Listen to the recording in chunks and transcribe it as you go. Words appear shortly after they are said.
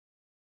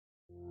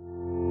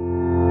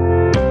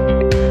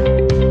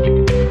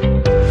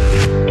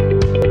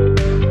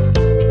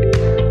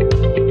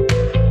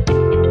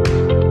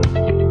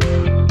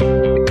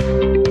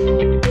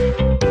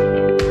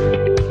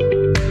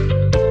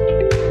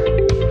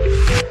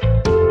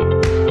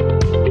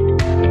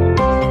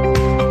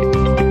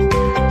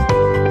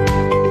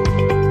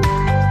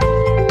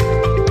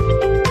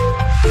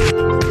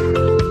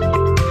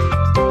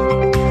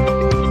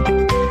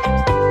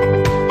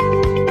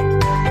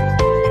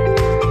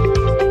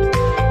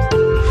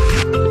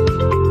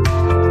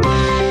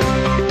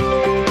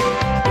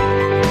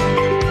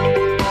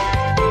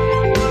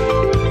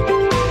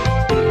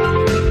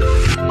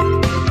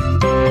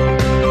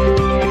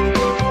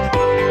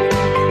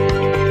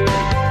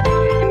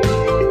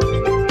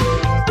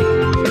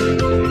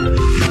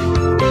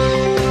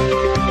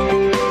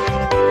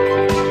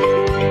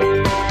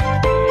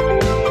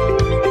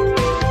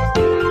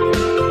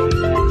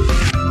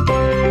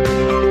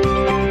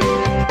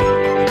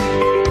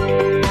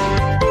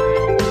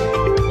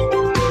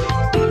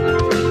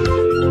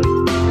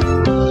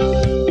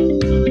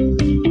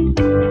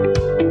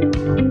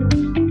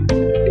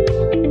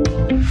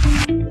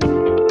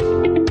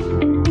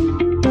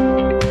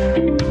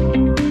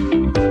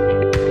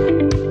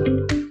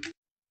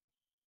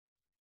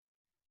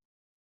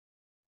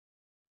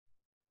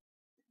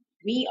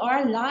We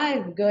are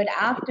live. Good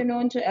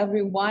afternoon to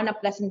everyone. A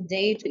pleasant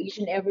day to each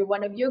and every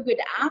one of you. Good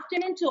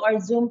afternoon to our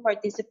Zoom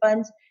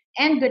participants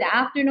and good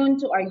afternoon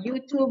to our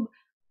YouTube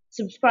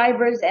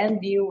subscribers and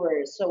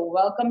viewers. So,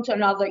 welcome to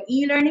another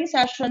e learning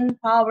session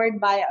powered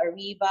by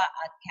Ariva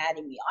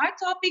Academy. Our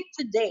topic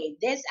today,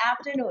 this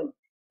afternoon,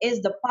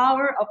 is the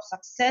power of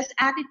success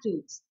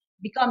attitudes.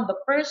 Become the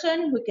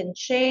person who can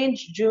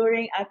change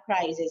during a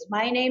crisis.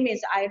 My name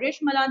is Irish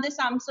Malanda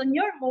Samson,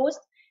 your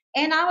host,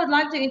 and I would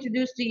like to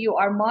introduce to you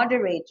our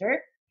moderator,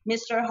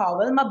 Mr.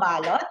 Howell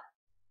Mabalot.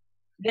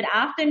 Good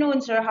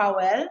afternoon, Sir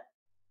Howell.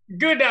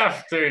 Good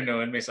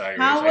afternoon, Miss Irish.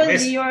 How I was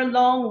missed your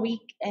long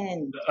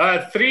weekend?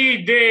 a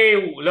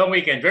 3-day long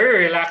weekend.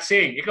 Very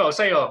relaxing. Ikaw,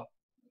 sa'yo.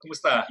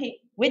 Kumusta?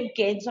 With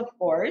kids, of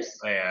course.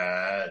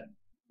 Ayan.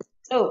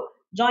 So,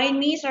 join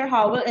me, Sir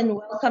Howell, in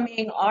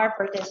welcoming our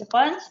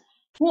participants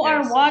who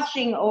are Yes, yes.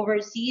 watching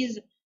overseas,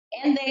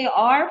 and they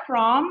are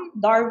from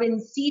Darwin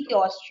City,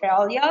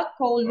 Australia,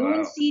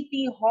 Kowloon Wow.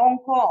 City, Hong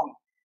Kong,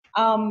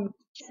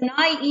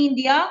 Chennai,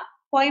 India,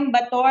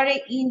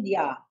 Coimbatore,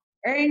 India,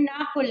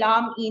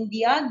 Ernakulam,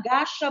 India,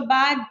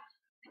 Gashabad,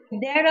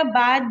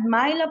 Hyderabad,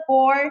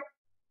 Mylapore,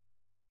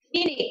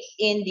 Phoenix,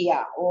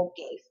 India.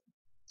 Okay.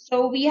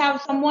 So we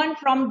have someone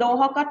from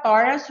Doha,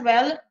 Qatar as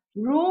well.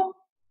 Ru,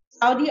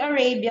 Saudi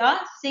Arabia,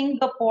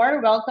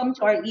 Singapore. Welcome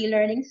to our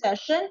e-learning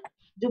session.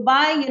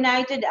 Dubai,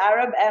 United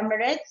Arab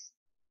Emirates.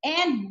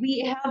 And we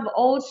have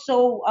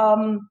also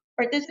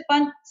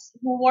participants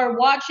who are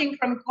watching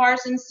from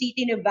Carson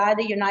City,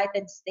 Nevada,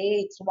 United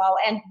States. Wow.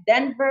 And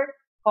Denver,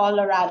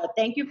 Colorado.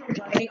 Thank you for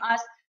joining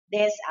us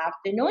this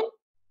afternoon.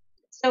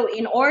 So,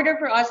 in order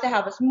for us to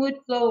have a smooth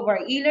flow of our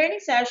e learning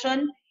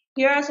session,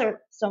 here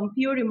are some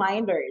few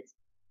reminders.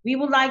 We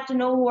would like to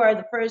know who are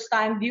the first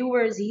time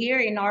viewers here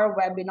in our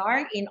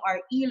webinar, in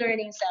our e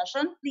learning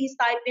session. Please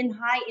type in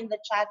hi in the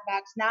chat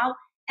box now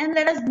and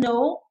let us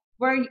know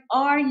where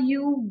are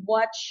you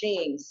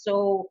watching.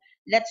 So,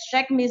 let's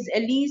check Ms.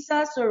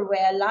 Elisa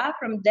Soruela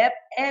from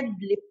DepEd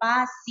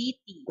Lipa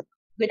City.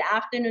 Good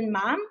afternoon,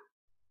 ma'am.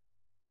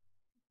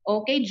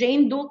 Okay,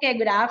 Jane Duque,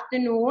 good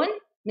afternoon.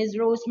 Ms.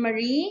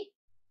 Rosemary.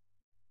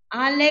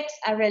 Alex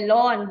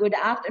Arelon, good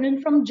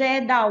afternoon from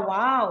Jeddah.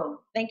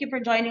 Wow. Thank you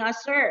for joining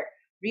us, sir.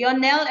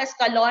 Rionel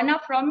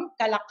Escalona from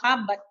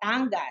Calacab,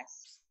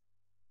 Batangas.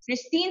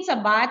 Christine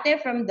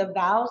Sabate from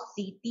Davao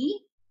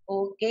City.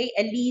 Okay.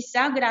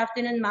 Elisa, good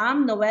afternoon,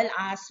 ma'am. Noel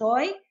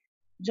Asoy.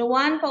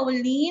 Joanne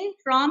Pauline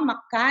from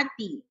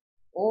Makati.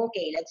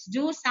 Okay, let's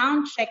do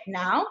sound check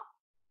now.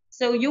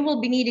 So you will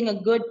be needing a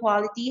good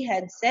quality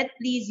headset.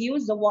 Please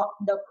use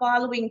the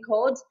following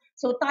codes.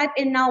 So type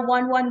in now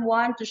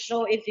 111 to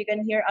show if you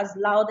can hear us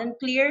loud and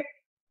clear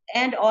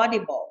and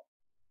audible.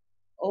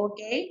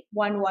 Okay,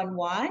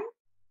 111.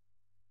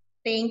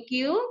 Thank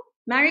you.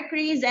 Mary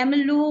Chris,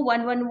 Emilu,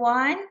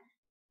 111.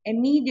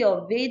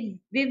 Emilio,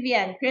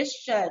 Vivian,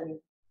 Christian.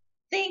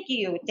 Thank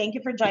you. Thank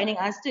you for joining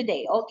us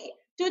today. Okay.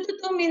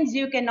 222 means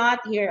you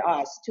cannot hear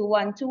us.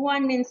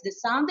 2121 means the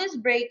sound is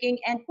breaking,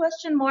 and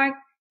question mark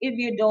if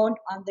you don't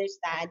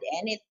understand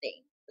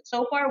anything.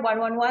 So far,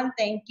 111,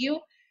 thank you.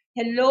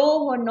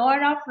 Hello,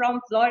 Honora from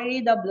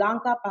Florida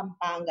Blanca,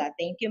 Pampanga.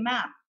 Thank you,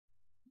 ma'am.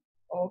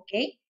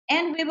 Okay.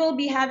 And we will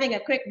be having a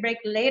quick break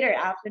later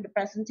after the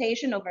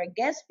presentation of our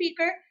guest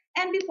speaker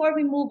and before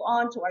we move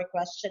on to our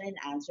question and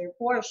answer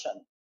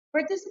portion.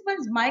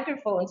 Participants'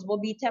 microphones will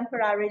be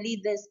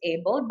temporarily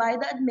disabled by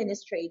the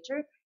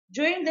administrator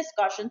during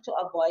discussion to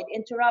avoid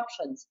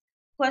interruptions.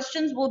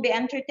 Questions will be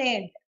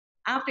entertained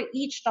after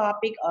each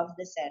topic of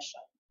the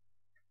session.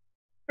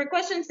 For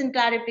questions and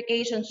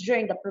clarifications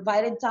during the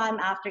provided time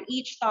after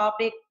each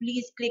topic,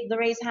 please click the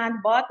raise hand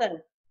button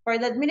for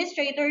the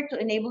administrator to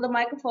enable the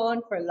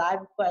microphone for live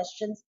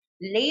questions.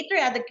 Later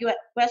at the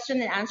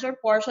question and answer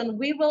portion,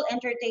 we will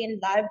entertain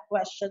live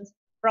questions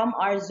from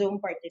our Zoom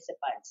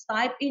participants.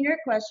 Type in your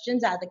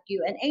questions at the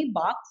Q&A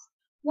box.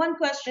 One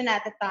question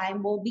at a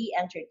time will be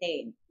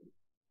entertained.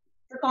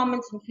 For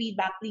comments and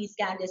feedback, please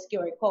scan this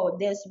QR code.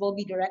 This will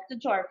be directed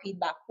to our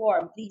feedback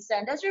form. Please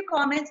send us your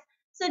comments,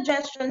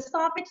 suggestions,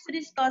 topics to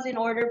discuss in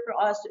order for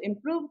us to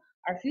improve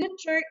our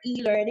future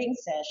e-learning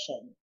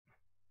session.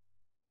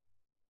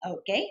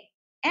 Okay?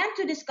 And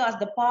to discuss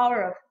the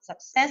power of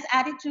success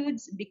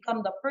attitudes,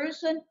 become the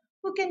person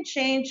who can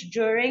change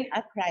during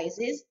a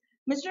crisis.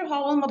 Mr.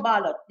 Howell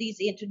Mabalot, please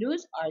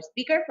introduce our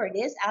speaker for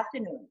this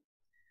afternoon.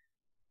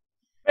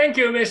 Thank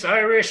you, Miss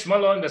Irish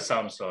Malonda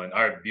Samson,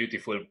 our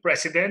beautiful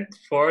president,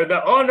 for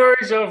the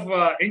honors of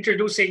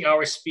introducing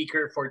our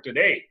speaker for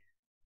today.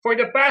 For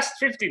the past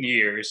 15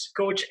 years,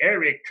 Coach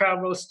Eric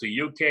travels to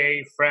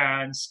UK,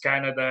 France,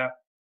 Canada,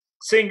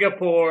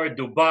 Singapore,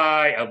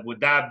 Dubai, Abu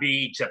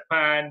Dhabi,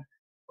 Japan,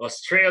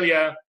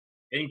 Australia,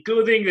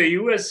 including the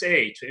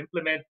USA, to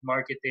implement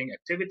marketing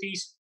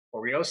activities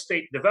for real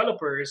estate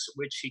developers,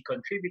 which he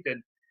contributed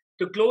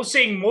to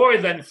closing more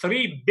than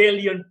 3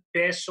 billion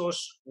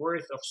pesos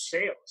worth of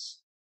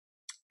sales.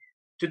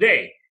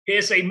 Today, he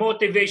is a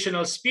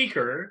motivational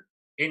speaker,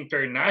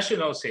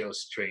 international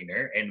sales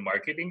trainer, and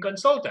marketing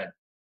consultant.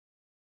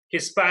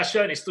 His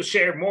passion is to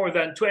share more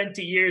than 20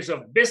 years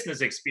of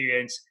business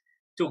experience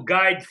to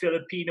guide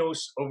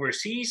Filipinos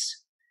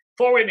overseas,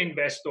 foreign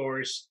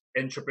investors,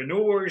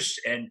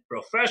 entrepreneurs, and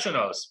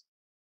professionals.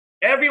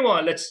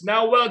 Everyone, let's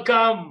now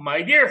welcome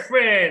my dear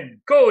friend,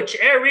 Coach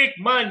Eric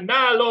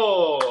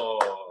Manalo.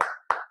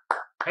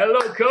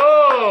 Hello,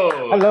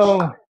 Coach.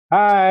 Hello.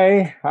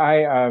 Hi.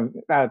 Hi.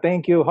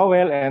 Thank you,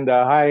 Howell, and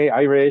hi,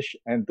 Irish,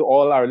 and to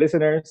all our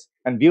listeners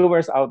and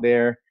viewers out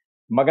there.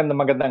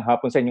 Magandang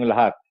hapon sa inyong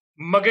lahat.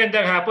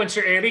 Magandang hapon,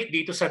 Sir Eric.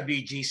 Dito sa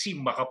BGC,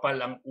 makapal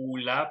ang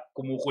ulap,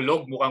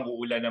 kumukulog, mukhang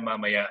uulan na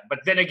mamaya.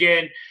 But then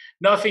again,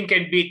 nothing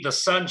can beat the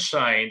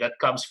sunshine that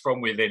comes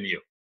from within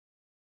you.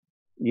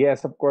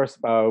 Yes, of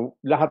course.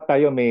 Lahat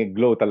tayo may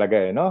glow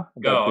talaga, no?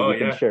 That Oh, we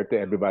can yeah. share to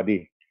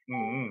everybody.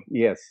 Mm-hmm.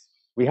 Yes,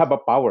 we have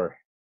a power.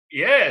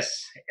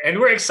 Yes,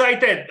 and we're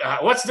excited.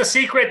 What's the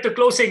secret to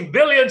closing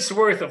billions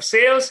worth of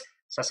sales?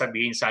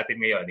 Sasabihin sa atin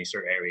ngayon ni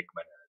Sir Eric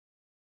Manalo.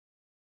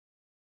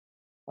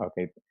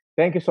 Okay.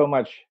 Thank you so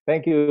much.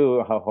 Thank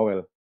you,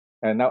 Howell.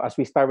 And now, as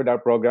we start with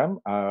our program,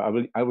 I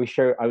will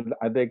share.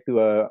 I'd like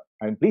to.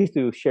 I'm pleased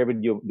to share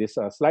with you this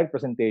slide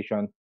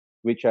presentation,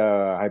 which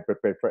I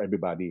prepared for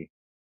everybody.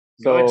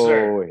 Good,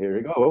 sir. So here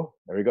we go.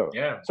 There we go.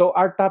 Yeah. So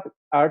our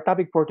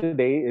topic for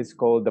today is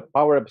called the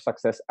power of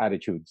success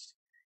attitudes.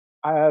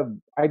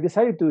 I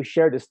decided to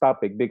share this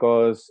topic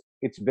because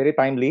it's very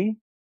timely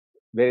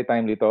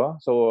to.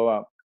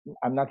 So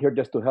I'm not here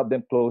just to help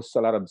them close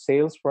a lot of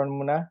sales for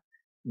muna,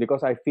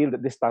 because I feel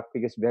that this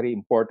topic is very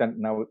important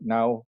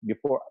now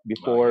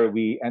before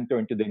we enter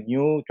into the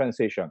new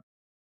transition.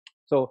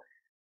 So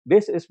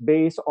this is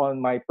based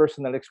on my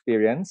personal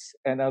experience,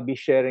 and I'll be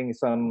sharing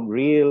some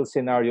real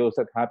scenarios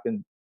that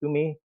happened to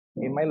me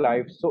in my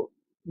life. So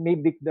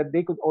maybe that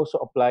they could also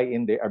apply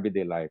in their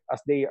everyday life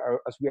as we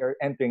are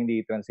entering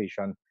the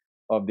transition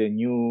of the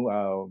new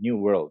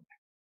world.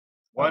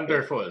 Okay.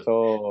 Wonderful.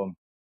 So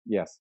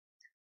yes.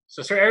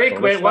 So, Sir Eric,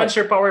 So let's once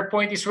start. your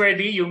PowerPoint is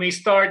ready, you may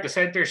start. The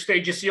center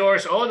stage is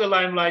yours. All the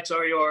limelights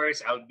are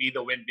yours. I'll be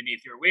the wind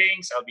beneath your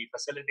wings. I'll be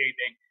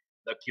facilitating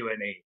the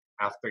Q&A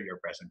after your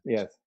presentation.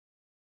 Yes.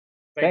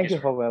 Thank you, Thank you,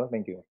 sir. Howell.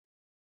 Thank you.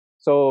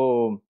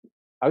 So,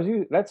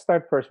 let's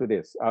start first with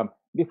this.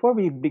 Before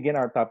we begin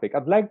our topic,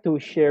 I'd like to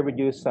share with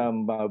you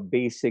some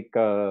basic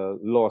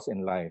laws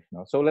in life.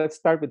 No? So let's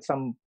start with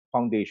some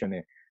foundation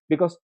here,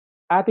 because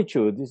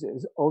attitude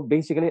is all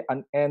basically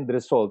an end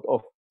result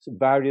of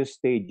various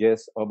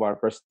stages of our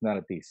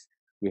personalities.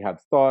 We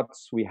have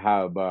thoughts, we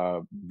have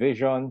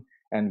vision,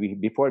 and we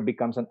before it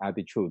becomes an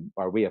attitude,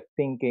 our way of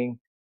thinking.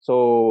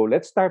 So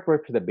let's start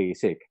with the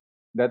basic,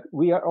 that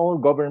we are all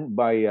governed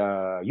by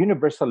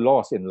universal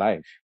laws in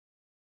life,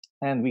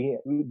 and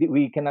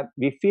we cannot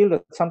we feel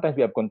that sometimes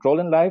we have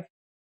control in life,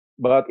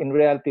 but in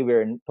reality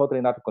we're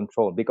totally not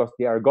controlled because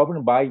they are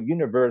governed by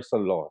universal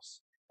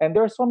laws. And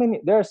there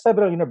are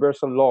several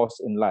universal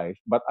laws in life,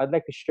 but I'd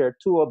like to share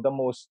two of the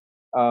most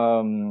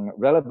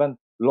relevant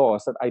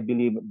laws that I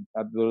believe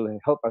that will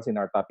help us in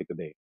our topic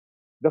today.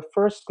 The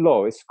first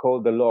law is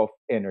called the law of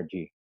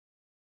energy,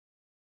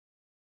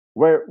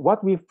 where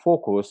what we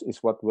focus is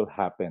what will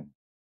happen.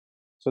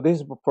 So this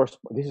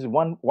is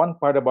one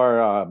part of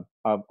our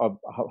of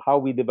how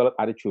we develop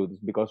attitudes,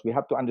 because we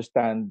have to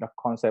understand the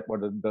concept or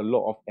the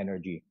law of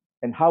energy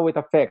and how it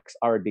affects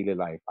our daily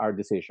life, our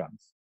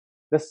decisions.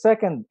 The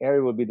second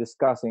area we'll be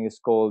discussing is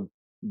called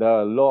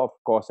the law of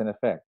cause and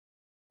effect.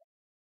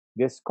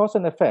 This cause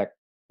and effect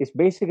is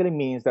basically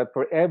means that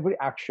for every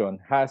action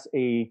has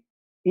a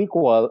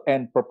equal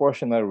and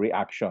proportional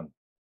reaction.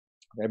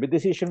 Every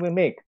decision we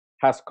make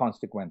has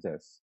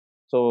consequences.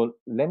 So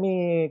let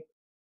me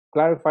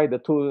clarify the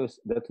two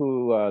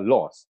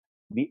laws.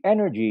 The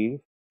energy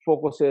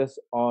focuses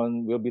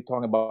on, we'll be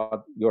talking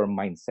about your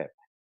mindset,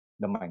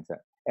 the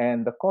mindset,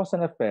 and the cause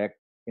and effect.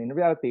 In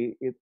reality,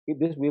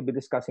 this we'll be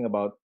discussing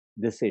about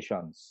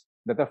decisions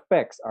that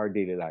affects our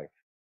daily life,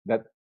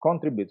 that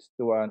contributes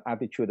to an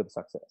attitude of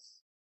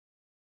success.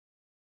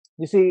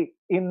 You see,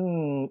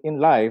 in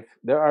life,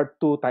 there are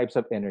two types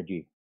of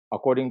energy.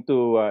 According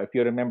to, if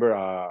you remember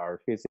our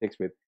physics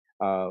with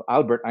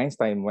Albert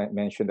Einstein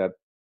mentioned that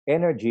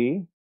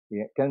energy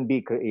cannot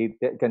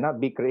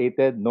be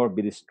created nor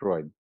be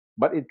destroyed,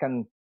 but it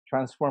can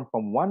transform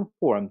from one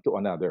form to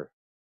another.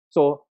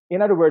 So,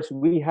 in other words,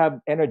 we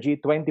have energy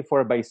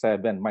 24 by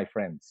 7, my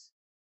friends,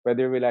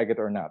 whether we like it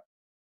or not.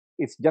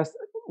 It's just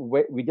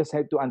we just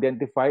have to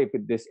identify if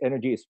this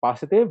energy is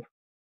positive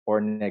or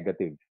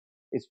negative.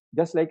 It's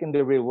just like in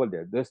the real world.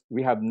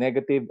 We have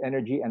negative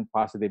energy and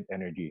positive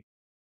energy.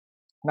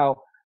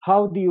 Now,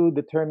 how do you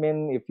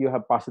determine if you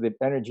have positive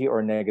energy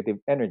or negative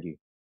energy?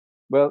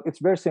 Well, it's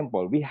very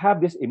simple. We have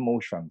these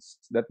emotions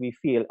that we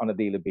feel on a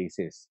daily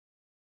basis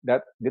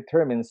that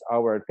determines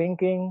our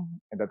thinking,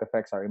 and that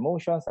affects our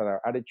emotions and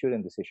our attitude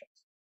and decisions.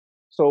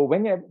 So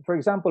for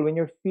example, when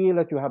you feel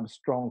that you have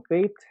strong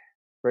faith,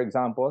 for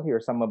example, here are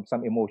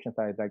some emotions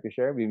I'd like to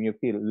share. When you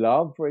feel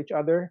love for each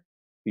other,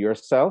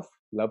 yourself,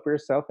 love for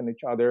yourself and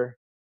each other,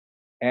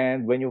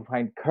 and when you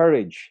find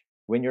courage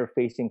when you're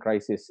facing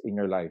crisis in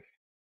your life.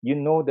 you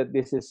know that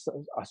this is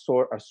a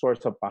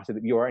source of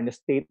positive. You are in a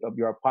state of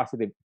your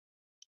positive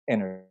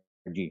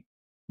energy.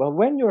 But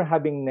when you're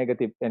having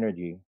negative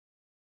energy,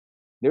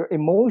 their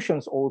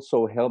emotions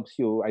also helps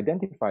you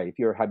identify if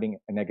you're having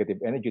a negative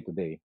energy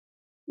today.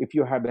 If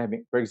you're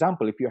having, for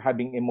example, if you're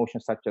having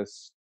emotions such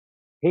as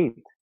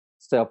hate,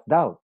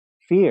 self-doubt,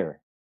 fear,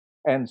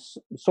 and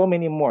so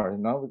many more,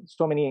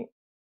 so many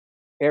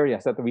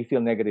areas that we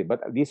feel negative.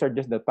 But these are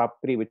just the top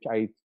three, which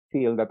I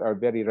feel that are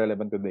very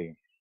relevant today.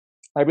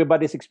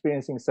 Everybody's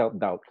experiencing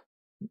self-doubt.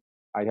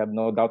 I have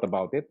no doubt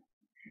about it.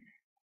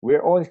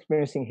 We're all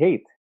experiencing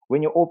hate.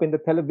 When you open the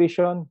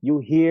television, you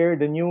hear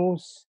the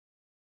news,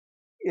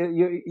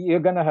 you're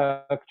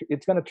gonna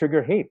it's gonna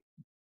trigger hate,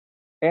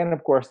 and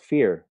of course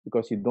fear,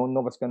 because you don't know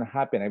what's gonna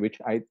happen, which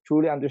I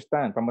truly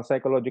understand from a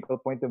psychological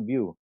point of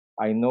view.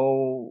 I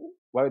know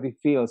what it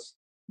feels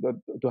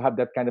to have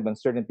that kind of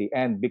uncertainty,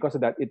 and because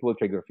of that, it will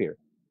trigger fear.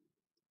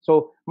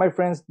 So, my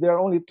friends, there are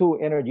only two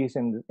energies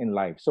in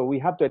life. So we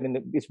have to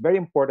identify. It's very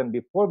important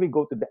before we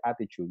go to the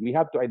attitude. We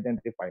have to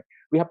identify.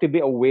 We have to be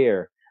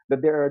aware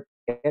that there are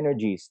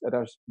energies that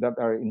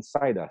are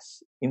inside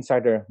us,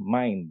 inside our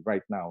mind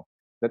right now.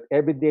 That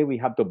every day we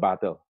have to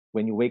battle.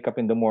 When you wake up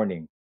in the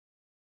morning,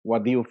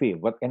 what do you feel?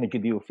 What energy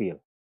do you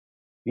feel?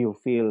 Do you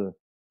feel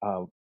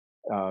uh,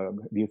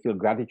 do you feel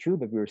gratitude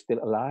that we're still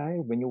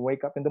alive when you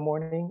wake up in the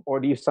morning, or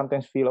do you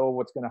sometimes feel, oh,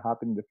 what's going to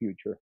happen in the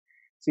future?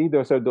 See,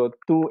 those are the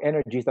two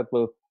energies that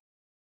will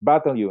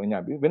battle you. And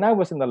yeah, when I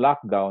was in the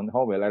lockdown,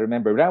 oh well, I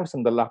remember when I was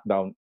in the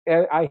lockdown,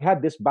 I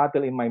had this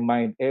battle in my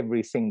mind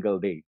every single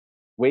day.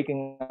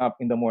 Waking up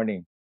in the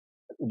morning,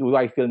 do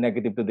I feel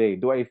negative today?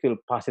 Do I feel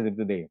positive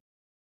today?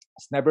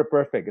 It's never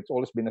perfect. It's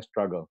always been a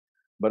struggle.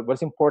 But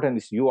what's important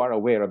is you are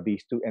aware of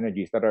these two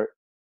energies that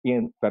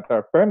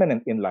are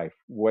permanent in life,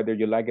 whether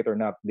you like it or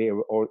not. They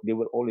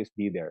will always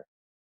be there.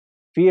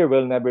 Fear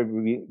will never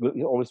be will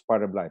is always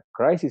part of life.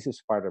 Crisis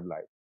is part of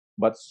life,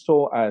 but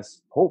so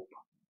as hope.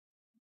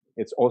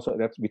 It's also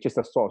that's which is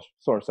the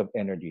source of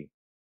energy.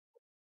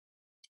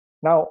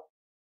 Now,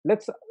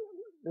 let's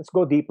let's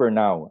go deeper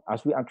now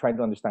as we are trying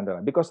to understand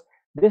that, because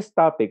this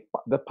topic,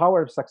 the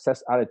power of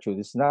success attitude,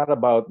 is not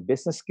about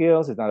business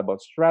skills. It's not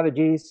about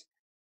strategies.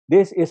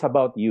 This is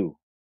about you,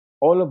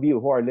 all of you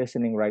who are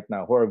listening right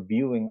now, who are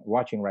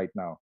watching right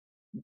now,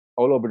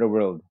 all over the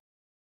world.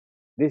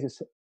 This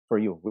is for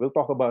you. We'll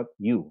talk about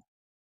you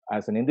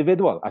as an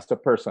individual, as a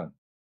person,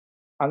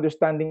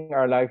 understanding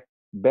our life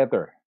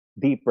better,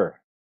 deeper.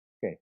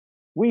 Okay,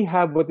 we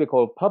have what we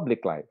call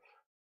public life.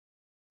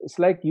 It's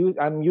like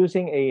I'm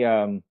using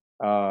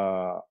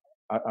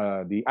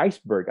the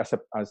iceberg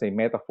as a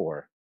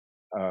metaphor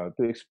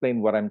to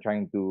explain what I'm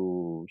trying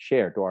to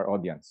share to our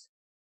audience.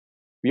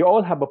 We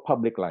all have a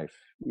public life.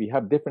 We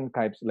have different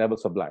types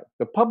levels of life.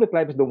 The public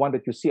life is the one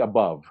that you see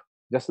above,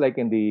 just like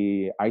in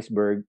the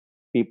iceberg.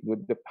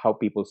 How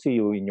people see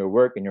you in your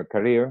work, in your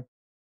career,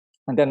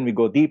 and then we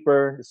go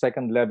deeper. The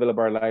second level of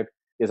our life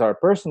is our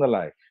personal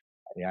life.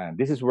 Yeah,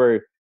 this is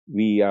where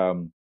we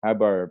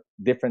have our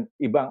different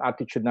ibang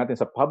attitude natin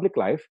sa public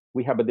life.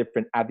 We have a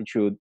different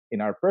attitude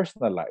in our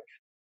personal life.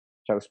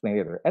 Shall explain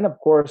later. And of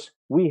course,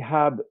 we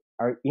have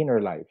our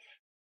inner life.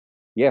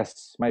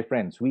 Yes, my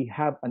friends, we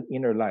have an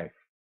inner life.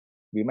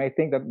 We might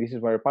think that this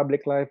is our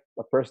public life,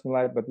 a personal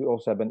life, but we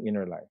also have an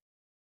inner life.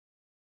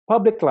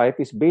 Public life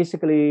is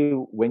basically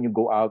when you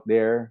go out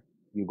there,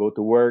 you go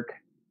to work,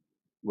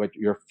 what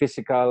your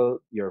physical,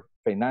 your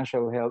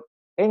financial health,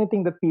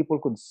 anything that people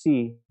could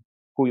see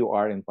who you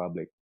are in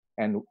public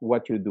and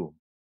what you do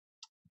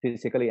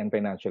physically and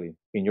financially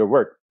in your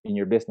work, in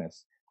your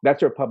business.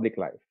 That's your public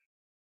life.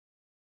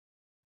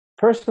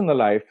 Personal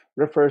life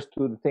refers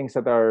to the things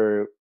that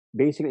are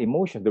basic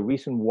emotions, the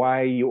reason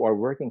why you are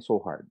working so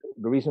hard,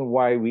 the reason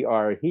why we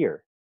are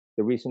here,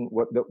 the reason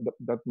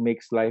that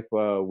makes life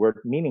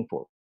worth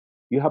meaningful.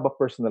 You have a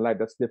personal life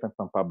that's different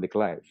from public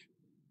life,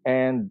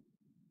 and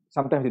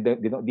sometimes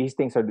these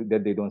things are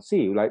that they don't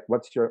see, like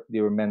what's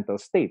your mental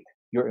state,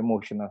 your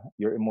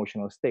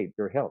emotional state,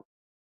 your health,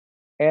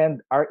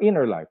 and our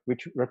inner life,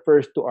 which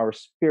refers to our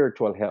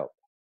spiritual health,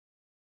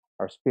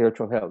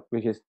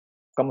 which is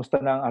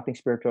kamusta na ang ating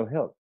spiritual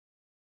health,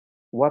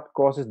 what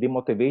causes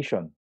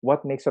demotivation,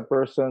 what makes a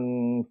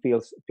person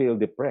feel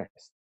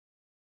depressed.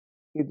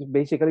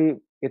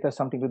 It has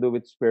something to do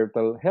with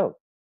spiritual health.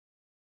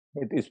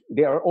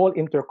 They are all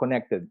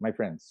interconnected, my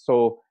friends.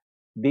 So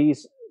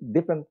these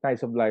different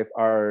types of life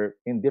are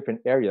in different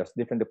areas,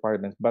 different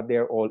departments, but they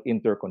are all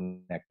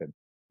interconnected.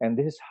 And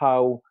this is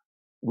how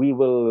we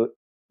will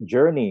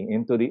journey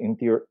into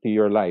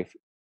your life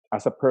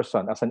as a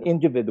person, as an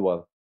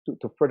individual,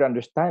 to further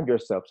understand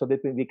yourself, so that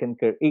we can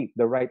create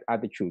the right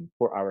attitude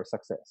for our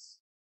success.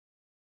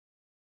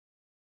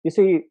 You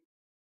see,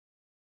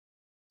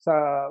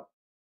 sa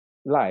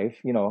life,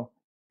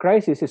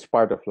 crisis is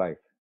part of life.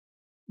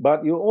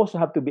 But you also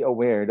have to be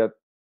aware that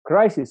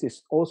crisis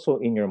is also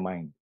in your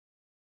mind.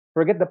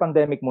 Forget the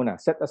pandemic muna.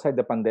 Set aside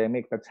the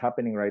pandemic that's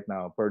happening right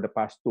now for the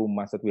past 2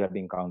 months that we have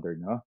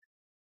encountered. No?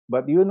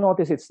 But you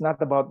notice it's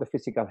not about the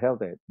physical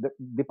health.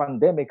 The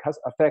pandemic has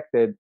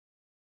affected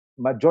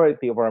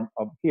majority of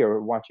here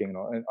watching,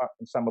 and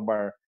some of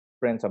our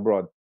friends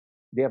abroad,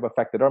 they have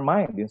affected our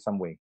mind in some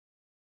way.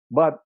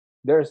 But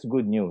there's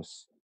good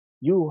news.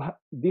 You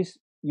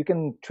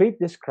can treat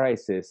this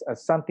crisis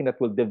as something that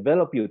will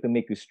develop you to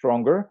make you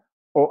stronger,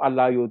 or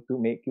allow it to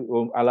make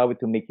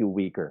you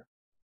weaker.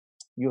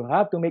 You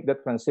have to make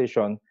that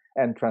transition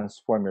and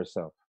transform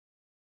yourself.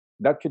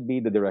 That should be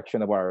the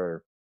direction of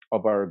our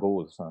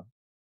goals, huh?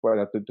 For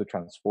that to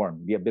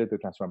transform, the ability to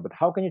transform. But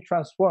how can you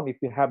transform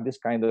if you have this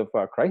kind of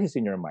crisis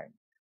in your mind?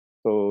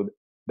 So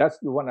that's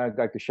the one I'd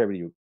like to share with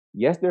you.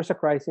 Yes, there's a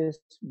crisis,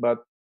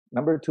 but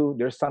number two,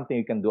 there's something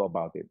you can do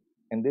about it.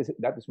 And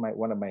that is my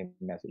one of my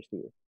message to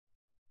you.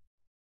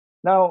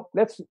 Now,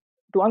 let's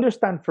to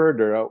understand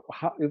further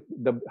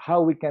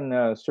how we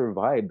can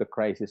survive the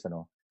crisis.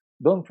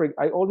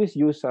 I always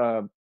use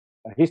a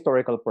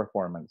historical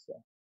performance,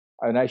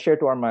 and I share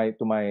to my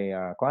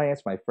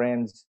clients, my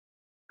friends.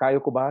 Kayo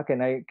ko ba?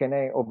 Can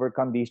I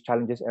overcome these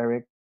challenges,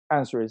 Eric?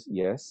 Answer is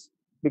yes,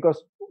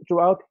 because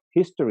throughout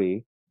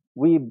history,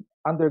 we've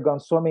undergone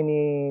so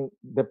many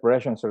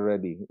depressions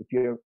already. If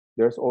you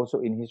There's also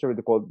in history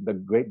called the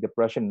Great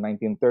Depression,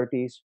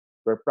 1930s,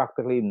 where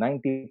practically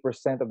 90%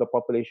 of the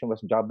population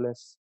was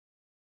jobless.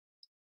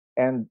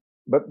 And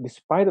but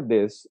despite of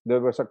this, there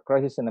was a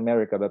crisis in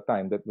America at the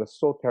time that was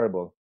so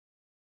terrible.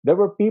 There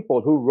were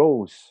people who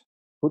rose,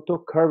 who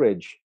took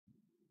courage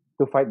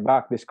to fight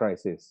back this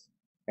crisis.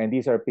 And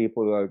these are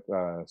people like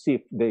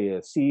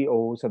the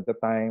CEOs at the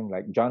time,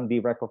 like John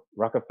D.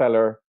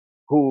 Rockefeller,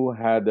 who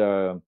had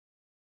uh,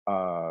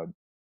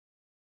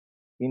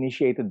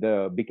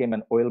 became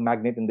an oil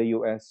magnate in the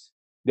US.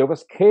 There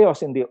was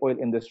chaos in the oil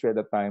industry at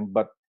the time,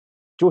 but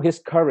through his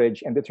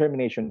courage and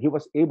determination, he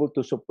was able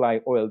to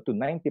supply oil to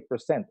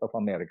 90% of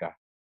America,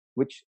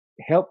 which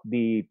helped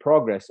the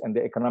progress and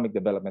the economic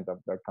development of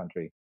the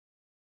country.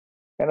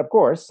 And of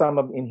course,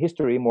 in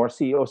history, more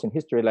CEOs in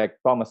history like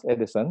Thomas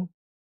Edison,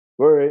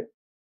 were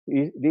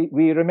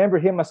we remember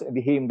him as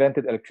he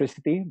invented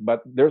electricity,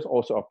 but there's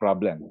also a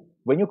problem.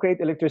 When you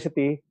create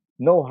electricity,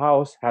 no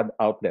house had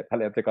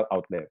electrical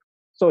outlet.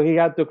 So he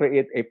had to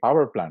create a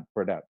power plant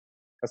for that.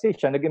 Kasi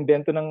siya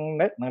nag-invento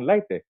ng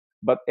light eh.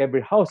 But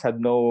every house had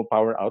no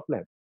power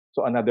outlet.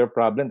 So another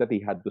problem that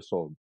he had to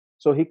solve.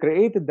 So he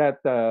created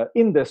that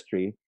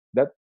industry,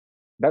 that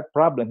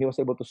problem, he was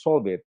able to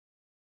solve it.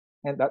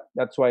 And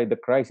that's why the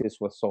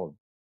crisis was solved.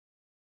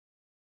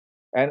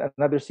 And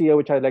another CEO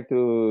which I'd like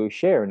to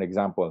share an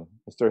example,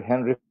 Mr.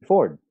 Henry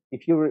Ford.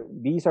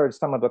 These are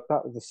some of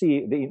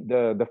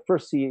the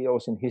first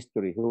CEOs in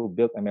history who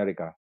built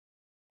America.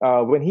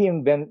 We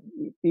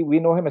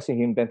know him as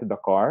he invented the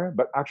car,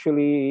 but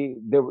actually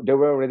there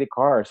were already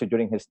cars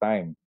during his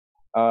time.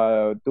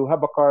 To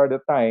have a car at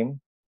the time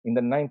in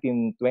the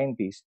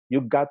 1920s, you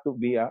got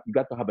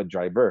to have a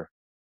driver.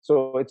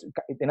 So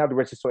in other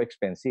words, it's so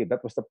expensive.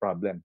 That was the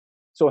problem.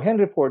 So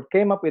Henry Ford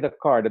came up with a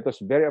car that was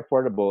very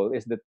affordable,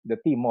 is the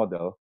T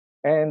model,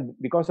 and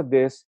because of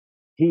this,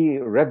 he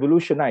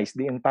revolutionized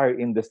the entire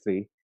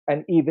industry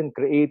and even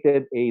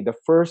created the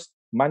first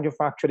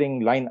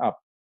manufacturing lineup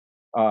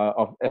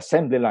of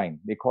assembly line,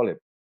 they call it.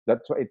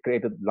 That's why it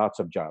created lots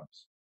of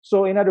jobs.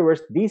 So in other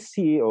words, these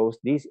CEOs,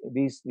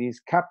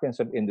 these captains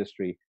of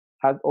industry,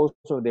 had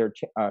also their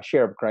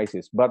share of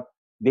crisis, but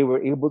they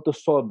were able to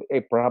solve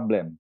a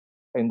problem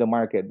in the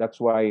market. That's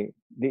why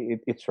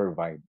it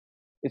survived.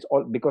 It's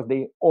all because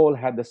they all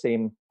had the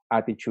same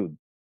attitude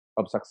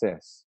of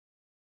success.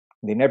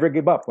 They never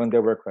give up when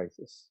there were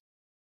crises.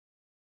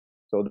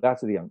 So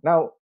that's the end.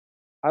 Now,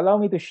 allow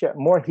me to share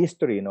more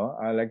history. No,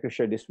 I like to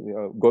share this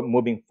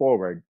moving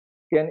forward.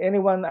 Can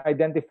anyone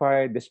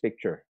identify this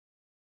picture?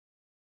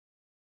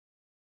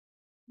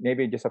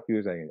 Maybe just a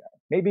few seconds.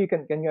 Maybe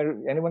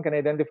anyone can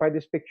identify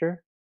this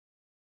picture?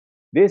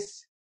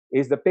 This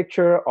is the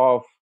picture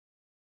of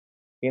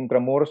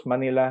Intramuros,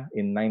 Manila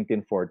in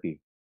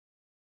 1940.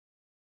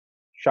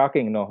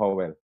 Shocking, no,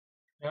 Howell?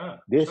 Yeah,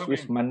 This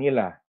is shocking.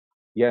 Manila.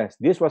 Yes,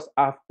 this was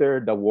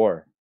after the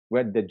war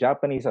when the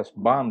Japanese has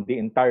bombed the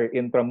entire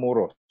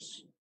Intramuros,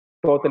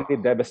 totally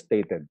Wow.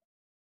 devastated.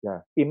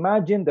 Yeah,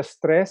 imagine the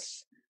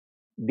stress,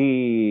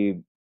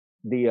 the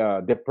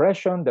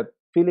depression that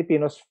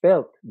Filipinos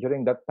felt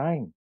during that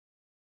time.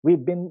 We've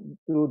been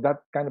through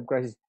that kind of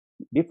crisis.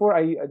 Before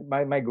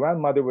my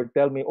grandmother would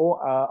tell me, "Oh,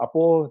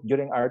 apo,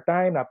 during our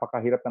time,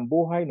 napakahirap ng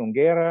buhay nung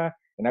gera."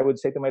 And I would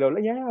say to my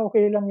lola, "Yeah,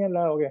 okay lang yan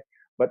la, okay."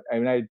 But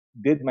when I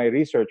did my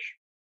research,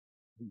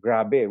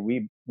 grabe,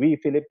 we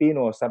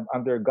Filipinos have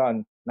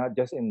undergone not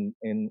just in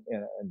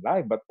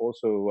life but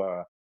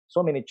also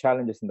so many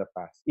challenges in the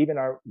past. Even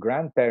our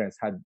grandparents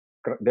had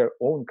their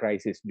own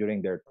crisis during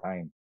their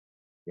time.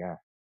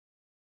 Yeah.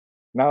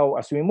 Now,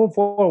 as we move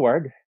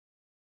forward,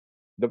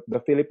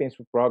 the Philippines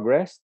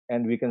progressed,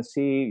 and we can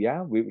see,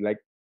 yeah, we like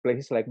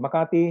places like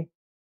Makati.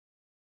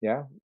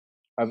 Yeah,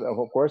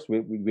 of course,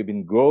 we've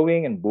been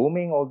growing and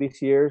booming all these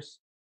years,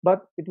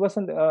 but it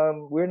wasn't.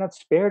 We're not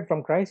spared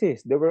from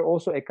crisis. There were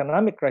also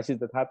economic crises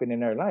that happened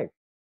in our life.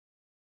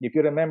 If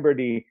you remember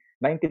the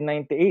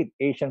 1998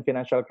 Asian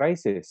financial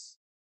crisis,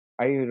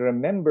 I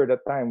remember the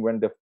time when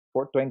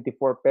for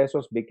 24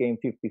 pesos became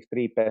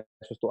 53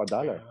 pesos to a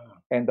dollar.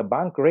 Yeah. And the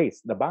bank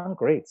rates,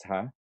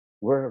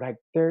 were like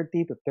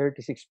 30 to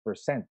 36%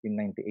 in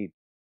 98.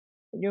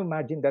 Can you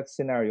imagine that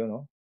scenario,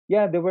 no?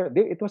 Yeah,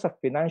 it was a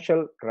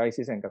financial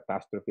crisis and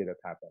catastrophe that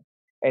happened.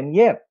 And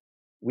yet,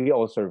 we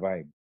all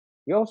survived.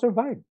 We all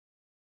survived.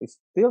 It's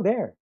still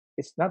there.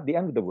 It's not the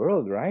end of the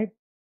world, right?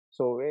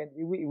 So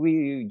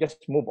we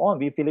just move on.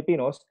 We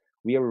Filipinos,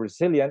 we are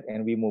resilient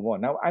and we move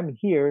on. Now I'm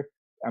here.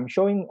 I'm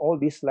showing all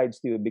these slides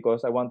to you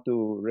because I want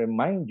to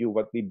remind you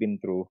what we've been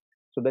through,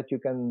 so that you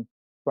can,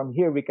 from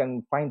here, we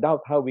can find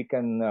out how we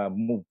can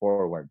move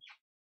forward.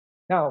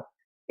 Now,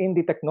 in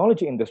the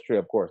technology industry,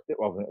 of course,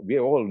 we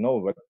all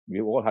know, but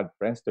we all had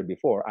Friendster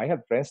before. I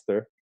had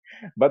Friendster,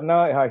 but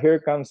now here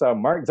comes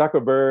Mark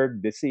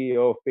Zuckerberg, the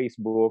CEO of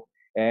Facebook,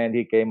 and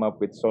he came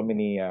up with so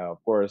many, of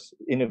course,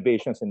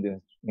 innovations in the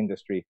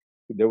industry.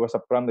 There was a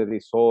problem that he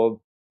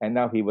solved, and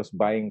now he was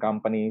buying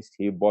companies.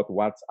 He bought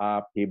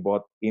WhatsApp, he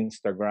bought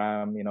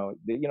Instagram.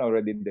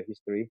 Already the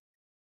history.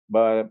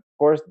 But of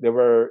course, there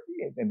were,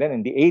 and then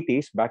in the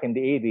 80s, back in the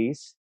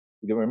 80s,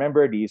 you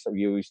remember these?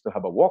 You used to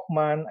have a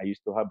Walkman. I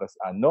used to have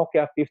a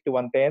Nokia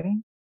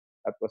 5110.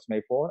 That was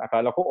my phone.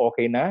 Akala ko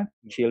okay na,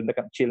 chill na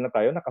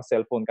tayo,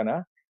 naka-cellphone ka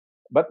na.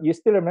 But you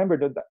still remember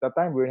the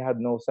time we had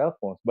no cell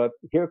phones. But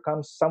here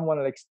comes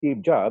someone like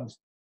Steve Jobs,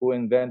 who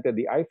invented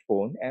the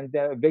iPhone, and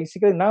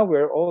basically now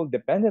we're all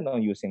dependent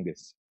on using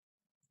this.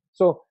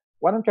 So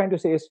what I'm trying to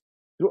say is,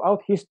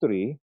 throughout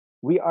history,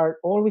 we are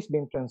always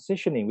been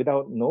transitioning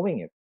without knowing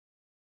it.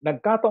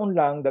 Nagkataon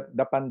lang that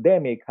the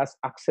pandemic has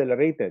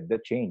accelerated the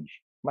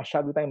change.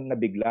 Masyado tayong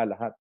nabigla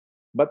lahat.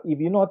 But if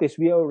you notice,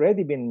 we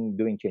already been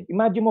doing change.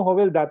 Imagine mo,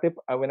 Howell, dati,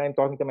 when I'm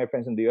talking to my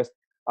friends in the US,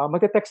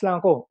 magte-text lang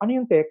ako. Ano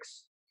yung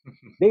text?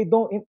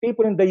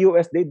 People in the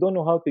US, they don't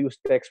know how to use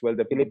text. Well,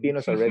 the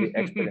Filipinos are already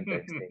expert in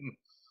texting.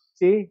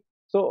 See?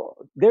 So,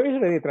 there is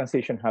already a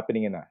transition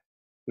happening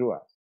through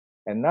us.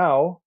 And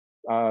now,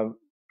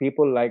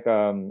 people like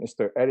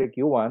Mr. Eric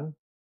Yuan,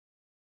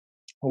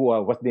 who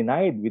was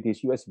denied with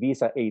his US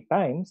visa 8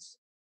 times.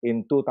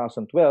 In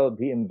 2012,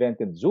 he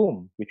invented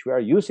Zoom, which we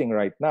are using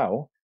right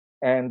now.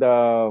 And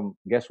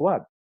guess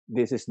what?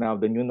 This is now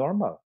the new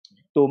normal.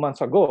 2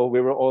 months ago, we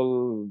were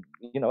all,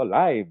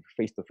 live,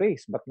 face to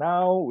face. But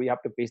now we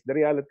have to face the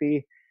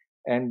reality,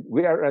 and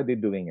we are already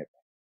doing it.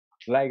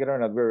 Like it or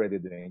not, we're already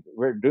doing it.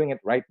 We're doing it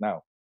right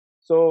now.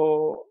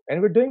 So,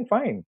 and we're doing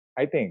fine,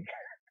 I think.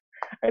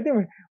 I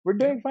think we're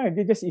doing fine.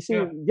 You see,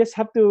 Yeah. you just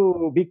have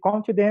to be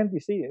confident.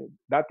 You see,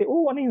 dati,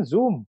 ano yung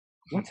Zoom?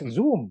 What's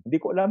Zoom? Hindi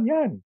ko alam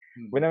yan.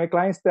 When my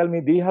clients tell me,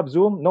 do you have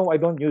Zoom? No, I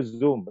don't use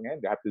Zoom.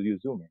 They have to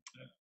use Zoom.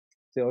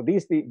 So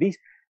these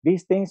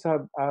things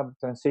have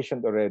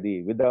transitioned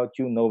already without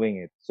you knowing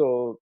it.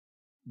 So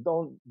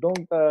don't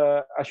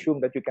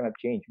assume that you cannot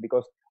change,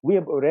 because we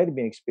have already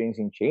been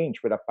experiencing change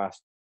for the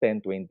past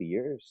 10, 20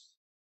 years.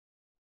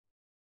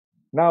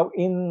 Now,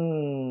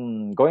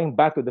 in going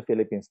back to the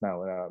Philippines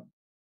now,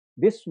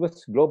 this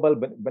was Global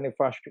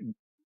Bonifacio,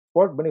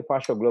 Fort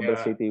Bonifacio Global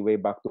Yeah. City way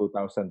back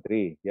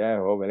 2003. Yeah,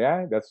 Howell,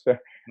 yeah, that's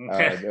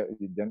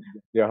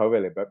yeah,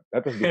 Howell, but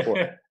that was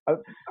before.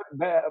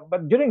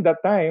 But during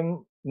that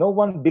time, no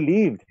one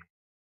believed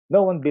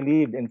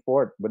in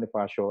Fort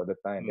Bonifacio at the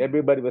time.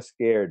 Everybody was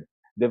scared.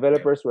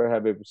 Developers were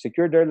having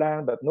secured their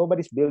land, but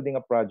nobody's building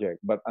a project.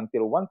 But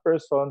until one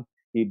person,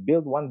 he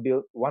built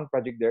one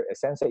project there,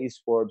 Essenza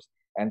East Forbes,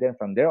 and then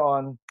from there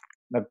on,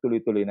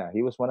 nagtuloy-tuloy na.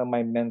 He was one of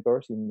my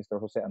mentors, in Mr.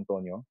 Jose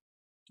Antonio,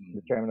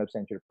 the chairman of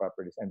Century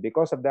Properties. And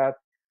because of that,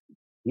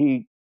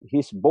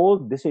 his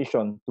bold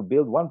decision to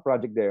build one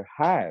project there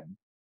had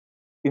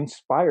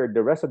inspired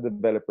the rest of the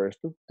developers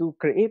to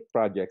create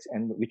projects,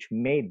 and which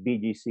made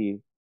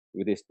BGC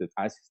with this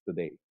as is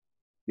today.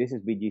 This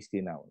is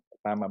BGC now.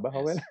 Tama ba,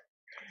 Howell?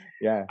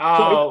 Yes. Yeah.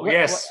 Oh,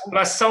 yes.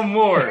 Plus some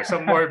more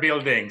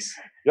buildings.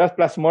 Just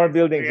plus more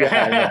buildings. Yeah,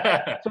 I know.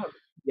 Yeah. So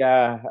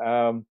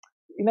yeah.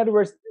 In other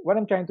words, what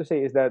I'm trying to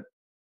say is that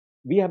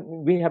we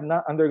have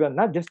not undergone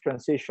not just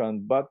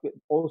transition, but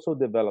also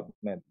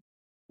development.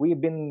 We've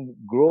been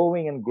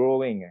growing and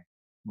growing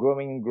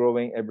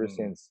ever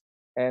since.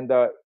 And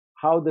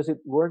how does it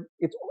work?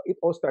 It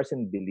all starts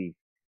in belief.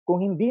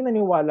 Kung hindi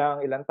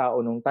naniwala ang ilang tao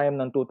nung time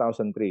ng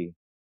 2003,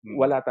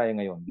 wala tayo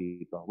ngayon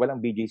dito.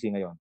 Walang BGC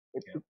ngayon.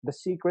 The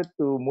secret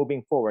to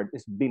moving forward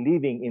is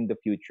believing in the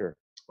future.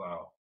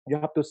 Wow. You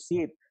have to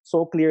see it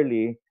so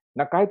clearly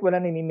na kahit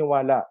wala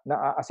naniniwala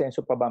na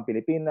aasenso pa ba ang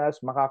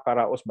Pilipinas,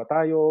 makakaraos ba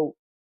tayo,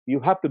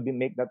 you have to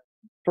make that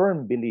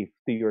firm belief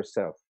to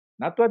yourself.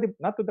 Not to any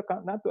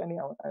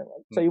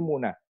sa'yo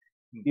muna.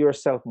 To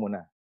yourself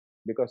muna.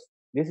 Because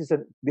this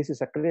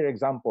is a clear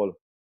example,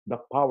 the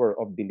power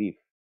of belief,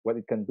 what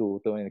it can do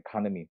to an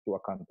economy, to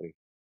a country.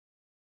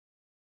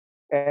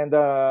 And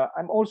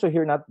I'm also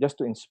here not just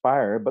to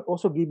inspire, but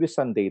also give you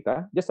some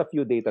data, just a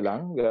few data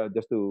lang,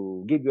 just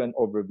to give you an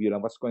overview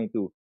lang what's going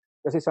to.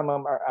 Kasi some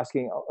are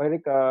asking,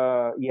 Eric,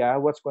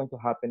 what's going to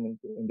happen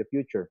in the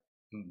future?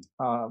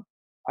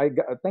 I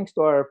got, thanks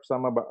to our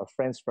some of our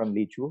friends from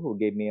Lichu who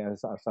gave me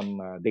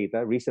some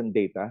data, recent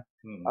data.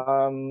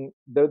 Mm.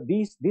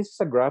 This is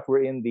a graph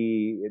wherein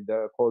the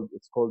called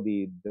it's called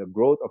the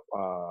growth of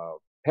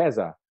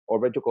PESA, or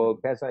what you call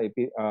Mm.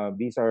 PESA.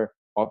 These are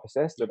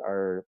offices that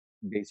are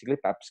basically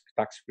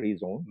tax free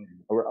zone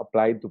Mm. or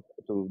applied to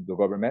the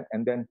government,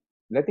 and then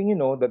letting you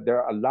know that there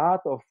are a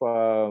lot of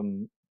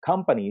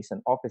companies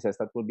and offices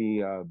that will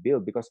be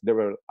built because there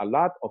were a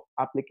lot of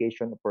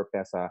application for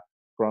PESA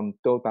from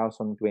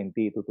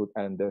 2020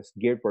 and that's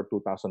geared for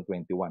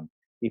 2021.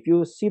 If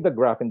you see the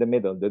graph in the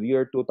middle, the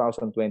year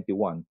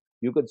 2021,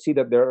 you could see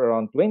that there are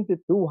around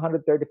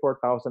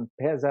 234,000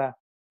 PESA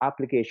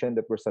applications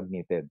that were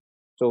submitted.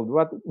 So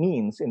what it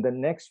means in the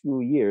next few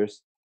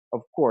years,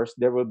 of course,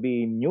 there will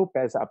be new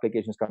PESA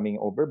applications coming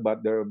over,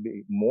 but there will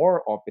be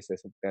more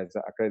offices of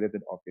PESA,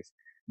 accredited office,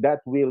 that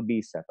will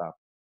be set up.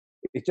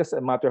 It's just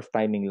a matter of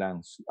timing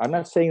lang. I'm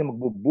not saying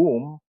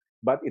mag-boom,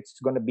 but it's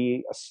going to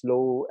be a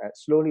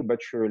slowly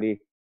but surely.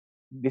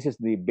 This is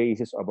the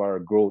basis of our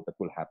growth that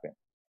will happen.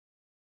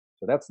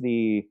 So that's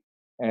the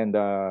and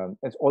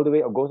it's all the way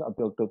it goes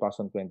until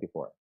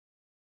 2024.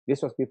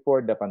 This was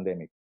before the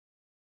pandemic.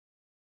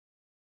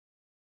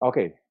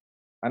 Okay,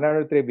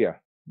 another trivia.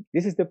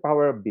 This is the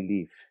power of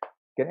belief.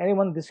 Can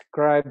anyone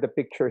describe the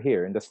picture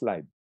here in the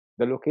slide?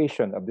 The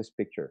location of this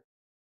picture.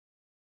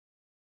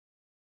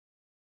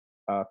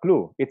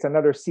 Clue. It's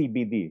another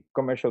CBD,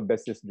 commercial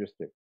business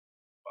district.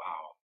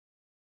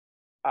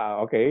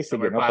 Wow. Okay, Sa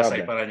sige, may no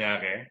Pasay, problem.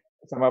 Paranaque.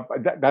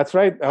 That's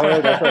right. All right,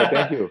 that's right.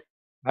 Thank you.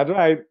 That's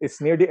right. It's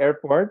near the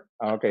airport.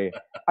 Okay.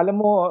 Alam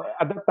mo,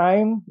 at the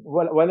time,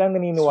 walang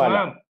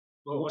naniniwala. Swamp.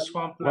 Oo,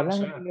 swamp lang Walang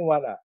siya.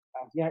 naniniwala.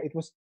 Yeah, it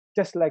was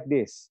just like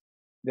this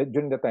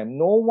during the time.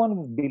 No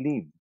one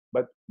believed.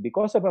 But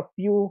because of a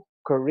few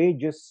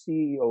courageous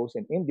CEOs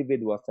and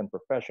individuals and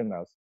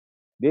professionals,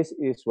 this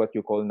is what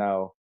you call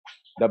now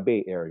the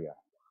Bay Area.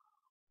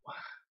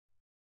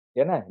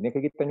 Yan na,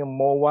 nakikita nyo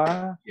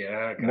MOA,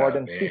 Yeah, more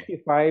than grabe.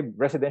 55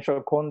 residential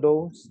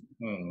condos,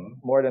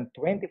 Mm. more than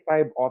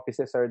 25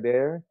 offices are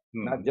there,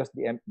 not Mm. just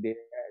the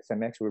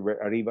SMX. We were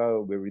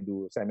Ariva, where we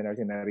do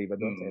seminars in Ariva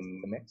doon sa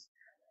Mm. SMX.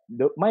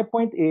 My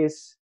point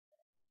is,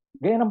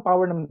 ganyan ang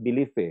power ng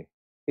belief eh.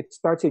 It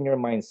starts in your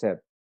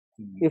mindset.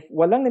 Mm. If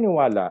walang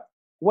naniwala,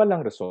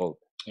 walang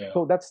result. Yeah.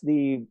 So that's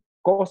the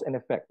cause and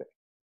effect.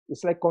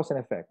 It's like cause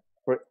and effect.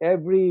 For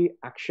every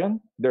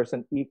action, there's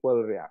an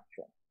equal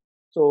reaction.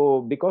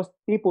 So because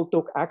people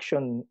took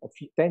action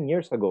 10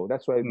 years ago,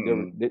 that's why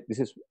Mm.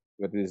 this is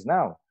what it is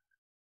now.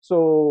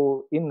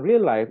 So in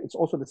real life, it's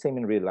also the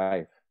same in real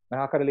life.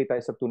 Nakaka-relate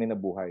tayo sa tunay na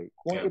buhay.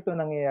 Kung Yeah. ito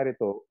nangyayari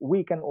to,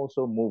 we can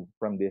also move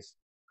from this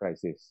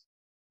crisis.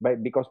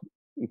 Because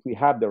if we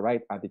have the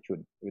right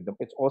attitude,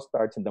 it all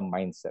starts in the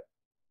mindset.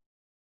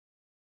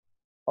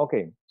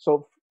 Okay,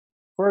 so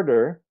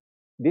further,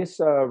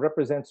 this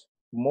represents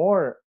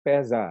more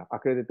PESA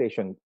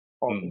accreditation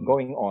Mm.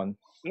 going on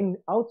in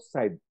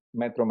outside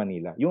Metro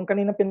Manila. Yung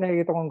kanina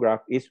pinakita kong graph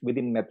is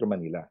within Metro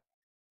Manila.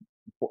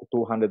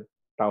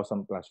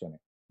 200,000 plus yun.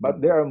 But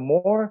there are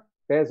more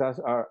PESAs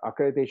or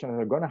accreditations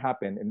that are going to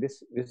happen, and this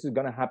is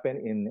going to happen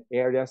in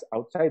areas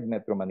outside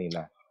Metro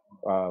Manila.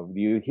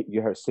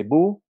 You have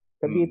Cebu,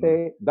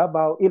 Cavite,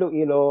 Davao,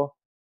 Iloilo,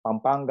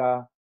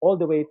 Pampanga, all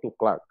the way to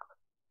Clark.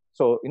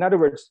 So, in other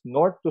words,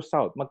 north to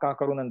south,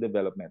 magkakaroon ng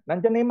development.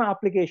 Nandiyan na yung mga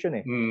application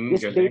eh.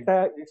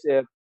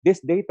 This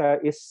data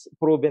is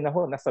proven na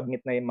ho,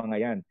 na-submit na yung mga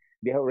yan.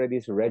 They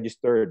already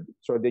registered.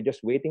 So, they're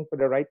just waiting for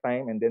the right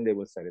time and then they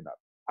will set it up.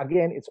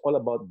 Again, it's all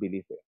about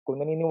belief eh.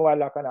 Kung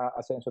naniniwala ka na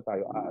aasenso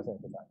tayo,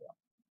 aasenso tayo.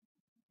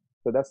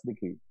 So, that's the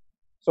key.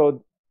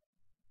 So,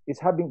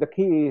 the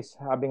key is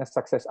having a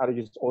success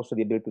attitude is also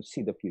the ability to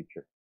see the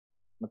future.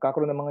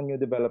 Magkakaroon ng mga new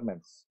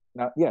developments.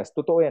 Now, yes,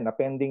 totoo yan,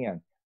 na-pending yan.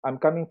 I'm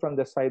coming from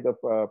the side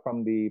of,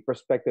 from the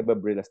perspective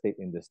of real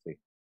estate industry.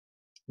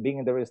 Being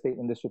in the real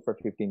estate industry for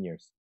 15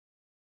 years.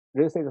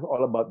 Real estate is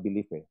all about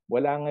belief eh.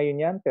 Wala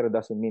ngayon yan, pero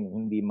doesn't mean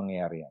hindi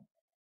mangyayari yan.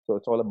 So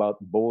it's all about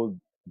bold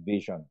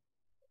vision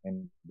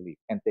and belief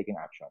and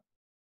taking action.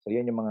 So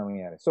yan yung mga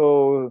mangyayari.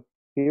 So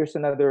here's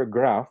another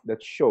graph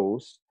that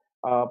shows,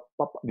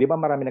 di ba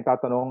marami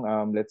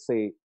nagtatanong, let's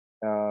say,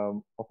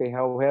 okay,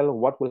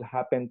 what will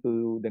happen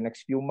to the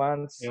next few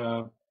months?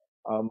 Yeah.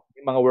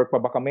 Mga work pa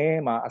ba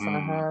kami,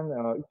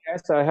 maasahan?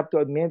 Yes, I have to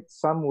admit,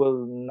 some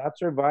will not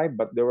survive,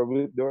 but there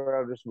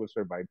are others who will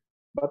survive.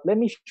 But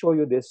let me show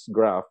you this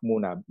graph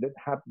muna that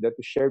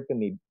was shared to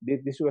me.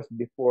 This was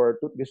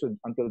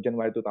until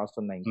January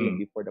 2019,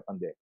 before the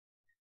pandemic,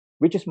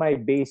 which is my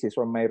basis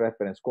or my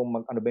reference kung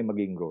ano ba yung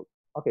magiging growth.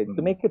 Okay,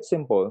 to make it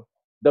simple,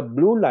 the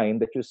blue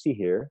line that you see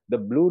here, the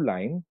blue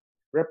line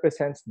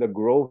represents the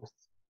growth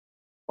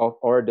of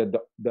or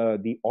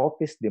the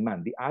office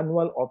demand, the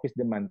annual office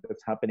demand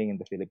that's happening in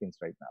the Philippines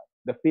right now.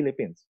 The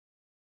Philippines.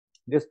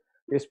 This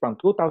is from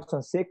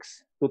 2006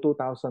 to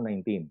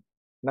 2019.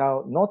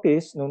 Now,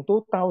 notice, noong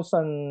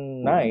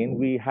 2009,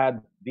 we had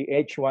the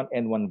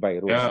H1N1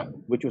 virus,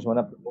 which was one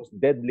of the most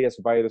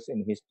deadliest virus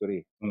in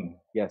history.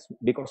 Yes,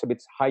 because of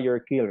its higher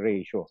kill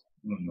ratio.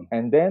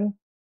 And then,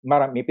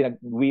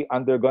 we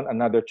undergone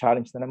another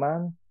challenge na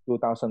naman.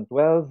 2012,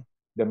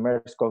 the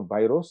MERS-CoV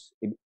virus.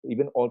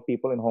 Even all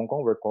people in Hong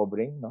Kong were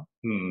covering, no?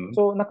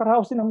 So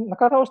nakaraos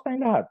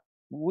tayong lahat.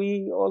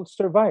 We all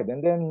survived,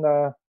 and then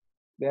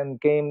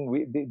came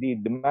the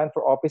demand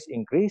for office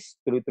increased,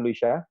 tuloy-tuloy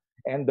siya,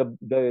 and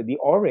the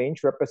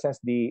orange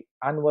represents the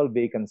annual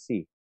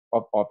vacancy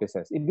of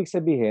offices. Ibig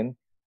sabihin,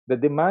 the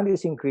demand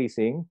is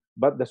increasing,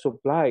 but the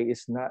supply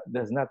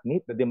does not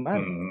meet the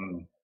demand.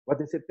 What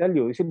does it tell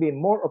you? It should be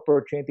more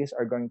opportunities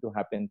are going to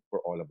happen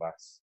for all of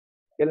us.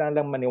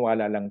 Kailangan lang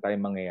maniwala lang tayo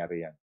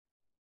mangyayari yan.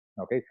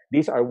 Okay?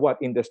 These are what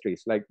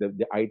industries? Like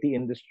the IT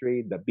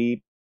industry, the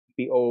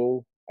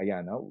BPO,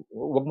 ayan.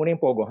 Wag mo na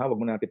yung Pogo, ha? Wag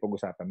mo na natin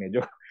pag-usapan.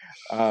 Medyo,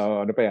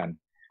 ano pa yan?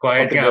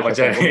 Quiet nga ako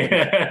dyan.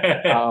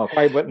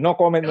 No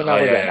comment muna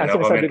ako dyan. Ang no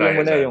sinasabi ko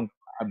muna dyan. yung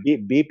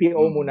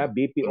BPO muna,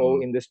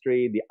 BPO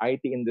industry, the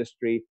IT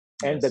industry,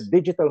 and the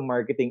digital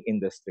marketing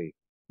industry,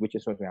 which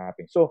is what's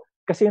happening. So,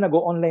 kasi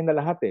nag-o-online na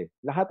lahat eh.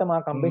 Lahat ng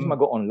mga companies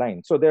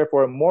mag-o-online. So,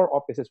 therefore, more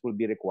offices will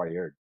be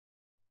required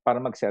para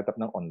mag-set up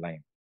ng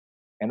online.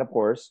 And of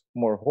course,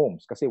 more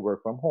homes kasi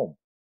work from home.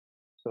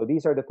 So,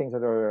 these are the things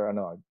that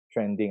are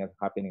trending and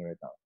happening right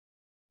now.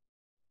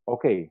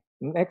 Okay.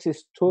 Next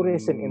is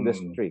tourism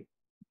industry.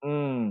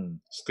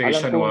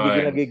 Station alam ko,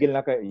 1. Gigil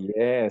na kayo.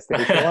 Yes,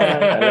 Station 1.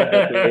 I love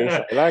that place.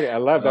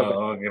 I love that.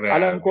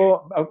 Alam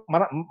ko,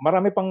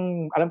 marami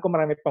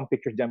pang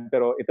pictures dyan,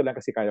 pero ito lang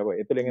kasi kaya ko.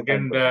 Ito lang yung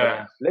time ko.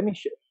 Let me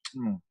share.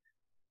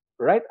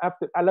 Right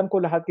after, alam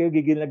ko lahat kayo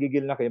gigil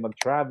na kayo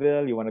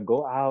mag-travel, you wanna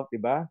go out,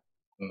 diba?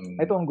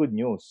 Ito ang good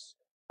news.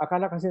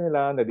 Akala kasi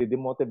nila na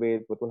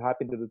demotivate what will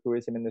happen to the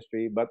tourism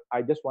industry, but I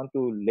just want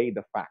to lay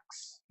the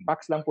facts.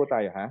 Facts lang po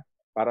tayo, ha?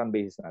 Para ang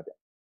basis natin.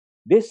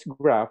 This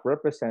graph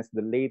represents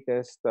the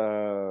latest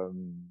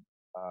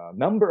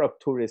number of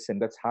tourism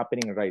that's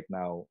happening right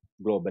now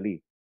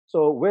globally.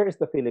 So where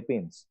is the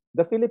Philippines?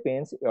 The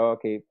Philippines,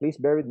 okay, please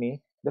bear with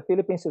me. The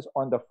Philippines is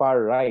on the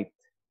far right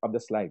of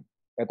the slide.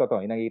 Ito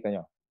nakikita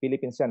nyo.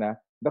 Philippines yan, ha?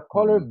 The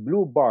colored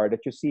blue bar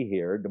that you see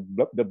here,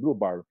 the blue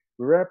bar,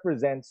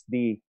 represents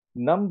the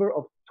number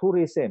of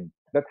tourism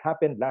that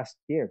happened last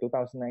year,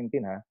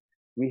 2019, ha?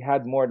 We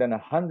had more than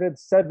 107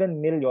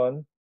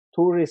 million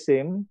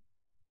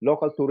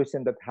local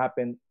tourism that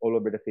happened all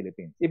over the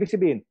Philippines. Ibig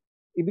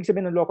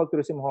sabihin ng local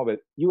tourism,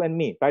 you and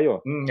me, tayo.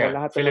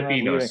 Lahat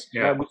Filipinos.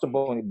 Na gusto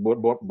mo,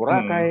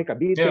 Boracay,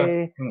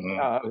 Cavite,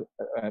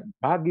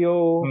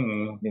 Baguio,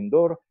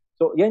 Mindoro.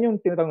 So, yan yung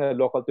tinatawag na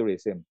local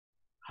tourism.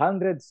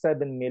 107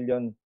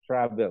 million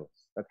travels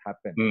that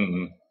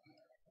happened.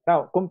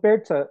 Now,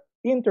 compared sa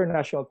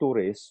international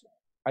tourists,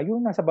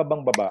 ayun, nasa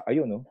babang-baba,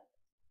 ayun, no?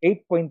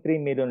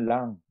 8.3 million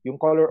lang. Yung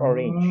color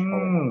orange.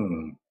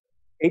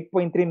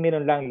 8.3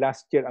 million lang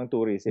last year ang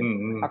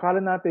tourism.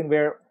 Akala natin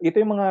ito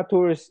yung mga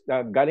tourists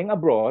galing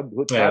abroad,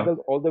 who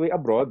traveled all the way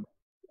abroad,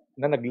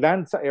 na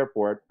nagland sa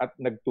airport at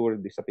nag-tour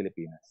sa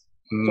Pilipinas.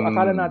 So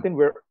akala natin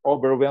we're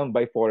overwhelmed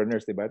by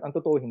foreigners, diba? Ang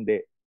totoo,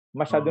 hindi.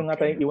 Masyado nga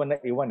tayong iwan na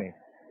iwan eh.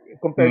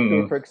 Compared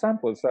to, for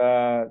example,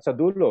 sa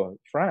dulo,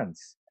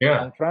 France.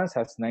 Ang France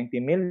has 90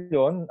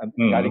 million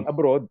galing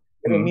abroad,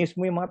 pero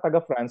mismo yung mga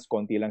taga-France,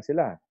 konti lang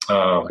sila.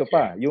 Ito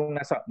pa, yung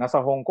nasa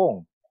Hong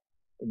Kong.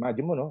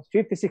 Imagine mo, no?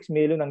 56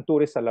 million ang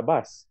tourist sa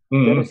labas.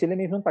 Pero sila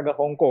mismo taga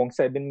Hong Kong,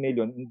 7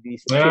 million, hindi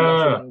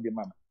silang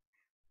demand.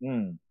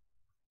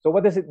 So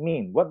what does it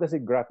mean? What does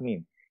it graph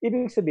mean?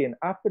 Ibig sabihin,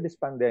 after this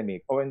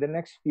pandemic or in the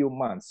next few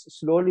months,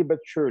 slowly but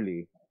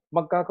surely,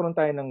 magkakaroon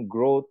tayo ng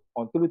growth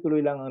on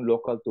tuloy-tuloy lang ang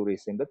local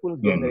tourism that will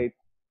generate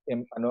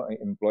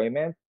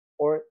employment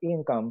or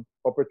income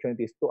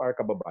opportunities to our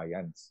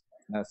kababayans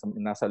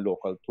nasa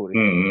local tourism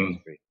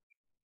industry.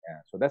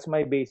 Yeah. So that's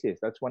my basis.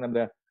 That's one of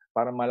the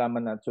para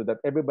malaman na so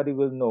that everybody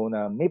will know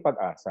na may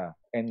pag-asa.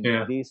 And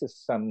this is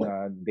some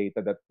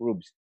data that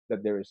proves that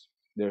there's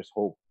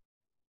hope.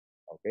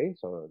 Okay?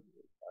 So,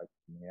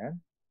 yan.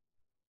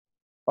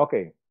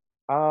 Okay.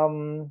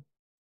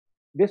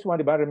 This one,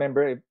 diba,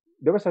 remember,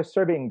 there was a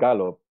survey in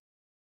Gallup,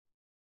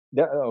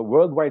 the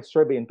worldwide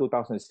survey in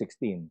 2016,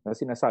 na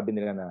sinasabi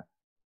nila na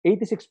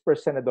 86%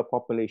 of the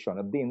population,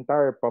 of the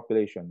entire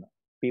population,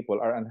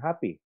 people are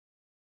unhappy.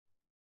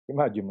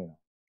 Imagine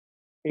mo.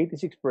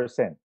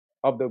 86%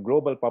 of the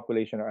global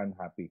population are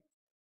unhappy.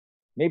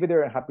 Maybe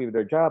they're unhappy with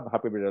their job,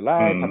 happy with their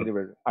life,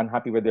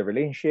 unhappy with their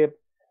relationship.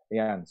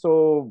 Yan.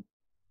 So,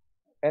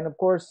 and of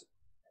course,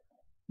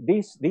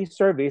 these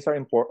surveys are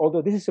important.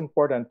 Although this is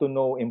important to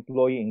know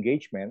employee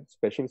engagement,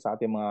 especially sa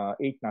ating mga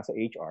nasa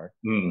HR.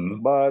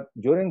 But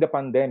during the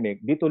pandemic,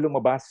 dito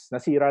lumabas,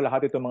 nasira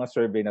lahat itong mga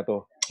survey na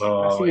to.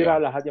 Nasira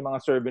lahat yung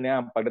mga survey na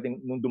yan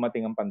pagdating nung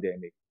dumating ang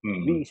pandemic.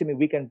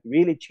 We can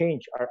really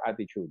change our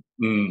attitude.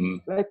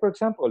 Like for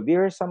example,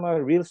 there are some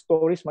real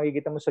stories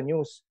makikita mo sa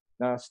news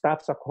na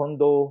staff sa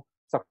condo,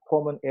 sa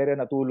common area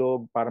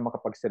natulog para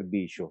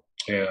makapagserbisyo.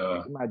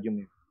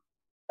 Imagine mo.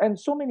 And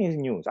so many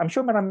news. I'm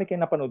sure marami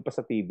kayong napanood pa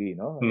sa TV,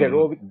 no?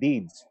 Heroic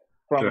deeds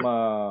from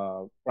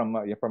our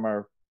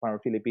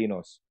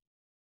Filipinos.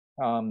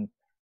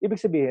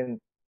 Ibig sabihin,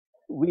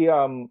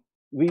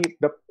 we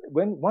the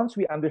when once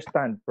we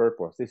understand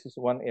purpose, this is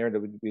one area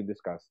that we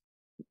discuss.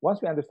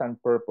 Once we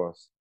understand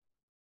purpose,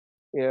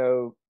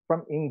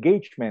 from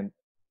engagement,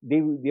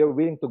 they are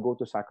willing to go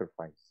to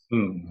sacrifice,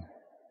 Mm.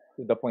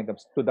 to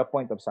the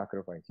point of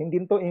sacrifice.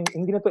 Hindi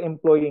na to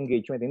employee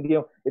engagement. Hindi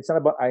yung, it's not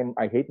about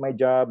I hate my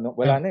job. No,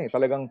 wala Yeah. na eh.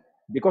 Talagang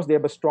because they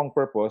have a strong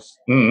purpose,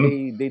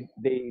 Mm.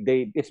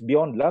 they it's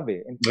beyond love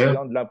eh. It's Yeah.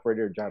 beyond love for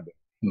their job. Eh.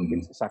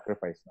 Mm. It's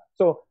sacrifice na.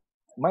 So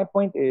my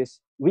point is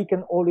we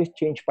can always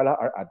change pala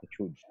our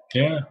attitude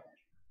Yeah.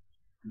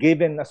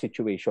 given a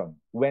situation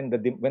when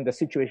the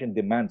situation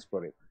demands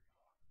for it.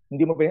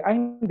 Hindi mo pwedeng, ay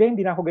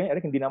hindi na ako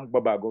ganyan, hindi na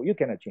magbabago. You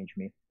cannot change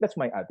me. That's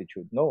my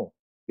attitude. No.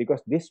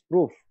 Because this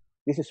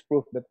is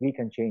proof that we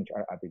can change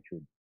our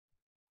attitude.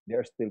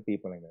 There are still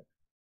people like that.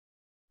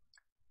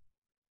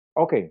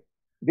 Okay.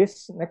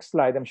 This next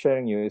slide I'm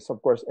sharing you is, of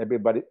course,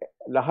 everybody,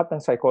 lahat ng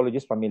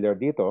psychologists familiar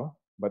dito,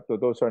 but to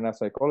those who are not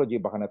psychology,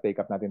 baka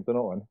na-take up natin to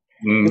noon.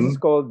 This is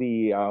Mm. called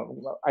the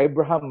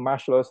Abraham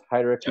Maslow's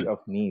hierarchy of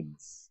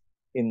needs.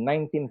 In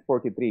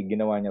 1943,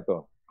 ginawa niya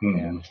to.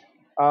 Ayan.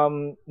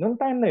 Mm. Noong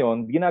time na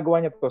yon, ginagawa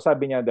niya to,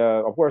 sabi niya,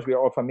 of course, we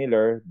are all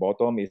familiar.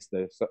 Bottom is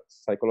the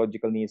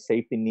psychological needs,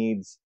 safety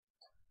needs.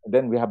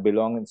 Then we have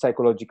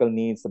psychological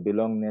needs, the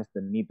belongingness,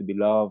 the need to be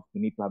loved,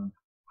 the need to have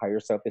higher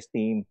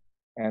self-esteem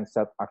and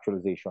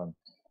self-actualization.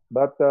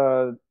 But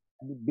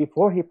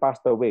before he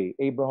passed away,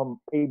 Abraham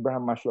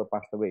Maslow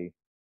passed away.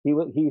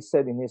 He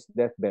said in his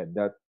deathbed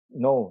that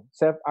no,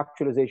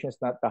 self-actualization is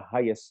not the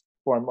highest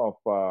form of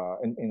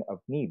of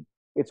need.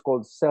 It's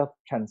called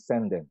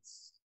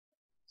self-transcendence.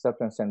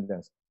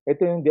 Self-transcendence.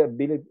 Ito yung the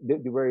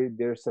ability where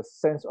there's a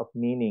sense of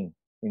meaning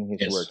in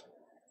his Yes. work.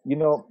 You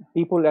know,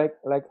 people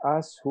like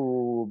us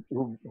who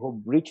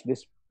reach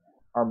this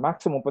our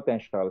maximum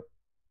potential,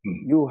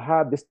 you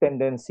have this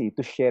tendency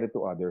to share it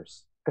to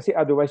others. Kasi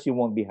otherwise you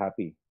won't be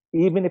happy.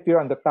 Even if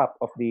you're on the top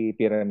of the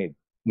pyramid.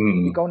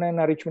 Mm. Ikaw na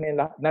na-reach mo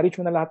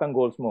na lahat ng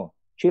goals mo.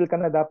 Chill ka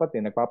na dapat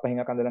eh.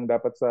 Nagpapahinga ka na lang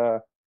dapat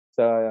sa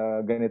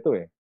ganito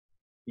eh.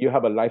 You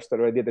have a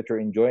lifestyle already that you're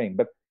enjoying.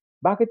 But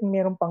bakit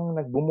meron pang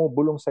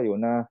nagbumubulong sa'yo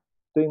na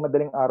tuwing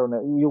madaling araw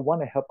na you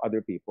want to help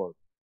other people?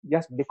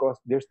 Just because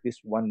there's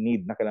this one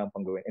need na kailangan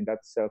pang gawin, and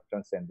that's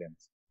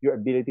self-transcendence. Your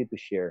ability to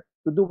share,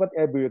 to do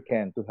whatever you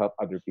can to help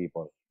other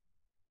people.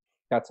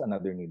 That's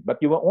another need.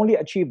 But you will only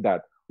achieve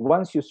that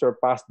once you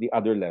surpass the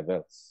other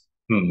levels.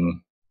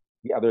 Mm.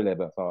 The other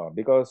levels.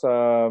 Because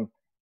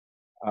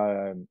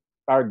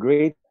our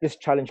greatest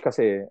challenge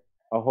kasi,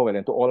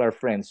 and to all our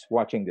friends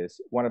watching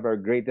this, one of our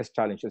greatest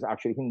challenges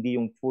actually hindi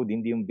yung food,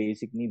 hindi yung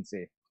basic needs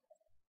eh.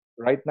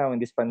 Right now in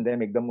this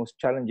pandemic, the most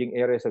challenging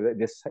areas of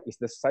this is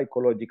the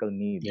psychological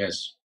need.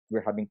 Yes.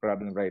 We're having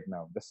problem right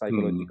now, the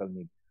psychological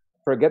need.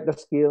 Forget the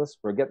skills,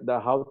 forget the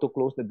how to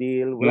close the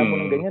deal. Wala mo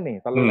nang ganyan eh.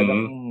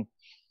 Talagang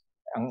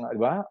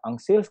diba? Ang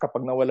sales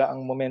kapag nawala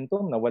ang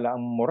momentum, nawala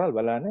ang moral,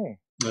 wala na eh.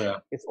 Yeah.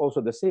 It's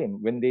also the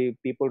same when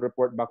people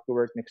report back to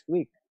work next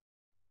week.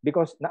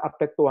 Because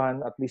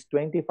naapektuhan, at least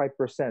 25%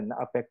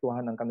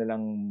 naapektuhan ang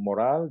kanilang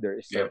moral,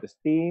 their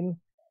self-esteem.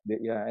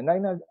 And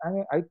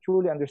I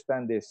truly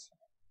understand this.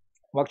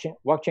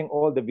 Watching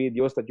all the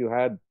videos that you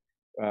had,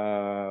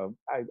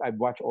 I've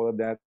watched all of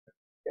that,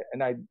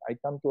 and I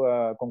come to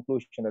a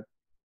conclusion that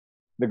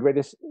the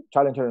greatest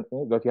challenge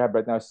that you have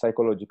right now is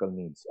psychological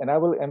needs. And I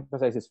will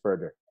emphasize this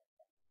further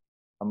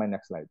on my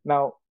next slide.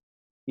 Now,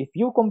 if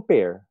you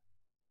compare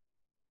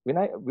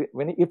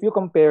if you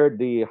compare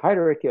the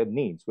hierarchy of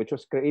needs, which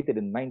was created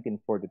in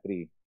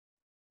 1943,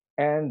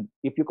 and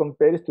if you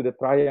compare this to the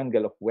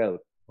triangle of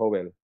wealth,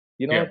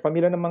 you know,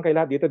 familiar naman kay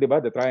lahat dito, di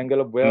ba? The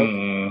triangle of wealth.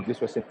 This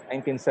was in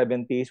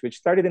 1970s, which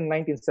started in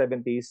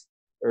 1970s,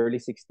 early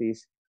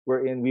 60s,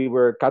 wherein we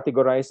were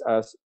categorized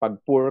as pag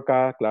poor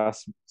ka,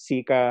 class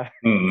C ka,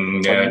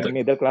 pag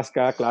middle class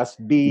ka, class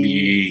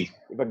B,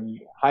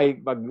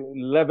 pag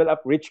level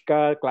up rich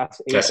ka,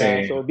 class A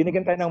ka. So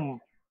binigyan tayo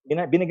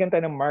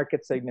ng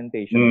market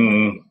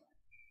segmentation.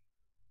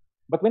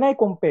 But when I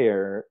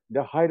compare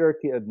the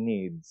hierarchy of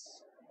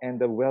needs and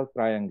the wealth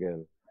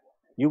triangle,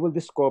 you will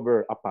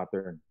discover a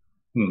pattern.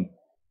 You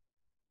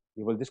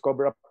will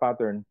discover a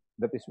pattern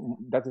that is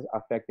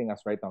affecting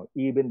us right now,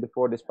 even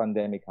before this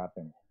pandemic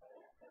happened.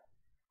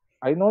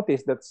 I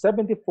noticed that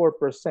 74%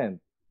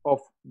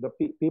 of the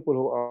people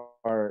who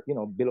are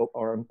below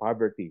or in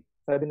poverty,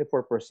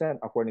 74%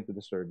 according to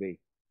the survey,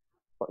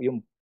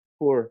 yung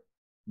poor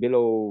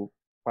below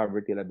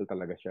poverty level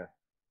talaga siya.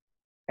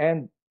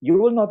 And you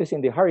will notice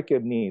in the hierarchy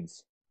of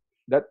needs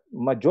that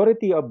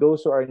majority of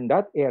those who are in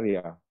that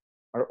area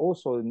are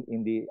also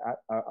in the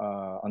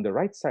on the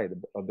right side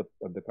of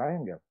the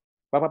triangle.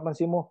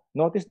 Papapansin mo,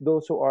 notice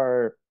those who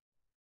are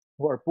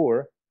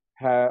poor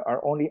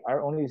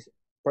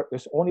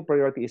his only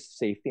priority is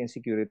safety and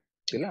security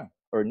lang,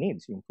 or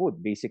needs, yung food,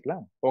 basic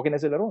lang. Okay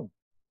na sila ron.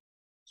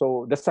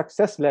 So the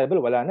success level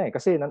wala na eh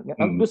kasi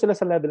nandun sila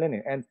sa level na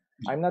eh. And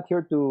I'm not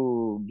here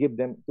to give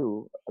them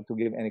to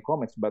give any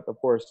comments, but of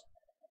course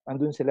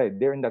andun sila eh.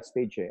 They're in that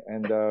stage eh.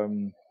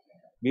 And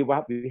we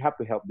have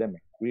to help them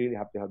eh. We really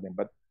have to help them.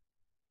 But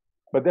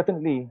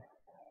definitely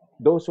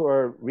those who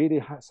are really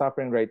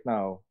suffering right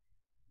now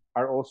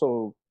are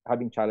also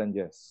having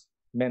challenges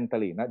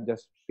mentally, not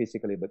just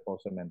physically, but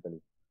also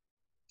mentally.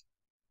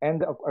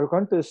 And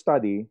according to the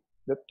study,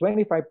 that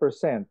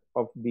 25%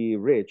 of the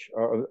rich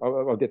or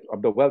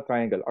of the wealth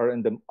triangle are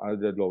in the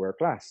lower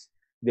class,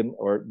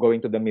 or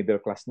going to the middle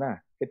class na.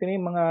 Ito na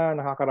yung mga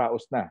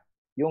nakakaraos na.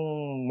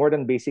 Yung more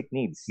than basic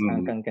needs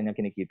ang kanyang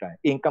kinikita.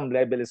 Income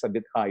level is a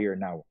bit higher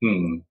now.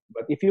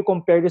 But if you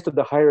compare this to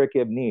the hierarchy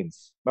of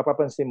needs,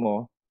 mapapansin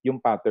mo yung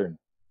pattern.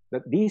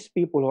 That these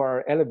people who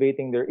are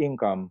elevating their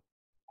income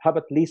have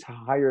at least a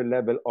higher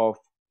level of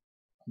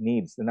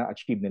needs na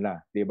na-achieve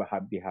nila. They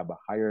have a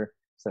higher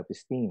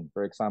self-esteem,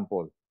 for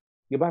example.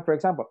 Diba? For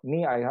example,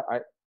 me,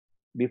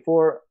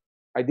 before,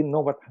 I didn't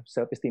know what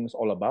self-esteem is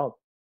all about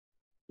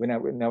when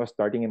I was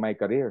starting in my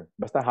career.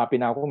 Basta happy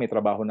na ako, may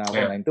trabaho na ako,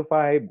 9 to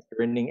 5,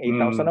 earning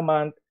 8,000 a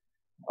month.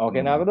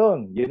 Okay na ako doon.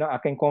 Yun ang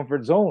aking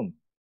comfort zone.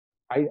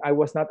 I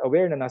was not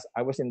aware na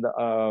I was in the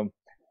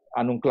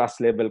anong class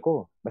level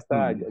ko.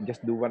 Basta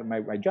just do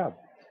my job.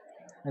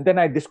 And then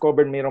I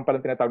discovered mayroon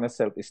palang tinatawag na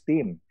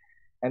self-esteem.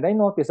 And I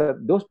noticed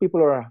that those people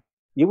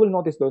you will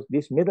notice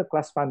these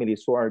middle-class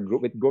families who are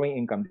with growing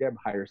income, they have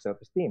higher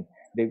self-esteem.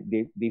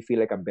 They feel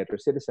like a better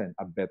citizen,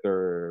 a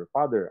better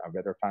father, a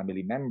better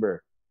family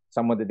member,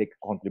 someone that they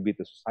contribute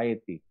to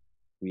society.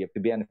 We have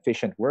to be an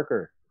efficient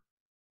worker.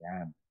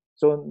 Yeah.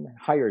 So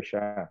higher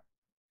siya.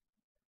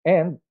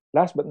 And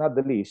last but not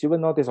the least, you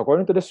will notice,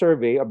 according to the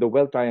survey of the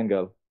Wealth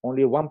Triangle,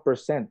 only 1%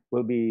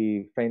 will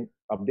be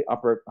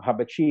have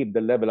achieved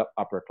the level of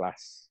upper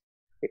class.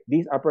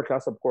 These upper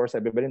class, of course,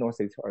 everybody knows,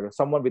 are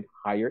someone with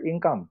higher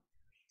income,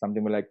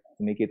 something like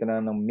kumikita na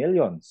ng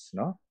millions,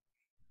 no?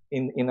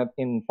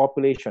 In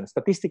population,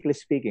 statistically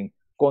speaking,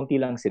 konti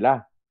lang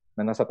sila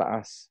na nasa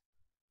taas.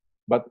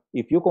 But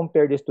if you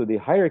compare this to the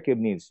hierarchy of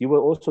needs, you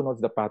will also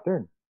notice the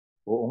pattern.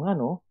 Oo nga,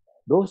 no?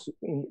 Those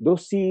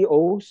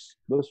CEOs,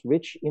 those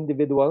rich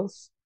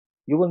individuals,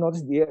 you will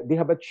notice they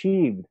have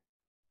achieved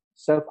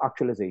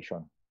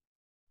self-actualization.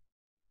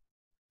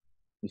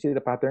 You see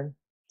the pattern?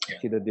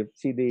 Yeah.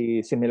 See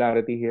the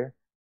similarity here?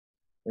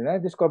 And I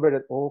discovered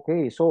that,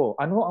 okay, so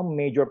ano ang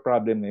major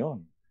problem na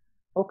yun?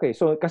 Okay,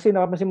 so kasi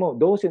napapansin mo,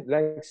 those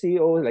like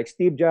CEOs, like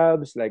Steve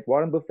Jobs, like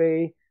Warren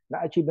Buffett,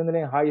 na-achieve na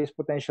nila yung highest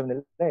potential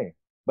nila eh.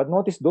 But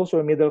notice those who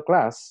are middle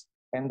class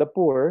and the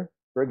poor,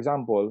 for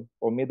example,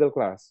 or middle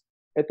class,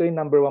 ito yung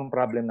number one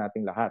problem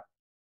nating lahat.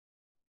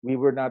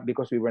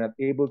 Because we were not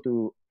able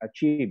to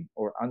achieve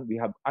or we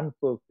have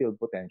unfulfilled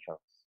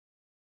potentials.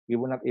 We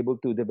were not able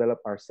to develop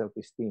our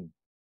self-esteem.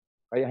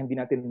 Kaya hindi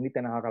tayo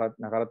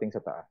nakarating sa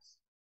taas.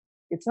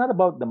 It's not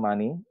about the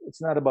money.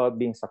 It's not about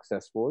being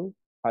successful,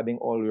 having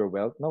all your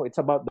wealth. No, it's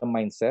about the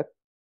mindset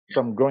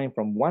from growing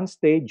from one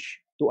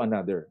stage to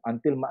another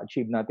until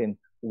ma-achieve natin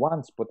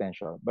one's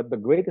potential. But the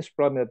greatest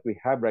problem that we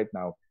have right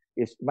now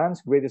is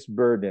man's greatest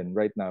burden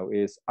right now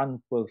is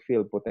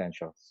unfulfilled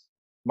potentials.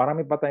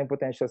 Marami pa tayong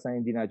potentials na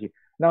hindi na-achieve.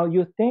 Now,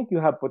 you think you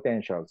have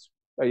potentials.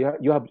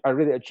 You have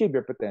already achieved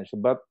your potential.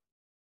 But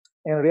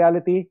in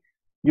reality,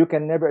 you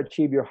can never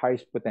achieve your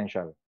highest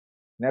potential.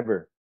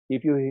 Never.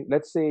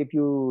 Let's say if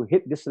you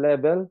hit this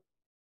level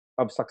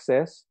of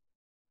success,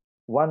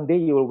 one day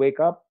you will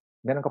wake up,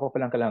 meron ka pa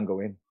palang kailangan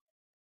gawin.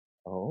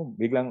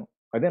 Biglang,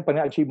 then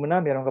pag na-achieve mo na,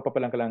 meron ka pa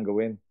palang kailangan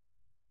gawin.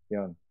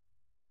 Yun.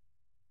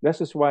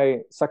 This is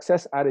why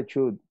success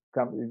attitude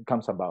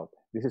comes about.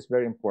 This is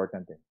very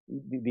important.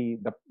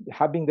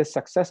 Having the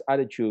success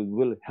attitude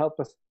will help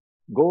us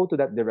go to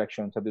that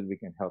direction so that we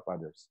can help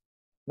others.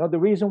 Now, the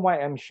reason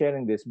why I'm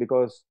sharing this,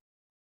 because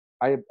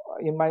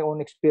in my own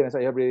experience,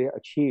 I have really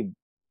achieved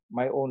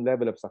my own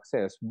level of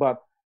success.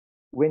 But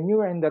when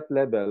you are in that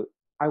level,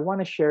 I want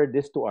to share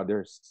this to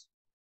others.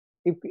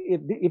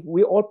 If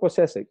we all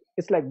possess it,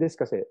 it's like this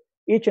kasi,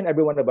 each and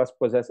every one of us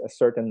possess a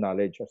certain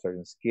knowledge, a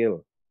certain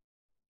skill.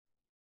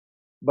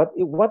 But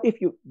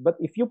if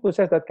you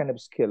possess that kind of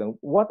skill,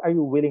 what are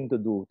you willing to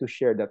do to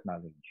share that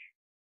knowledge?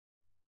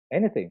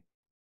 Anything.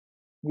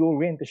 You're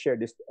willing to share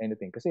this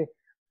anything. Kasi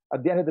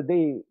at the end of the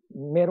day,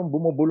 merong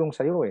bumubulong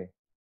sa'yo eh.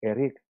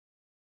 Eric,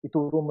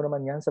 ituro mo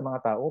naman yan sa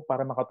mga tao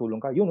para makatulong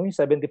ka. Yun, yung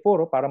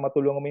 74, para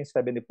matulungan mo yung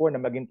 74 na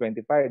maging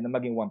 25, na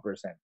maging 1%.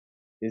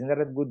 Isn't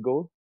that a good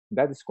goal?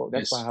 That's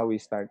how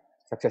we start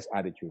success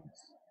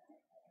attitudes.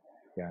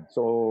 Yeah.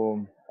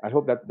 So I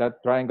hope that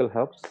triangle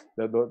helps,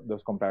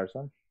 those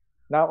comparisons.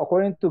 Now,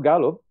 according to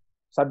Gallup,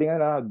 sabi nga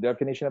na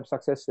definition of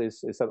success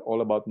is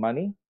all about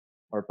money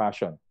or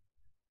passion.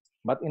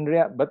 But in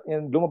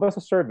lumabas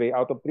sa survey,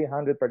 out of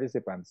 300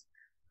 participants,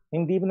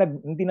 hindi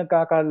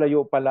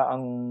nagkakalayo pala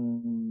ang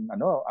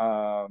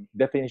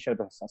definition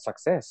of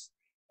success,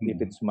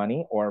 if it's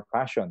money or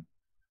passion.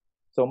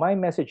 So my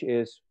message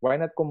is, why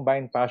not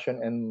combine passion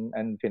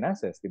and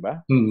finances, di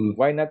ba?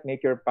 Why not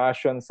make your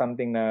passion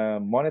something na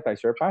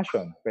monetize your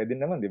passion? Pwede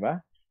naman, di ba?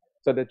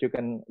 So that you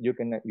can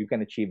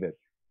achieve it.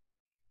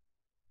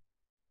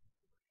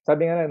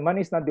 Sabi nga,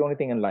 money is not the only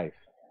thing in life,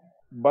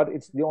 but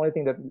it's the only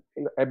thing that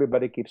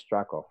everybody keeps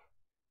track of.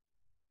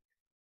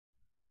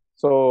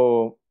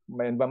 So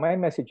my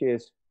message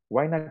is,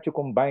 why not you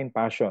combine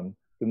passion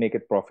to make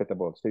it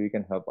profitable so you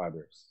can help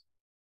others.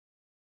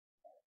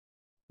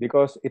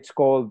 Because it's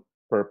called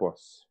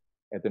purpose.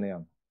 Ito na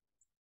yun.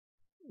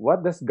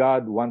 What does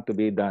God want to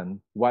be done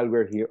while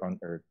we're here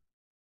on earth?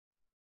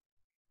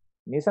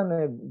 Minsan,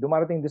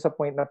 dumarating din sa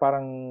point na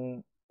parang,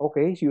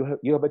 okay,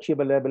 you have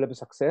achieved a level of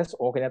success,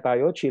 okay na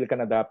tayo, chill ka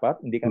na dapat,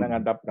 hindi ka na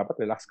nga dapat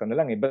relax ka na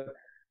lang eh. But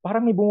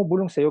parang may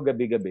bumubulong sa'yo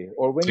gabi-gabi.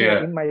 Or when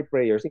you're in my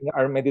prayers, in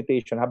our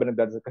meditation, habang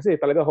nagdadasal. Kasi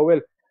talaga,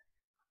 Howell,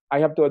 I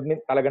have to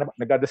admit, talaga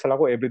nagdadasal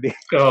ako every day.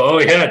 Oh,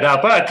 yeah,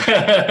 dapat.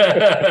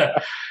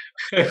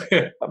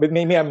 With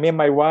me and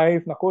my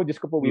wife, naku, Diyos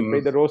ko po, we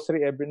pray the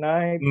rosary every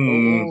night.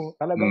 Oo,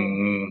 talagang,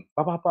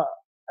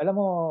 alam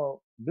mo,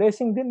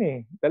 blessing din eh.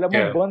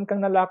 Dalawang buwan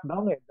kang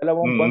na-lockdown eh.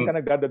 Dalawang buwan ka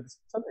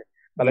nagdadasal eh.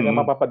 Talagang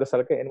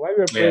mapapadasal ka. And while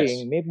we're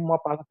praying, may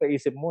pumapasok sa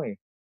isip mo eh.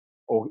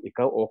 Oh,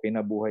 ikaw, okay na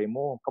buhay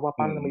mo.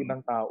 Kapapaano na may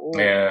ibang tao.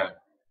 Yeah.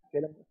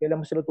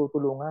 Kailan mo sila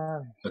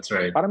tutulungan? That's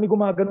right. Parang may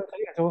gumagano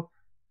sa'yo. So,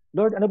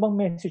 Lord, ano bang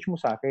message mo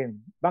sa akin?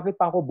 Bakit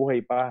pa ako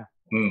buhay pa?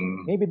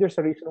 Maybe there's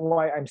a reason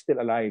why I'm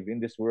still alive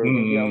in this world.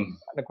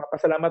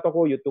 Nagpapasalamat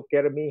ako, you took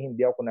care of me,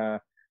 hindi ako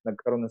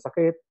nagkaroon ng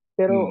sakit.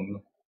 Pero,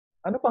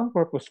 ano pa ang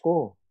purpose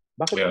ko?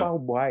 Bakit pa ako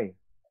buhay?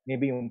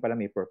 Maybe yung pala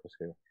may purpose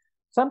kayo.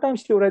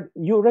 Sometimes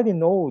you already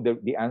know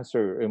the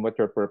answer and what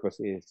your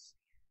purpose is.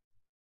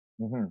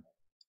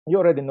 You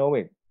already know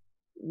it.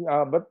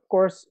 But of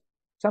course,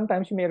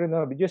 sometimes you may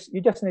know, you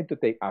just need to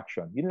take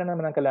action. Yun lang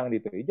naman ang kailangan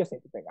dito. You just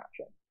need to take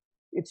action.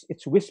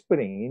 It's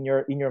whispering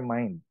in your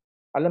mind.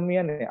 Alam mo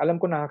yan eh. Alam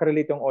ko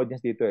nakaka-relate yung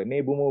audience dito eh.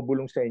 May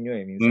bumubulong sa inyo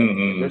eh.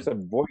 Minsan, there's a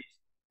voice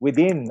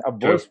within,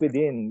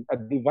 a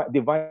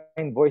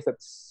divine voice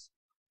that's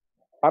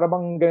para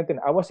bang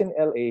ganito. I was in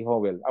LA,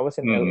 Howell. I was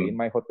in LA in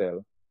my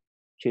hotel.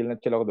 Chill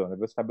ako doon.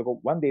 Sabi ko,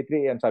 one day,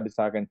 3 a.m. sabi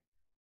sa akin,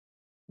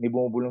 may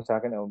bumubulong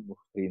sa akin,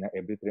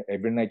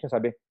 every night yun,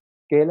 sabi,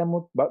 kailan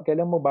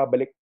mo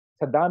babalik,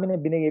 sa dami na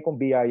binigay kong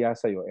biyaya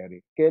sa'yo,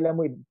 Eric, kailan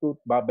mo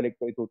babalik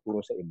to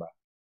ituturo sa iba?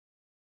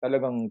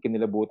 Talagang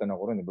kinilabutan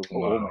ako rin.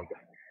 Oh my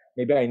God.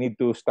 Maybe I need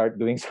to start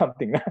doing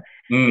something na.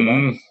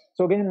 Diba?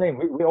 So, ganyan lang.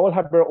 We all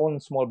have our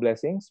own small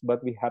blessings,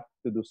 but we have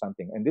to do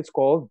something. And it's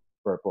called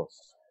purpose.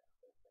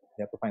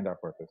 You have to find our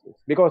purposes.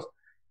 Because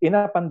in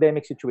a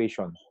pandemic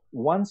situation,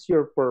 once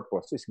your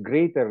purpose is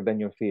greater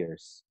than your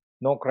fears,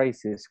 no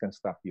crisis can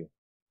stop you.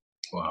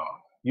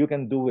 Wow. You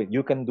can do it.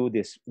 You can do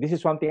this. This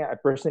is something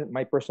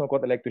my personal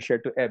quote I like to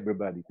share to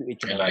everybody, to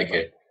each and everybody. I like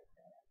it.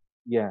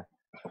 Yeah.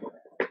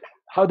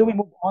 How do we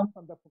move on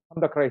from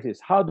the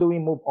crisis? How do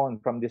we move on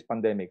from this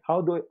pandemic?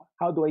 How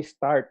do I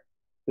start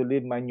to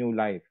live my new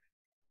life?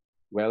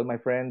 Well, my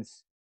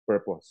friends,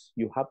 purpose.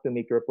 You have to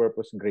make your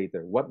purpose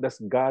greater. What does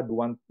God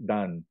want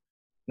done?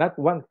 Not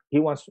what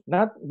He wants,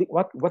 not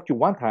what you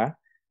want,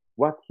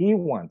 what He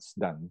wants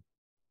done,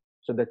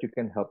 so that you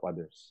can help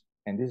others.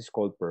 And this is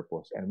called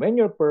purpose. And when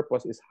your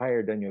purpose is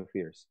higher than your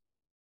fears,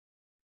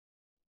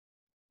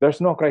 there's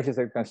no crisis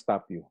that can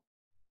stop you.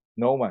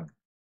 No one.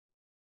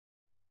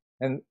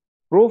 And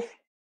proof,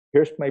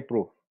 here's my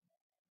proof.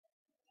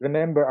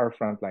 Remember our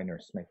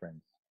frontliners, my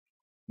friends.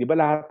 Di ba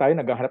lahat tayo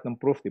naghahanap ng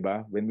proof, di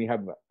ba? When we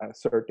have a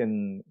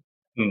certain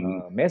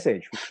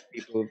message,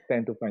 people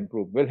tend to find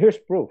proof. Well,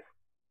 here's proof.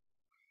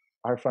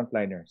 Our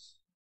frontliners.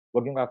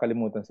 Huwag yung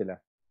kakalimutan sila.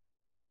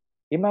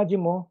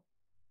 Imagine mo,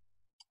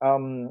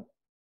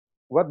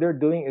 what they're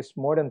doing is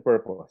more than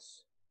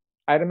purpose.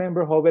 I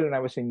remember, Howell, when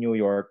I was in New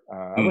York.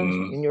 I was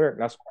in New York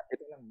last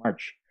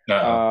March.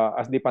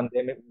 As the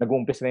pandemic,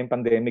 nag-uumpis na yung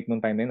pandemic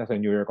nung time na yun, nasa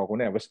New York ako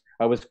na.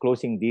 I was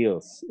closing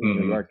deals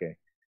in New York eh.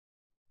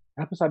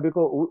 Tapos sabi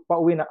ko,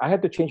 pauwi na, I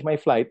had to change my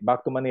flight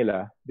back to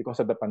Manila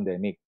because of the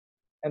pandemic.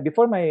 And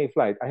before my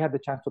flight, I had the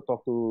chance to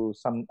talk to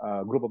some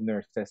group of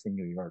nurses in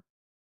New York.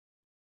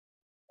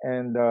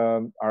 And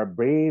our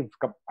brave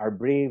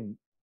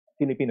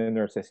Filipino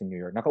nurses in New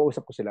York,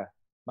 nakausap ko sila.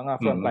 Mga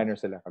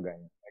frontliners sila,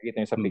 kagaya. Nakikita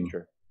niyo sa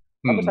picture.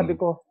 Tapos sabi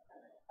ko,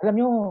 alam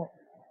niyo,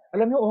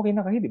 okay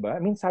na kayo, di ba?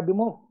 I mean, sabi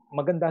mo,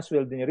 maganda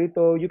sweldo niyo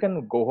rito. You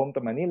can go home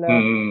to Manila.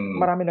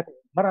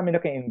 Marami na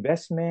kayong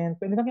investment.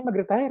 Pwede na kayong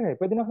mag-retire eh.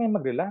 Pwede na kayong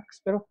mag-relax.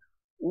 Pero,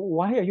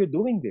 why are you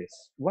doing this?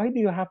 Why do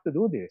you have to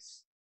do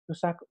this?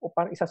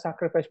 Para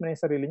isa-sacrifice mo na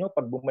yung sarili niyo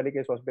pag bumalik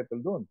kayo sa hospital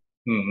doon.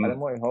 Alam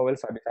mo, Howell,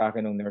 sabi sa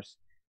akin ng nurse,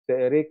 si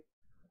Eric,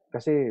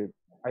 kasi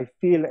I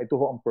feel ito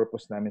ho ang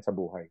purpose namin sa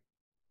buhay.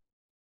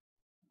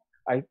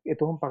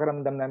 Ito ang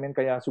pakiramdam namin,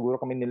 kaya siguro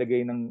kami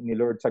nilagay ni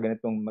Lord sa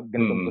ganitong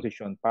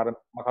posisyon para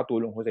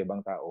makatulong ho sa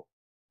ibang tao.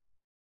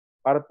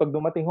 Para pag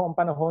dumating ho ang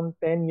panahon,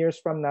 10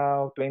 years from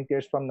now, 20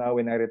 years from now,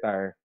 when I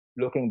retire,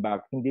 looking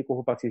back, hindi ko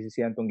ho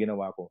pagsisisihan itong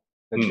ginawa ko.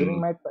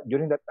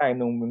 During that time,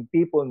 when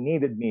people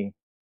needed me,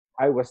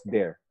 I was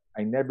there.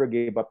 I never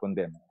gave up on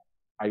them.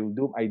 I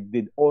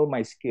did all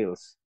my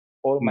skills,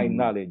 all my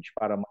knowledge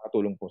para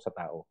makatulong po sa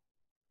tao.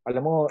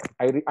 Alam mo,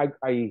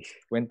 I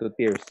went to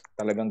tears.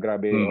 Talagang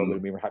grabe,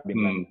 we were having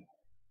fun.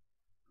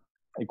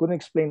 I couldn't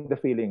explain the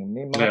feeling.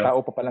 May mga tao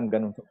pa palang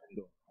ganun sa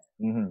mundo.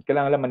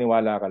 Kailangan lang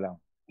maniwala ka lang.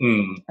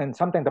 And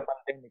sometimes the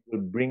pandemic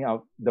will bring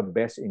out the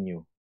best in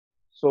you.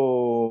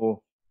 So,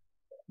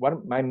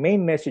 my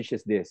main message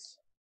is this.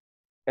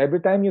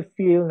 Every time you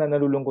feel na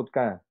nalulungkot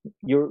ka,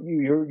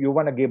 you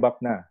wanna give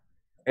up na.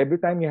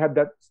 Every time you have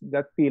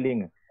that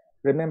feeling,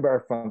 remember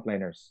our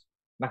frontliners.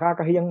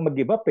 Nakakahiyang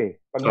mag-give up eh.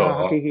 Pag Oo.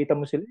 nakakikita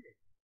mo sila,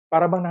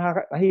 para bang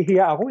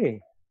nahihiya ako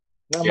eh.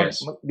 Na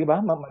Yes. di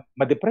ba?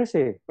 Ma-depress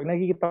eh. Pag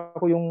nakikita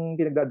ko yung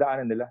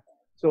pinagdadaanan nila.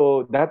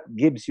 So that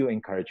gives you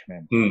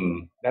encouragement.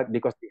 That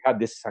because they have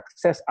this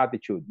success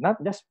attitude,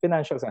 not just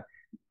financial.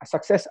 A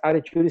success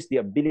attitude is the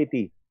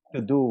ability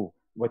to do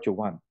what you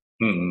want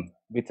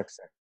with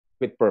success,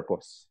 with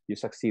purpose. You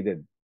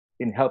succeeded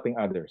in helping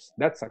others.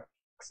 That's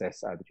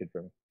success attitude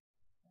for me.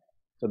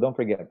 So don't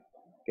forget,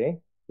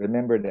 okay?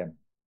 Remember them.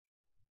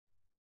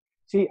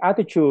 See,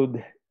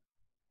 attitude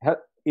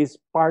is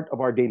part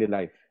of our daily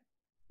life.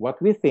 What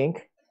we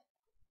think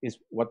is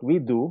what we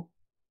do,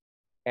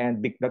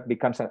 and that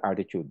becomes an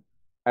attitude.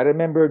 I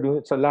remember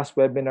sa last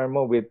webinar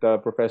mo with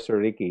Professor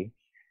Ricky,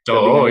 sabi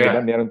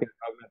nga, diba, meron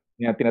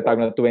tinatawag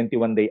na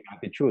 21-day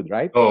attitude,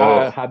 right?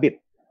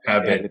 Habit.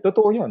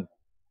 Totoo yun.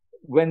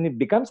 When it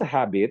becomes a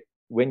habit,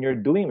 when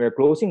we're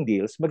closing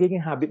deals,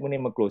 magiging habit mo na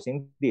yung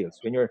mag-closing deals.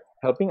 When you're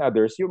helping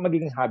others, yung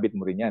magiging habit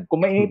mo rin yan.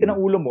 Kung mainitin ang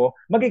ulo mo,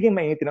 magiging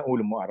mainitin ang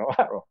ulo mo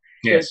araw-araw.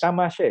 Yes. So,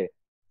 tama siya eh.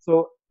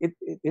 So,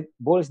 it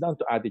boils down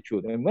to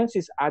attitude. And once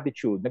it's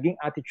attitude,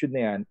 naging attitude na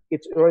yan,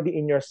 it's already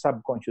in your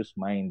subconscious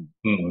mind.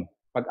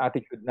 Pag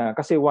attitude na.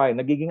 Kasi why?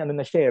 Nagiging ano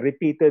na siya,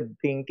 repeated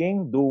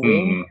thinking,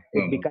 doing,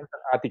 it becomes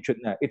an attitude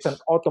na. It's an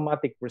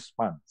automatic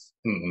response.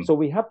 So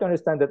we have to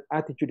understand that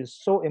attitude is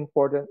so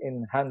important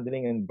in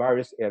handling in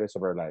various areas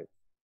of our life.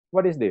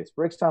 What is this?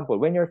 For example,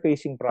 when you're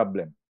facing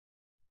problem,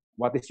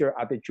 what is your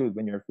attitude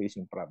when you're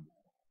facing problem?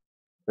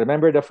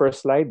 Remember the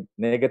first slide,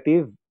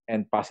 negative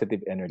and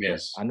positive energy.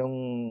 Yes.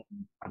 Anong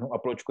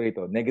approach ko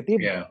ito?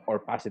 Negative or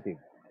positive?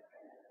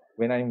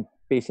 When I'm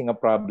facing a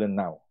problem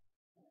now.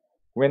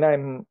 When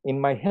I'm in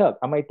my health,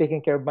 am I taking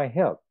care of my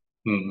health?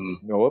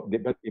 No,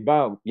 but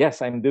iba,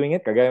 yes, I'm doing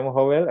it. Kagaya mo,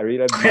 Howell, I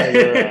really admire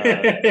your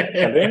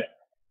talent.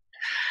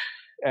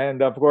 And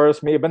of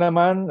course, may iba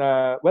naman,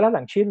 wala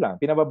lang, chill lang.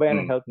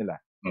 Pinababayaan ang health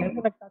nila. And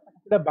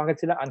nagtataka sila, bakit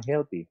sila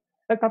unhealthy?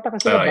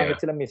 Nagtataka sila, bakit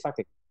sila may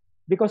sakit?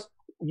 Because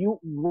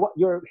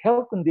your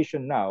health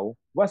condition now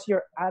was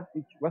your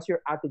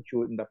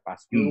attitude in the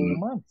past few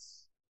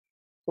months.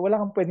 So wala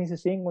kang pwedeng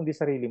sising kundi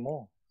sarili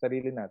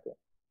natin.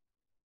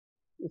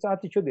 It's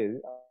attitude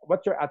eh.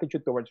 What's your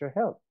attitude towards your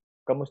health?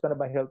 Kamusta na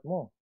ba health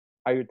mo?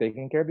 Are you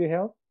taking care of your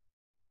health?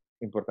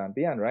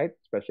 Importante yan, right?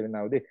 Especially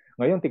nowadays.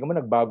 Ngayon, tingnan mo,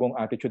 nagbagong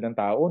attitude ng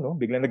tao, no?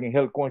 Biglang naging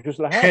health conscious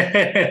lahat.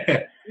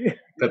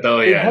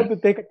 Totoo yan. You have to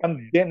take a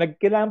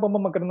pandemic. Kailangan pa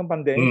magkaroon ng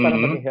pandemic para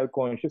maging health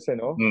conscious, eh,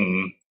 no?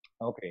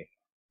 Okay.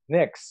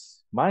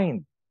 Next,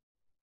 mind.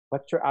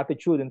 What's your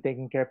attitude in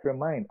taking care of your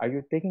mind? Are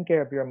you taking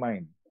care of your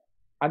mind?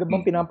 Ano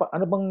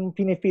bang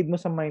pinifeed mo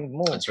sa mind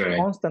mo? That's right.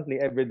 Constantly,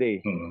 every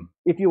day.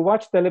 If you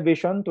watch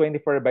television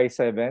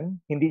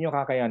 24/7, hindi nyo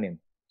kakayanin.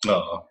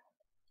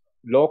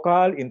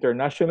 Local,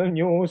 international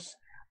news,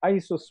 ay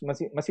sus,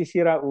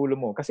 masisira ulo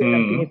mo. Kasi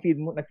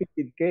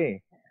nag-feed ka eh.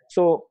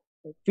 So,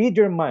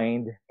 feed your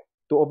mind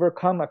to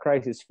overcome a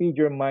crisis. Feed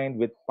your mind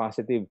with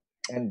positive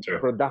and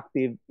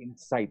productive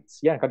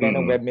insights. Yan, kagaya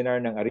ng webinar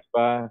ng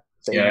Ariva,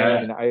 sa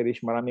inyo, in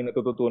Irish, maraming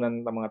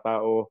natututunan ng mga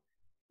tao.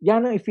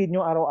 Yan ang i-feed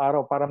nyo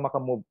araw-araw para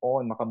maka-move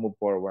on, maka-move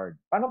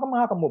forward. Paano ka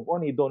makaka-move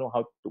on? You don't know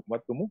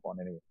what to move on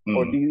anyway.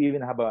 Or do you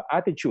even have an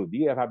attitude? Do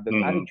you have that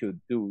attitude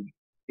to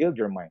build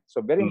your mind?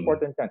 So very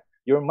important yan.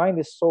 Your mind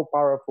is so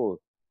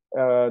powerful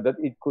that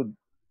it could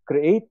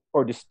create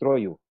or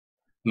destroy you.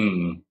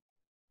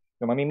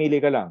 So mamimili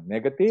ka lang,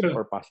 negative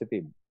or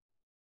positive.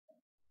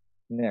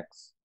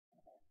 Next.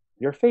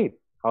 Your faith.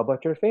 How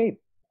about your faith?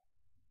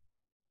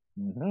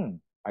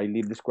 I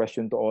leave this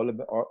question to all of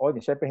the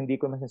audience. Siyempre, hindi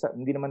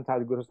naman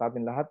siguro sa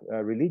atin lahat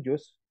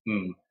religious.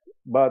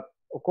 But,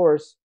 of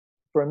course,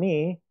 for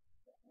me,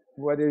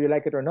 whether you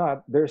like it or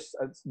not, there's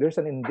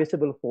an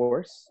invisible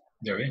force.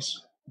 There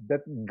is.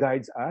 That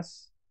guides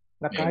us.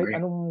 Na kahit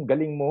anong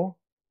galing mo,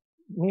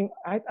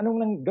 kahit anong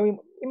nang gawin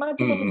mo.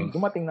 Imagine mo,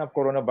 dumating na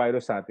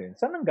coronavirus sa atin.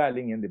 Saan nang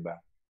galing yan, di ba?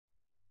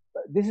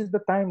 This is the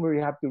time where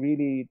you have to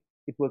really,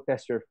 it will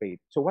test your faith.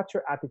 So what's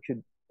your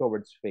attitude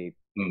towards faith?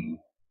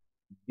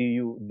 Do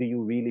you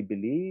really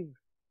believe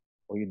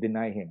or you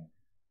deny him?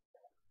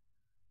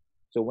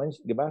 So when,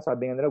 di ba,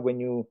 sabi nga nila, when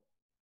you,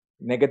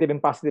 negative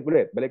and positive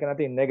ulit. Balikan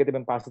natin, negative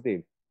and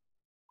positive.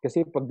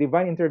 Kasi pag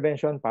divine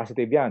intervention,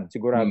 positive yan,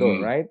 sigurado,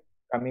 right?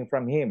 Coming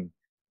from him.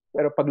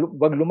 Pero pag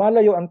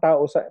lumalayo ang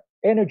tao sa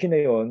energy na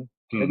yon,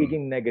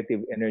 nagiging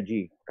negative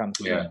energy comes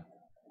in.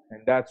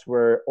 And that's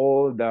where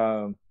all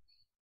the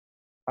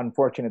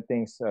unfortunate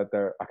things that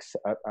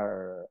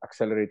are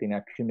accelerating,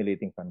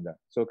 accumulating from that.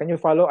 So can you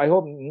follow? I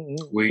hope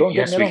don't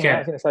get me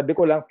wrong. Sinasabi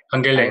ko lang.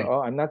 Ang galing.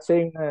 I'm not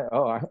saying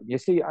you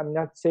see, I'm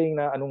not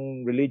saying na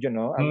anong religion,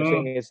 no. I'm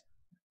saying is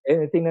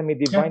anything na may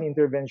divine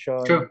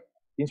intervention,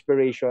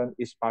 inspiration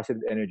is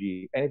positive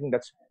energy. Anything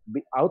that's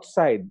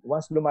outside,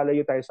 once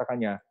lumalayo tayo sa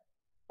kanya,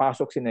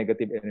 pasok si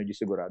negative energy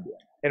sigurado.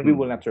 And we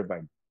will not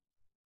survive.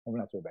 We will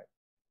not survive.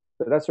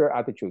 So that's your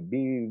attitude.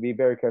 Be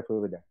very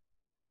careful with that.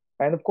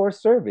 And of course,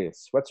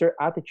 service. What's your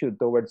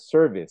attitude towards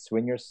service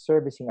when you're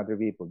servicing other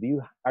people?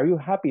 Are you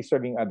happy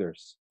serving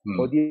others?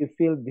 Or do you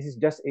feel this is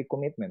just a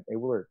commitment, a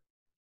work?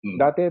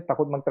 Dati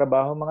takot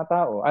magtrabaho ang mga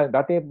tao.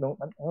 Dati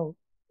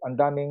ang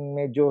daming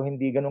medyo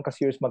hindi ganun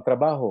ka-serious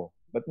magtrabaho.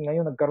 But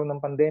ngayon nagkaroon ng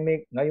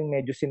pandemic, ngayon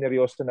medyo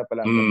sineryoso na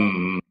pala ang trabaho.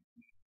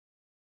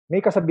 May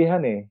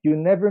kasabihan you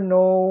never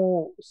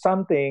know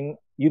something,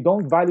 you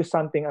don't value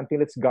something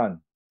until it's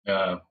gone.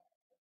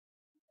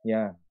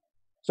 Yeah.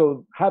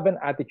 So have an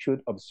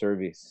attitude of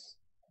service.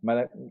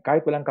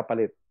 Kahit walang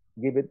kapalit,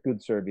 give it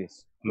good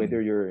service.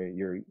 Whether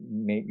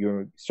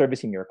you're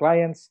servicing your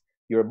clients,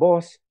 your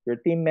boss,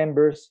 your team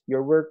members,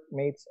 your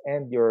workmates,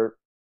 and your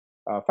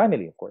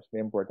family, of course.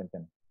 Very important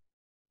thing.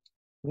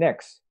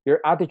 Next,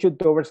 your attitude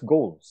towards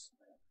goals.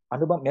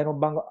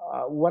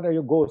 What are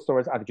your goals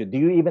towards attitude? Do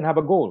you even have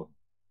a goal?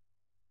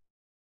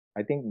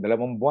 I think 2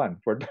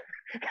 buwan. For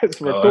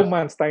 2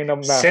 months tayo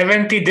na.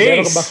 70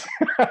 days.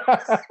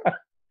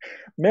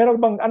 Meron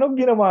bang, anong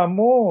ginawa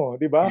mo?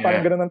 Diba? Yeah.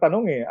 Parang ganun ang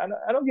tanong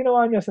anong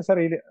ginawa niyo sa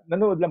sarili?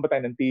 Nanood lang ba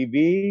tayo ng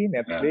TV,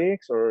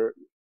 Netflix, or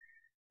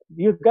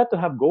you've got to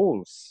have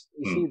goals.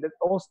 You see, that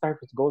all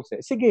starts with goals.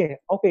 Sige,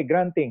 okay,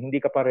 granting, hindi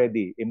ka pa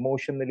ready.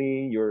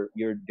 Emotionally,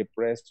 you're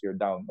depressed, you're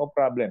down. No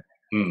problem.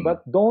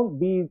 But don't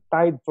be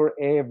tied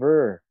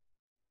forever.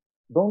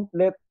 Don't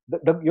let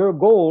your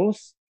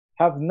goals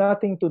have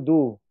nothing to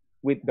do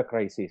with the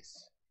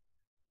crisis.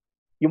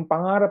 Yung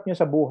pangarap nyo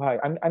sa buhay,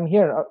 I'm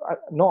here.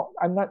 No,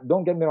 I'm not,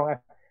 don't get me wrong.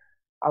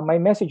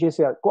 My message is,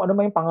 kung ano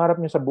man yung pangarap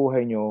nyo sa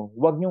buhay nyo,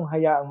 huwag nyong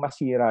hayaang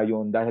masira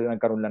yun dahil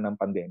nagkaroon lang ng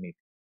pandemic.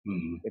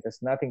 It has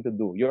nothing to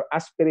do. Your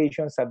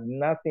aspirations have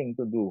nothing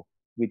to do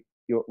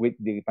with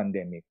the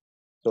pandemic.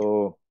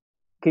 So,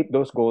 keep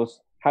those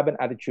goals. Have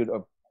an attitude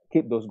of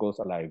keep those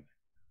goals alive.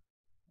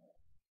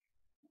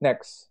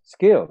 Next,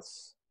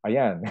 skills.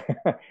 Ayan.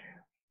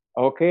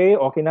 Okay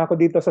na ako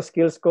dito sa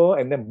skills ko,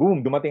 and then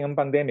boom, dumating ang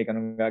pandemic.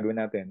 Anong gagawin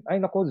natin? Ay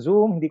nako,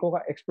 Zoom, hindi ko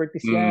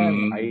expertise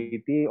yan.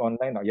 IT,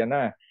 online, yan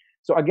na.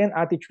 So again,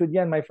 attitude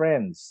yan, my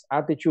friends.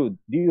 Attitude.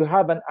 Do you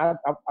have an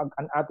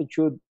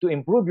attitude to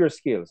improve your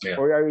skills? Yeah.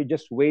 Or are you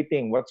just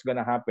waiting what's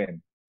gonna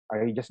happen?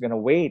 Are you just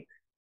gonna wait?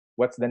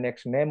 What's the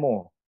next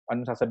memo?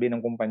 Anong sasabihin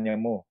ng kumpanya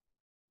mo?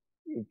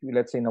 If,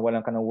 let's say,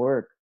 nawalan ka ng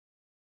work.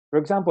 For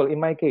example,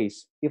 in my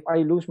case, if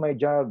I lose my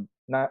job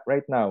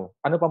right now,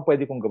 ano pang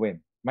pwede kong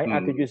gawin? My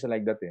attitude is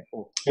like that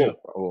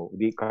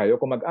di kayo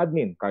ko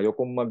mag-admin, kayo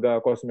ko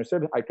mag-customer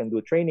service, I can do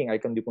training, I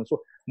can do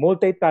consult.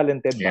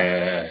 Multi-talented ba?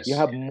 Yes. You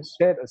have a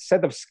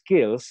set of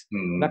skills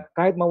na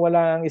kahit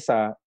mawala ang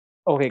isa,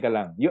 okay ka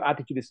lang. Your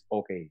attitude is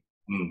okay.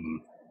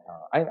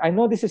 I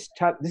know this is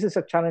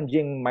a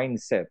challenging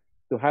mindset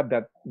to have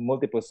that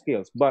multiple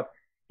skills, but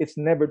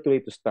it's never too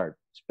late to start,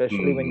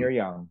 especially when you're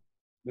young.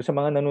 Sa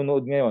mga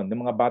nanonood ngayon,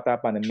 ng mga bata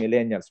pa, ng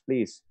millennials,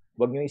 please,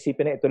 huwag niyo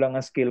isipin na ito lang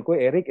ang skill ko.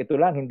 Eric, ito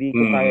lang, hindi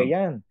ko kaya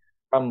yan.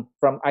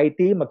 From IT,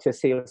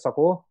 magsa-sales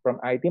ako. From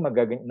IT,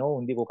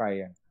 no, hindi ko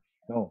kaya yan.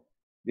 No.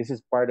 This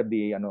is part of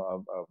the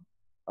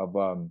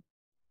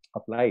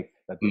of life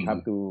that we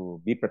have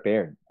to be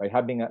prepared by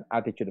having an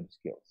attitude of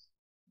skills.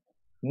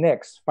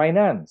 Next,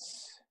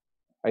 finance.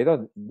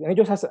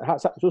 Medyo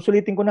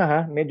susulitin ko na ha.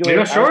 Medyo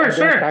sure.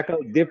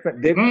 tackle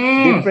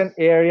different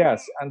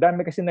areas. Ang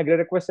dami kasi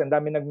nagre-request, ang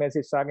dami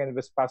nag-message sa akin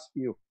this past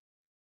few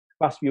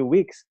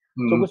weeks.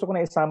 So gusto ko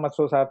na isama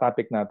sa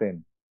topic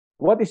natin.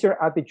 What is your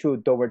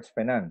attitude towards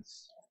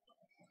finance?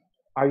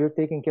 Are you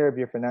taking care of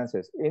your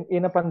finances?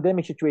 In a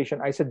pandemic situation,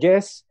 I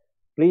suggest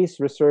please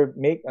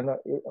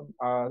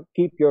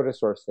keep your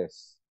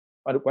resources,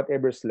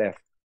 whatever's left.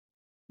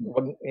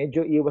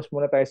 Medyo iwas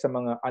muna tayo sa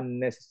mga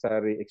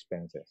unnecessary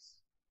expenses.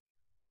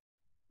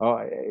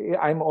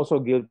 I'm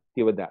also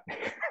guilty with that.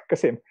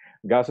 Kasi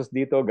gastos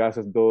dito,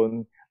 gastos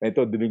doon.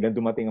 Ito, biglang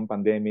dumating ang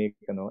pandemic.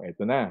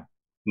 Ito na.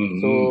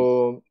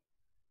 So,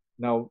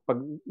 now,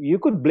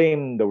 you could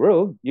blame the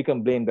world. You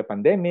can blame the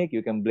pandemic.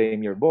 You can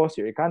blame your boss,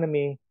 your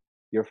economy,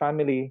 your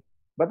family.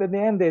 But at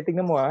the end,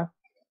 tingnan mo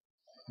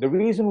the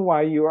reason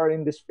why you are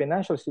in this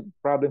financial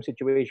problem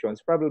situation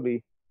is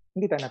probably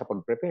hindi tayo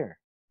nakapag-prepare.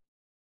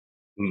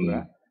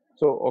 Diba?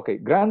 So, okay,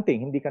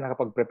 granting hindi ka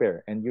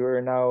nakapag-prepare and you're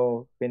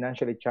now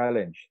financially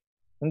challenged.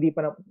 Hindi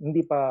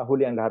pa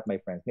huli ang lahat, my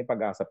friends. May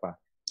pag-asa pa.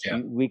 Yeah.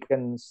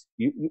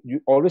 You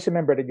always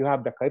remember that you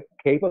have the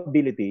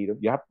capability.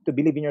 You have to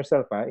believe in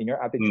yourself, in your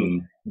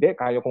attitude. Hindi,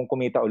 kaya kong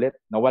kumita ulit.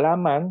 Nawala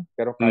man,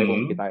 pero kaya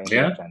kong kitain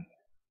yan.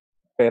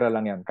 Pera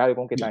lang yan. Kaya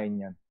kong kitain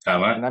yan.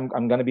 Tama. And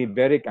I'm gonna be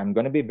very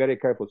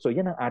careful. So,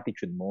 yan ang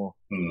attitude mo.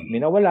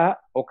 May nawala,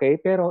 okay,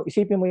 pero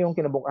isipin mo yung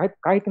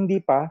kahit hindi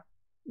pa,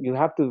 you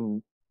have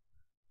to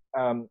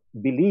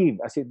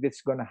believe as if it's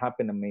gonna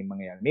happen na may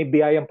mangyayari. May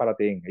biyayang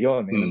parating.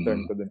 Ayun, yung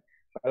term ko dun.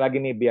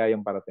 Palagi may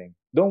biyayang parating.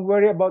 Don't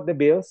worry about the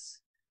bills.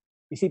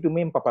 Isipin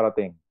mo yung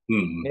paparating.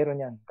 Meron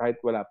yan, kahit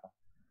wala pa.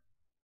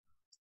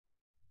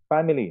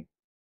 Family.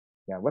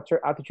 Yeah, what's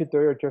your attitude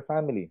toward your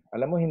family?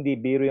 Alam mo, hindi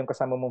biro yung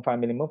kasama mong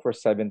family mo for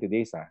 70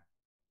 days,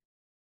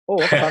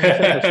 Oo, kasama siya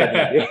sa social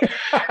media.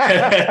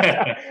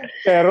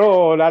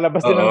 Pero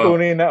lalabas din ang Oo.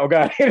 tunay na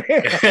ugali.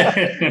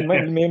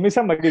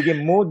 Minsan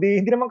magiging moody.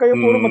 Hindi naman kayo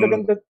puro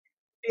magaganda.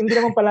 Hindi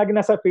naman palagi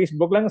nasa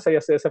Facebook lang,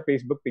 saya-saya sa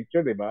Facebook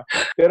picture, di ba?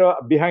 Pero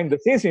behind the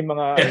scenes, may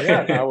mga ano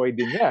yan, away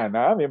din yan,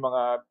 ha? May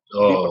mga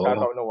hindi Oo.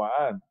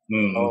 pagkakaunawaan.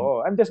 Oo,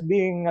 I'm just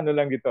being ano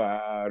lang dito,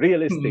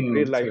 realistic,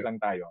 real life Sure.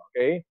 lang tayo,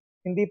 okay?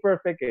 Hindi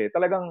perfect eh.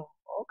 Talagang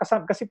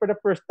kasi for the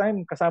first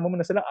time kasama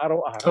mo na sila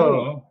araw-araw.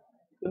 Oo.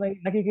 So,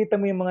 nakikita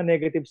mo yung mga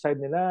negative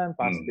side nila,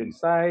 positive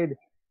side.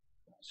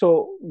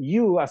 So,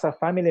 you as a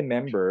family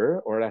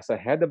member or as a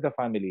head of the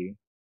family,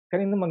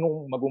 kanino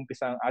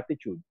mag-umpisa ang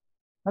attitude?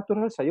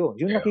 Natural sa'yo.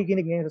 Yung Yeah.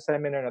 nakikinig ngayon sa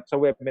seminar na, sa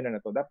webinar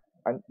na to,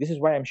 this is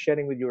why I'm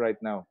sharing with you right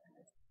now.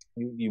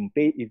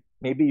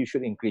 Maybe you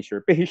should increase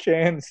your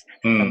patience.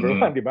 Number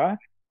one, di ba?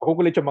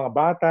 Kukulit yung mga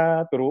bata,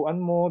 turuan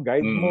mo,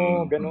 guide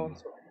mo, ganun.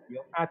 So,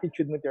 yung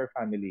attitude mo to your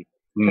family.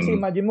 Kasi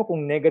imagine mo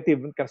kung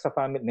negative ka sa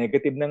family,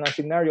 negative na nga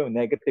scenario,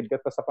 negative ka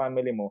pa sa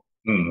family mo,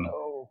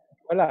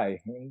 wala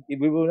eh.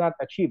 We will not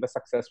achieve a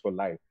successful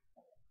life.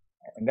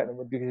 And that,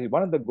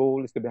 one of the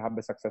goals is to have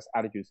a success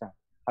attitude,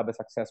 have a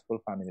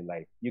successful family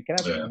life. You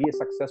cannot be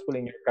successful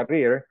in your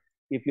career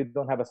if you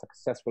don't have a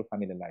successful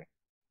family life.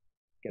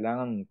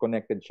 Kailangan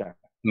connected siya.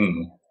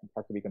 It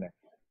has to be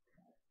connected.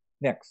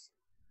 Next.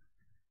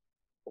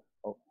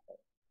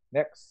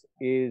 Next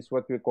is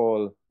what we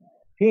call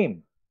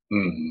team.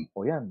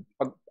 O yan.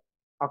 Pag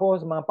ako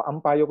sa mga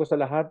paampayo ko sa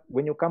lahat,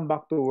 when you come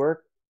back to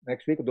work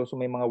next week, those who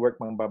may mga work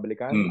mga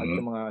babalikan, at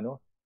yung mga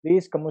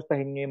please,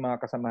 kamustahin niyo yung mga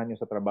kasamahan niyo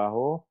sa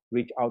trabaho.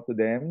 Reach out to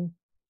them.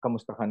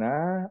 Kamusta ka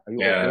na? Are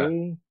you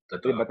okay?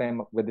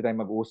 Pwede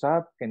tayo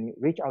mag-usap? Can you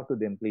reach out to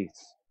them, please?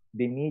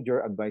 They need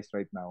your advice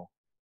right now.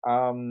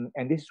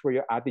 And this is where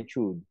your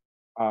attitude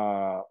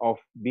of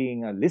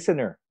being a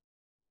listener.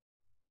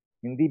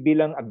 Hindi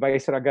bilang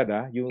advisor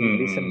agad, you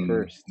listen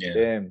first to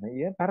them.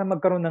 Yeah, para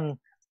magkaroon ng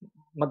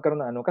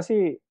ano.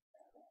 Kasi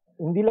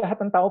hindi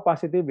lahat ng tao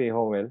positive eh,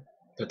 Howell.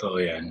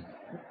 Totoo yan.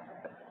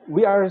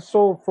 We are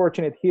so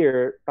fortunate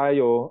here,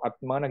 tayo, at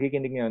mga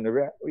nakikinig ngayon,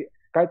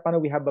 kahit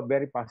paano we have a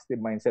very positive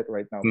mindset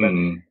right now. But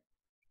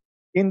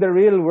in the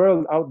real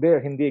world out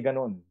there, hindi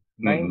ganun.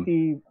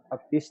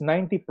 At least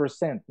 90%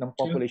 ng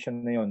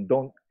population na yun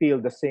don't feel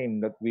the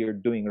same that we are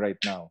doing right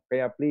now.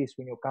 Kaya please,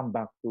 when you come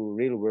back to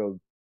real world,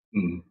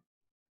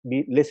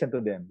 listen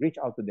to them,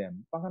 reach out to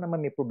them. Baka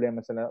naman may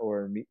problema sila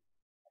or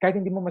kahit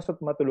hindi mo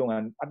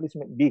matulungan, at least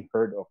be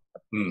heard of.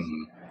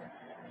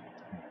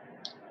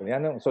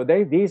 So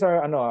these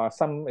are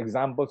some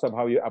examples of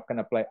how you can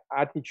apply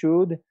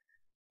attitude,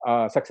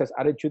 success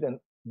attitude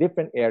in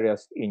different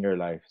areas in your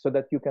life so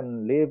that you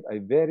can live a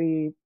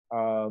very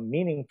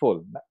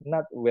meaningful,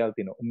 not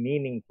wealthy,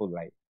 meaningful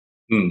life.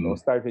 So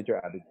start with your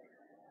attitude.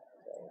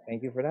 So,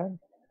 thank you for that.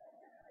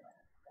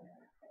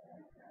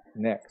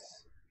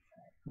 Next.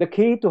 The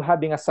key to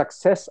having a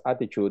success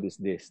attitude is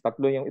this.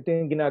 Ito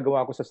yung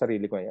ginagawa ko sa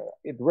sarili ko.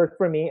 It worked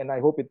for me and I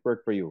hope it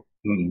worked for you.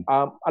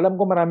 Alam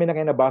ko marami na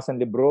kayo nabasa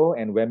ng libro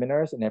and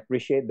webinars and I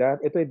appreciate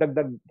that. Ito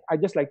dagdag, I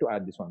just like to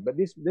add this one.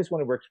 But this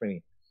one works for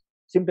me.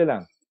 Simple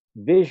lang.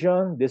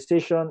 Vision,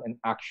 decision,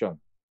 and action.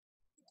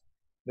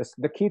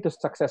 The key to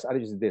success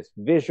attitude is this.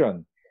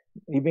 Vision.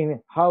 Even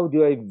how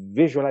do I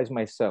visualize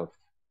myself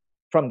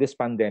from this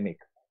pandemic?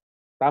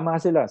 Tama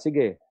sila.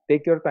 Sige,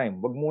 take your time.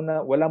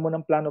 Wala mo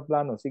ng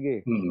plano-plano.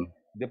 Sige.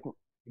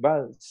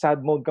 Diba?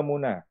 Sad mode ka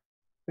muna.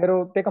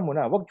 Pero teka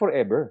muna, wag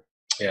forever.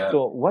 Yeah.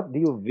 So, what do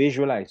you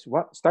visualize?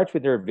 What starts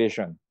with your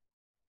vision.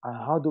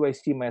 How do I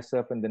see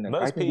myself in the next?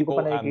 Most people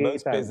and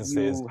most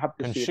businesses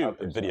can shoot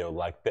a video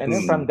like this. And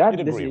then from that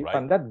agree, right?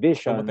 from that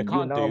vision, what they you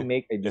can't now do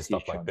make a is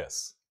decision. stuff like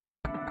this.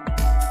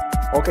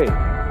 Okay,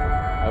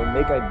 I'll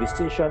make a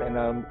decision and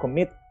I'll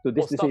commit to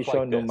this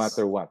decision no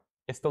matter what.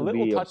 It's the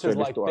little touches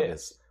like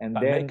this and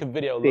that then make a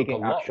video look taking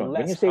a lot action. less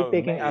When you say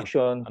taking homemade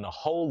action, and a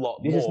whole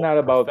lot this more is not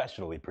about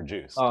professionally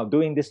produced.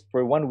 Doing this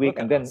for 1 week Look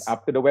and at then us.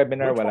 after the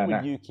webinar, Which wala one na.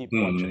 would you keep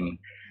watching?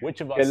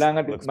 Which of us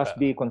Kailangan looks it must better?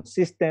 be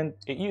consistent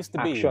It used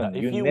to be action. that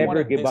if You you never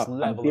wanted give this up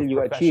level until of you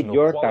achieve professional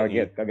your quality,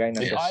 target. Kagaya ng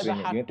you'd sa either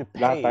screen. have Yung to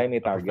lahat pay tayo may a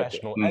target.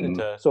 professional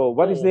editor So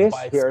what is or this?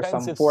 buy Here are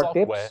some expensive 4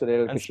 tips software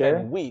that I'll and share.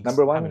 spend weeks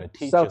Number having 1, to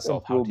teach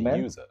yourself how to self-improvement.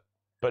 use it.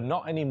 But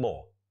not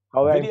anymore.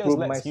 How I Videos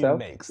improve lets you myself.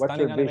 make What's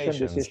stunning your vision,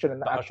 animations decision,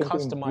 and that are action to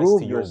customized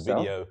improve to your yourself?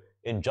 video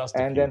in just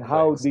a And few then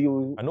how clicks. do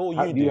you And all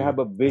do you you have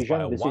a is buy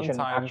vision, a decision, and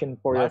one-time action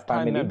for your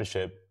lifetime family?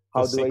 membership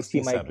How for do I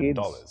see my $67. kids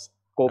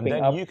And coping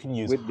then up you can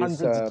use with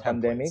this hundreds of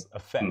pandemic? templates,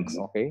 effects,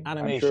 Okay,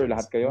 I'm sure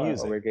lahat animations, kayo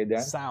music, aware kayo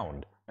dyan. sound,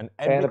 and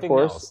And of everything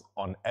course, else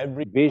on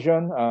every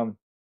vision,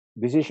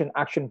 decision,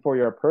 action for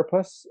your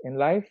purpose in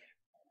life,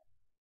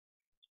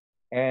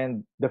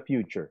 and the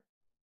future.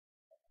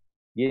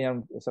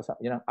 Yan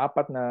ang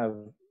 4 na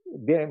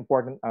very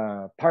important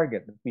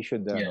target that we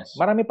should. Yes.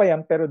 Marami pa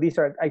yan, pero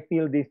these are. I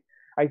feel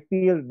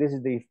this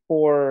is the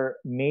 4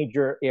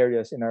 major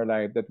areas in our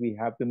life that we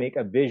have to make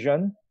a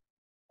vision,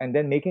 and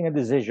then making a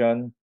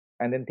decision,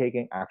 and then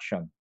taking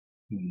action.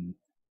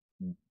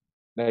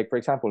 Like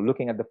for example,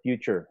 looking at the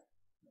future,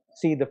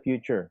 see the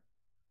future.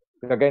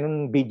 Kagaya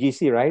ng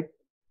BGC, right?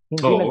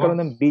 Hindi nagkaroon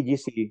ng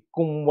BGC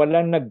kung wala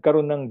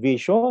nagkaroon ng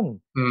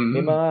vision. May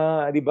mga,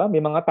 di ba?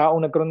 May mga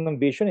taong nagkaroon ng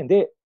vision,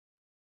 hindi.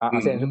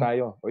 Aasenso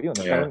tayo. O yun,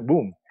 nagkaroon,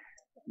 boom.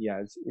 Yeah,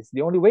 it's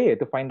the only way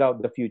to find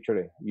out the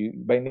future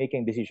by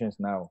making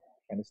decisions now.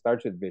 And it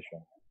starts with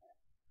vision.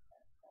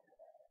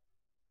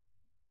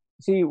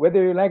 See,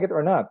 whether you like it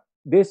or not,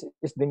 this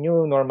is the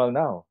new normal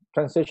now.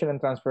 Transition and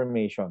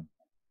transformation.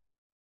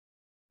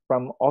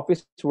 From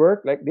office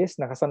work like this,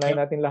 nakasanay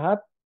natin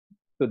lahat,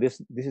 to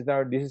this is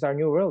our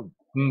new world.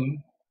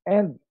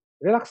 And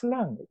relax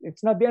lang.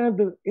 It's not the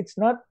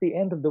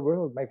end of the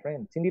world, my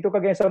friends. Hindi to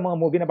kagaya sa mga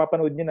movie na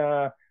papanood niyo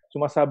na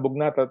sumasabog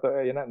na,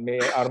 may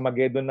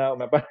Armageddon na.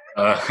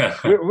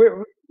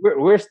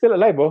 We're still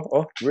alive,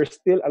 we're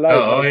still alive,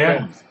 my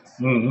friends.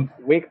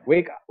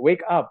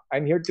 Wake up.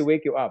 I'm here to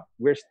wake you up.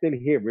 We're still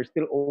here. We're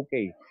still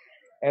okay.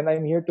 And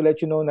I'm here to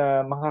let you know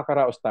na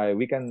makakaraos tayo.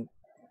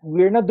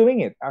 We're not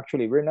doing it,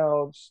 actually. We're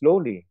now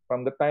slowly.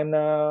 From the time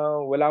na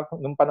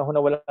nung panahon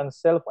na walang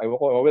cellphone, ayoko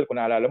ko, kung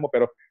naalala mo,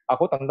 pero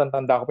ako,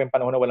 tanda ko pa yung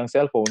panahon na walang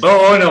cellphone.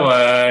 Oo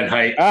naman.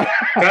 Hi.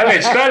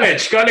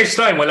 College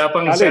time. Wala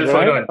pang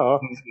cellphone right?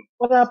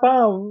 Wala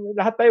pa.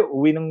 Lahat tayo,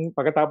 uwi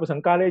pagkatapos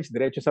ng college,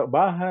 diretso sa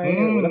bahay.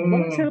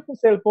 Walang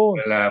cellphone.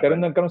 Pero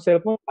nagkaroon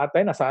cellphone, lahat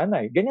tayo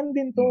nasanay. Ganyan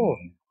din to.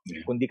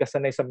 Kung di ka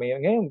sanay sa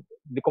ngayon,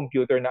 the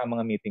computer na ang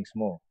mga meetings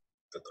mo.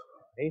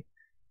 Okay?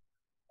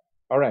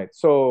 All right,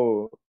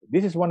 so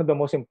this is one of the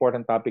most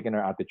important topic in our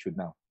attitude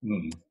now.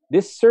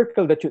 This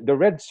circle the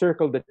red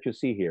circle that you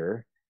see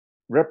here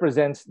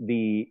represents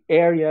the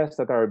areas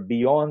that are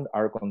beyond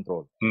our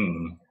control.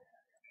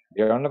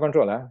 They are under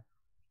control, huh?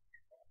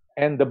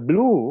 And the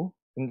blue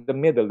in the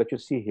middle that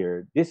you see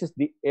here, this is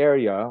the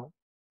area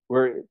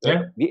where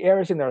the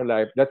areas in our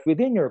life that's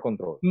within your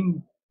control.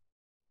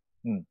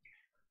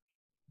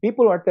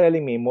 People are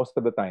telling me most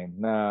of the time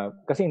na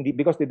kasi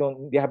because they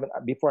haven't,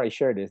 before I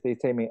share this, they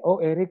say me,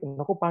 "Oh, Eric,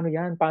 naku, paano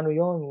yan? Paano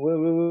yon?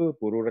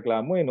 Puro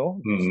reklamo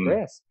no?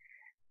 Stress."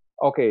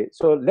 Okay,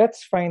 so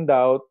let's find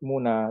out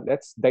muna,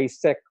 let's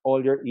dissect all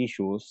your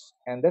issues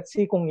and let's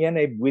see kung yan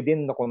ay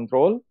within the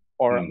control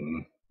or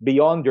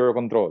beyond your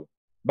control.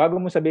 Bago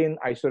mo sabihin,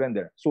 I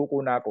surrender,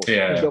 suko na ako,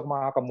 hindi ako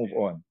makaka-move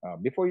on.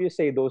 Before you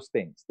say those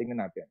things,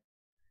 tingnan natin.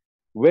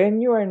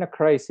 When you are in a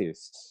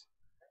crisis,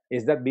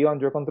 is that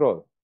beyond your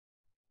control?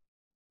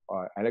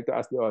 I like to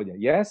ask the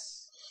audience.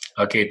 Yes?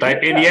 Okay,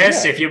 type in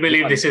yes if you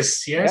believe this is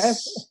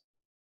yes.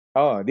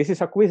 Oh, this is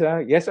a quiz,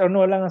 huh? Yes or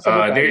no lang ang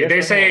sagot. They're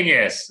saying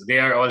yes.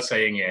 They are all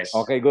saying yes.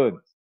 Okay, good.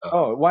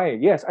 Why?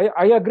 Yes,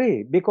 I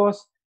agree.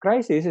 Because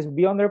crisis is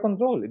beyond their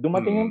control.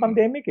 Dumating yung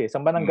pandemic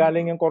Saan ba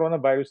nanggaling yung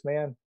coronavirus na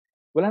yan?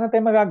 Wala na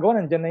tayong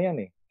magagawa. Nandyan na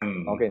yan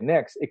Okay,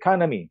 next.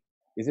 Economy.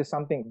 These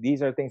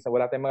are things na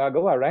wala tayong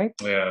magagawa, right?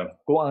 Yeah.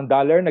 Kung ang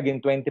dollar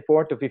naging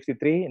 24 to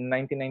 53 in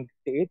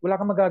 1998,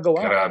 wala kang magagawa.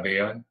 Grabe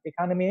yan.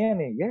 Economy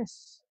yan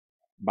yes.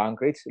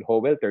 Bank rates,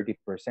 Howell, 30%.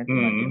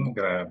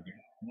 Grabe.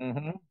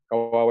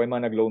 Kawawa yung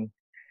mga nag-loan.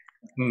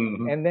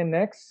 And then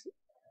next,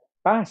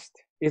 past.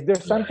 Is there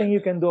something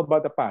you can do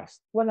about the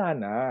past? Wala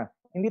na.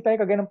 Hindi tayo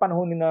kagaya ng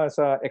panahon na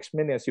sa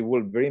X-Men si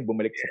Wolverine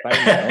bumalik sa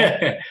time.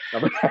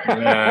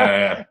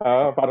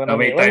 Para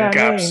may time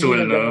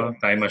capsule, no?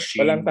 Time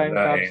machine. Walang time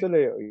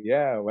capsule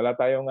Yeah, wala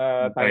tayong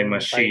time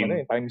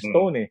machine. Time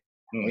stone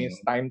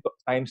Yung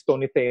time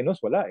stone ni Thanos,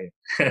 wala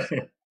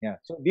Yeah.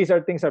 So these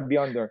are things are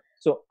beyond there.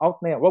 So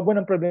out na yan. Wag mo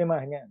ng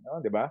problemahan yan. No?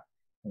 Diba?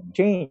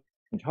 Change.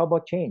 How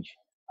about change?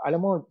 Alam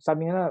mo,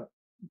 sabi nga,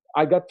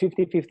 I got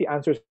 50-50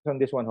 answers on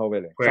this one,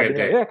 Howell. Sabi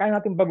nila, kaya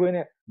natin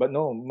baguhin But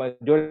no,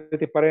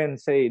 majority pa rin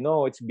say,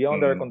 no, it's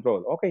beyond our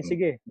control. Okay,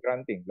 sige,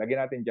 granting.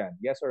 Lagyan natin dyan.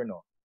 Yes or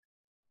no?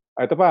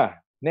 Ito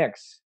pa,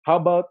 next. How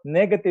about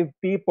negative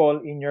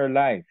people in your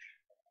life?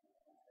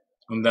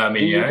 Ang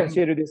dami Do you yan.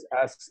 consider this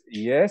as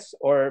yes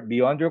or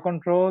beyond your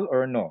control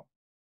or no?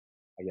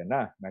 Ayan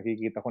na,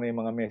 nakikita ko na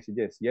yung mga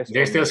messages. Yes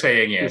They're or still no.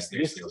 saying yes.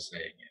 They're still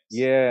saying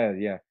Yeah.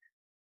 yes.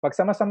 Pag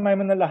sama-samay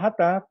mo na lahat,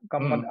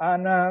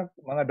 kamag-anak,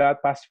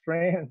 mga past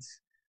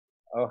friends,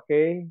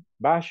 okay?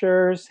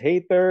 Bashers,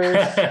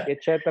 haters,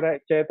 etc.,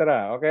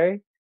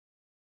 okay?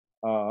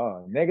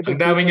 Negative.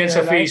 Ang dami niyan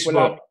sa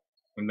Facebook.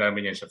 Ang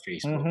dami niyan sa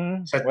Facebook.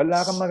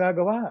 Wala kang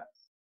magagawa.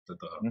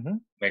 Totoo.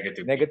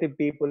 Negative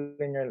people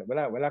in your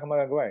life. Wala kang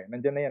magagawa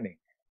Nandiyan na yan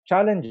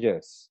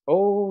Challenges.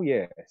 Oh,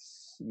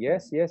 yes.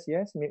 Yes.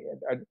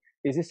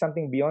 Is this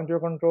something beyond your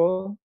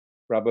control?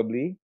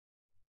 Probably.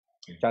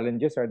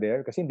 Challenges are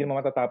there kasi hindi mo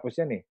matatapos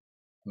yan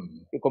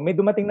Kung may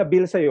dumating na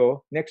bill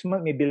sa'yo, next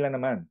month may bill na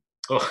naman.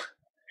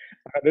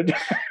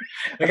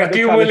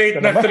 Nag-accumulate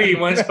na 3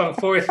 months pang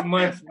 4th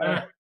month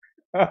na.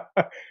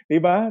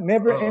 Diba?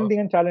 Never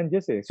ending ang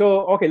challenges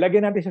So, okay,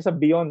 lagyan natin siya sa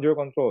beyond your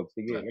control.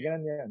 Sige, lagyan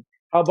natin yan.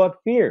 How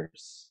about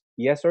fears?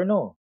 Yes or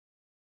no?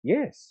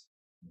 Yes.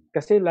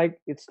 Kasi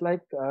it's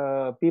like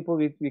people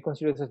we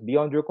consider this as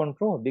beyond your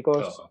control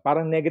because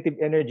parang negative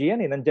energy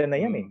yan Nandyan na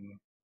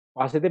yan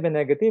Positive and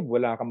negative,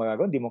 wala kang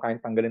magagawa. Hindi mo kayang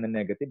tanggalin ng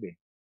negative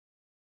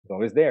It's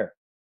always there.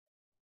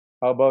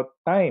 How about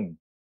time?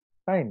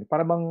 Time.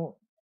 Para bang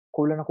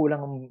kulang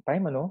ang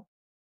time,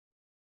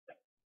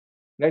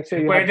 Like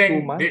say And you have 2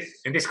 pwedeng, months.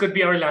 and this could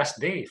be our last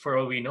day for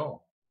all we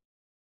know.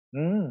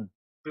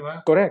 Diba?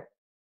 Correct.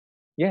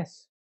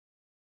 Yes.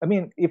 I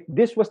mean, if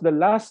this was the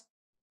last,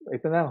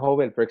 ito na,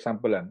 Howell, for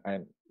example,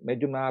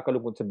 medyo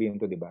nakakalungkot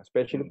sabihin to, di ba?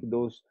 Especially to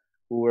those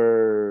who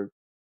were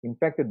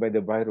infected by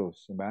the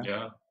virus, di ba?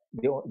 Yeah.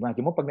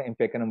 Imagine mo, pag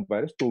na-infect ka ng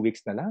virus, 2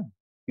 weeks na lang.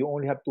 You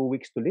only have 2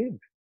 weeks to live.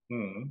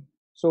 Mm.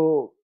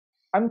 So,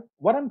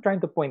 what I'm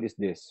trying to point is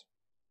this.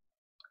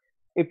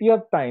 If you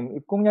have time,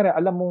 if kung nyari,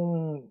 alam mong,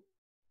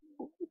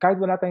 kahit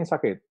wala tayong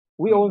sakit,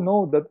 we all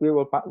know that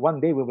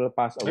one day we will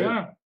pass away.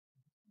 Yeah.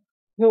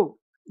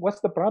 So, what's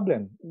the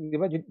problem?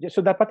 Diba?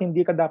 So, dapat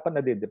hindi ka dapat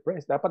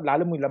na-depress. Dapat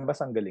lalo mo ilabas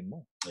ang galing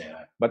mo.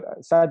 Yeah.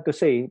 But sad to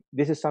say,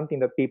 this is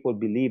something that people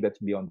believe that's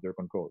beyond their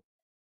control.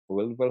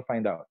 We'll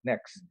find out.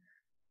 Next.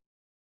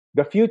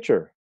 The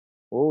future.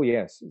 Oh,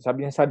 yes.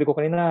 Sabi ko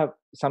kanina,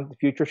 some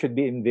future should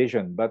be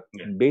envisioned. But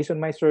based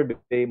on my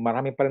survey,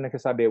 marami pa rin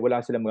nagsasabi,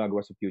 wala silang magagawa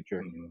sa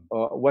future.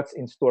 What's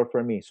in store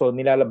for me? So,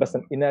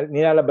 nilalagay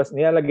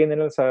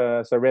nila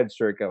sa red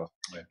circle.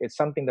 Yeah. It's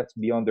something that's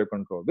beyond their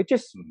control, which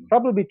is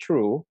probably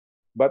true,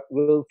 but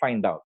we'll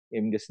find out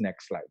in this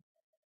next slide.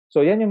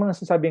 So, yan yung mga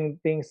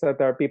sasabing things that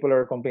people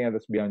are complaining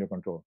that's beyond your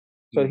control.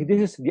 So, this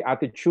is the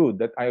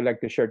attitude that I would like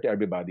to share to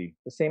everybody.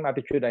 The same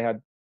attitude I had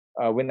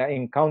when I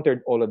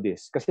encountered all of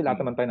this. Kasi lahat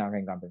naman tayo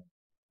nakaka-encounter.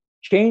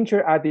 Change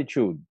your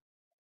attitude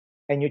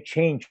and you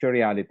change your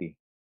reality.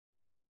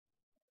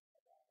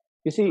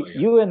 You see,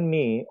 you and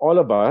me, all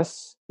of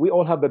us, we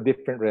all have a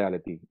different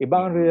reality.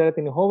 Iba ang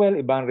reality ni Howell,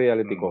 iba ang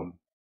reality ko.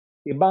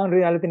 Iba ang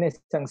reality na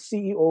isang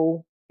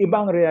CEO, iba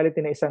ang reality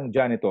na isang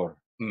janitor.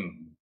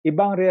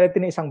 Iba ang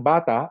reality na isang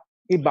bata,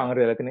 iba ang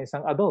reality na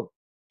isang adult.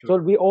 So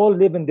we all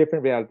live in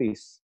different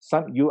realities.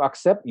 You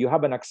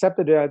have an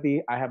accepted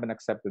reality, I have an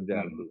accepted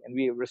reality. And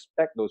we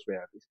respect those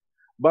realities.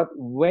 But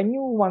when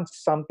you want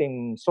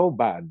something so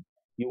bad,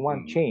 you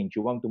want change,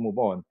 you want to move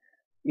on,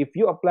 if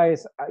you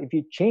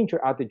change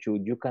your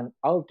attitude, you can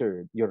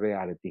alter your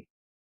reality.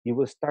 You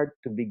will start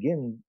to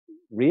begin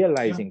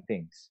realizing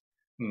things.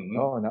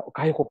 No,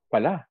 kaya ko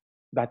pala.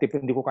 Dati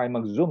hindi ko kaya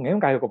mag-Zoom, ngayon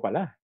kaya ko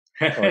pala.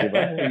 O, di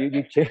ba?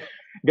 You change.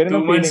 2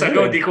 months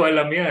ago, di ko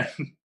alam yan.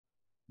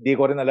 Di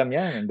ko rin alam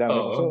yan.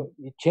 So,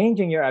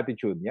 changing your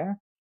attitude, yeah?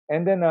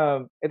 And then,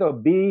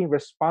 be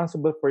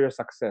responsible for your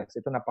success.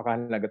 Ito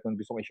napakahalaga itong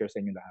gusto ko i-share sa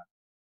inyo lahat.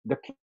 The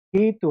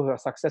key to a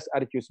success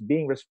attitude is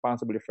being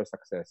responsible for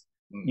success.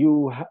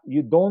 You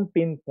don't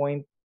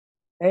pinpoint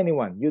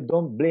anyone. You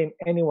don't blame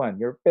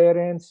anyone. Your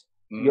parents,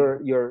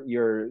 your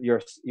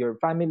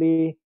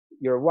family,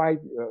 your wife,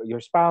 your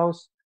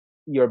spouse,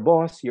 your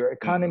boss, your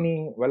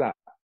economy, wala.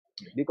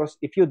 Because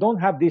if you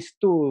don't have these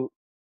two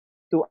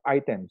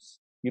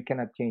items, you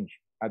cannot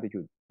change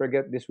attitude.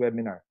 Forget this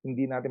webinar.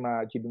 Hindi natin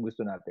ma-achieve yung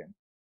gusto natin.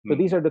 So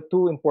these are the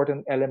two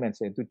important elements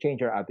to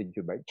change your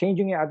attitude, right?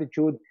 Changing your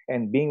attitude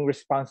and being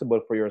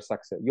responsible for your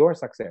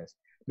success.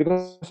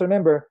 Because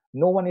remember,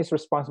 no one is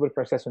responsible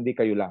for success, hindi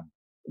kayo lang.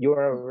 You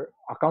are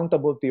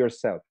accountable to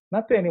yourself,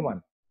 not to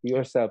anyone. To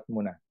yourself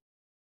muna.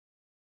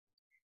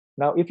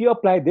 Now, if you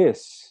apply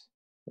this,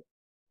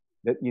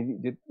 that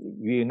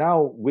you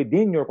now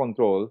within your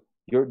control,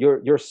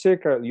 your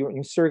circle,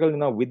 your circle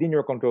now within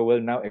your control will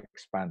now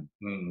expand.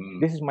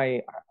 This is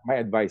my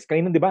advice.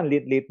 Kanina, di ba,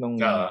 late nung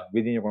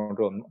within your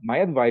control.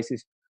 My advice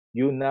is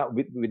you now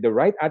with the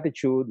right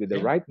attitude, with the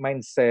right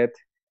mindset,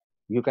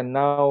 you can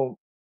now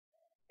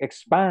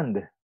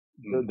expand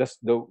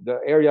the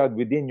area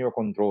within your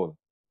control.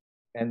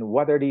 And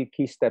what are the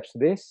key steps to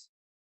this?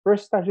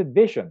 First, start with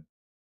vision.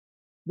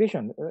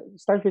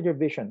 Start with your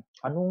vision.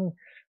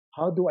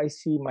 How do I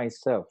see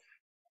myself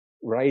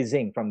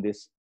rising from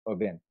this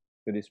event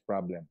to this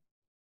problem?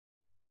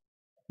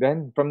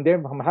 Then from there,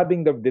 from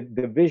having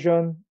the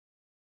vision,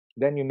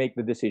 then you make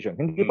the decision.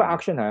 Hindi pa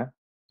action, ha?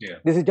 Yeah.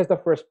 This is just the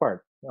first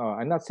part.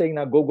 I'm not saying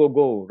na go,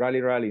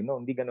 rally.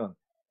 No, hindi ganon.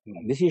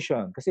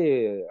 Decision.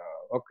 Kasi,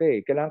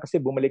 okay, kailangan kasi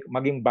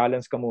maging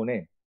balance ka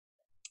muna eh.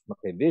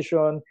 Okay,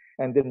 vision,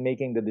 and then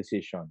making the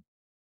decision.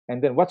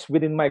 And then what's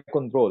within my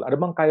control? Ano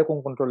bang kaya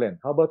kong kontrolin?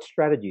 How about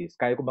strategies?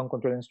 Kaya ko bang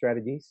kontrolin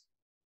strategies?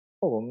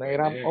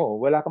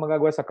 Wala kang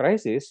magagawa sa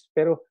crisis,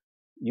 pero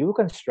you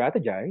can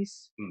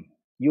strategize.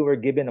 You were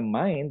given a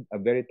mind, a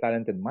very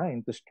talented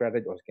mind to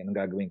strategize. Okay, anong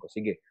gagawin ko?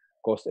 Sige,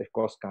 cost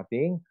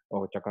cutting,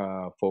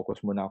 tsaka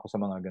focus muna ako sa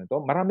mga ganito.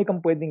 Marami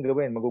kang pwedeng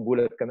gawin,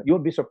 magugulat ka.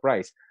 You'll be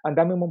surprised. Ang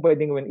dami mong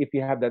pwedeng gawin if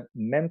you have that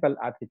mental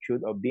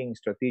attitude of being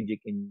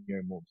strategic in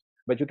your moves.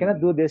 But you cannot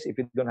do this if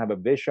you don't have a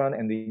vision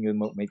and then you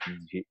make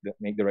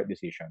the right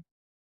decision.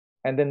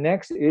 And the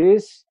next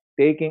is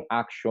taking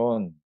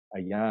action.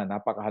 Ayan,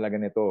 napakahalaga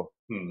nito.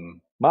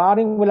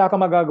 Maaring wala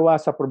kang magagawa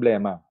sa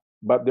problema,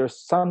 but there's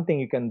something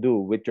you can do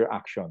with your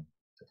action.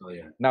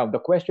 Now, the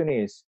question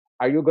is,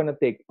 are you going to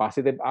take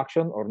positive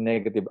action or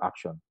negative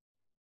action?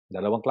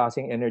 Dalawang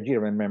klaseng energy,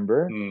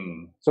 remember?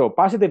 So,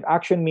 positive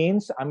action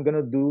means I'm going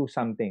to do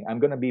something.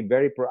 I'm going to be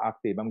very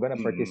proactive. I'm going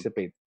to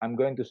participate. I'm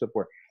going to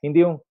support.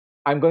 Hindi yung,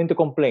 I'm going to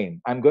complain.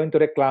 I'm going to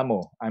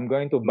reklamo. I'm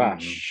going to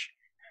bash.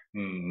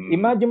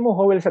 Imagine mo,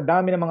 Howell, sa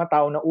dami ng mga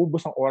tao na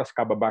ubos ang oras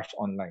kababash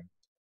online.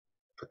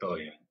 Totoo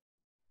yan.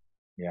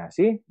 Yeah,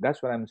 see?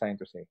 That's what I'm trying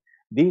to say.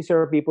 These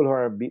are people who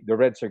are the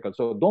red circle.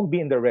 So don't be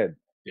in the red.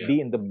 Yeah.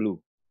 Be in the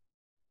blue.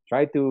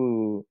 Try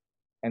to,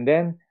 and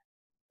then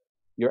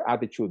your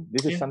attitude.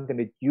 This is something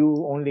that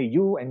only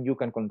you and you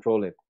can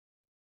control it.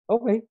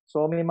 Okay,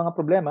 so may mga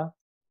problema.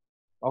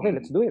 Okay,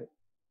 let's do it.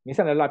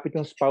 Minsan lalapit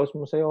yung spouse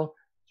mo sa'yo,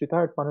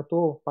 sweetheart, paano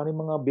to? Paano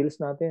yung mga bills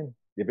natin?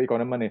 Di ba ikaw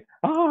naman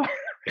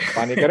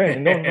panik ka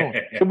rin. No.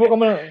 Subukan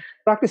mo lang.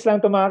 Practice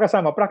lang ito mga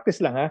kasama. Practice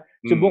lang ha.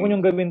 Subukan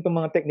yung gawin itong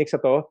mga techniques na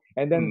to.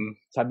 And then,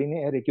 sabi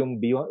ni Eric, yung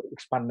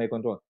expand my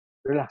control.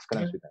 Relax ka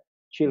lang, sweetheart.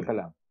 Chill ka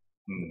lang.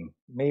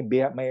 May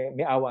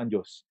awa ang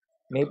Diyos.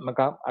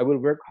 I will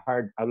work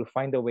hard. I will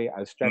find a way.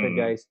 I'll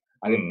strategize.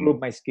 I'll improve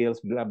my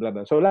skills. Blah, blah,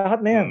 blah. So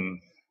lahat na yan.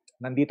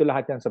 Nandito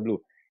lahat yan sa blue.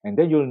 And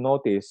then you will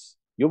notice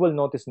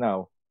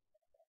now,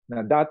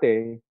 na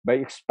dati,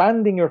 by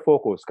expanding your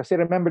focus, kasi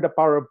remember the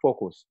power of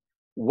focus,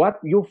 what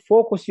you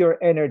focus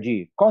your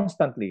energy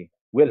constantly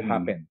will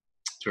happen.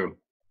 True.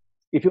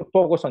 If you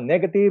focus on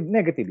negative,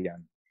 negative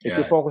yan. If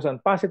you focus on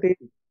positive,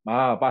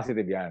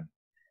 positive yan.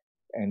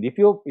 And if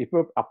you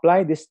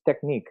apply this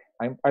technique,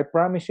 I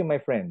promise you, my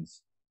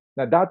friends,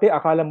 na dati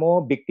akala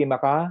mo,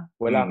 biktima ka,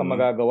 wala kang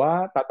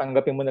magagawa,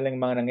 tatanggapin mo na lang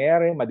yung mga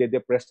nangyayari,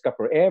 madidepressed ka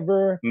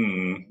forever,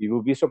 you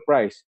will be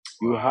surprised.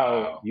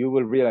 You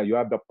will realize you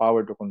have the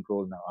power to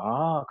control na,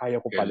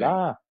 kaya ko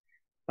pala.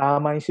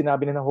 Tama yung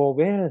sinabi na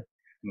Howell.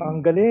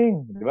 Ang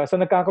galing. Diba? So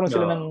nagkakaroon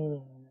sila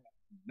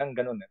ng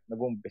ganun,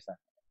 nag-uumpisa.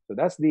 So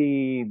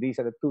these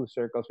are the two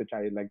circles which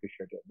I like to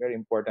share. Very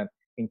important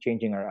in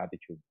changing our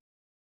attitude.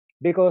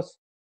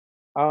 Because,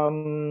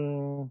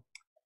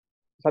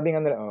 sabi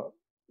nga nila,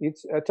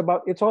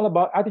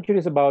 attitude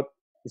is about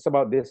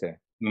this.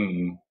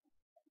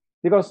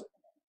 Because,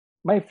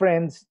 my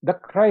friends, the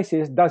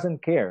crisis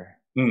doesn't care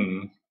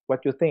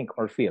what you think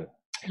or feel.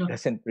 It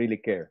doesn't really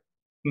care.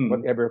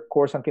 Whatever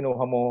course ang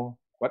kinuha mo,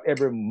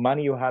 whatever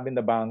money you have in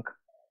the bank,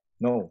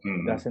 no,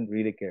 it doesn't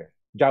really care.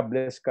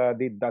 Jobless ka,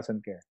 it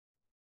doesn't care.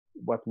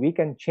 What we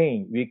can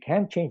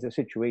can't change the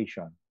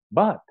situation,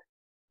 but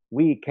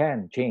we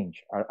can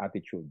change our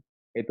attitude.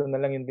 Ito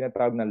na lang yung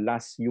tinatawag na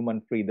last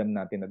human freedom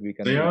natin, that we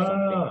can do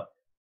something.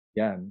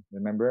 Yan,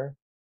 remember?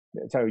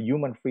 It's our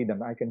human freedom.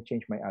 I can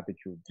change my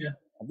attitude. Yeah.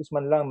 At least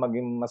man lang,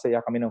 maging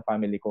masaya kami ng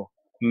family ko.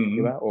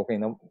 Di ba? Okay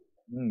na.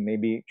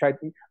 Maybe try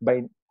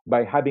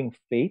by having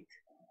faith,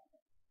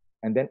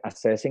 and then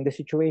assessing the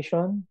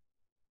situation,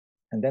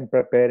 and then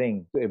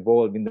preparing to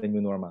evolve in the new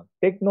normal.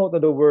 Take note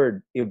of the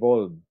word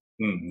evolve.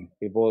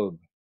 Evolve.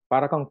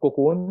 Para kang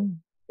cocoon.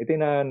 Ito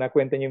yung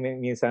nakwenta niyo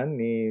minsan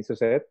ni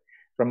Susette.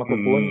 From a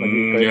cocoon,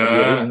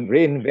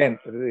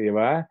 reinvent. Di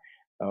ba?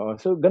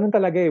 So, ganun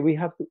talaga eh. We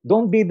have to,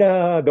 don't be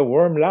the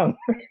worm lang.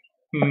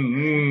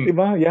 Di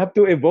ba? You have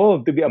to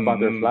evolve to be a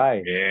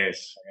butterfly.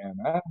 Yes. Ayan,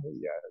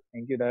 yeah.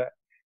 Thank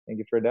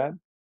you for that.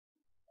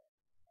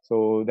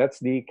 So,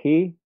 that's the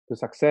key to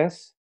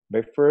success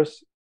by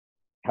first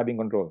having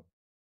control.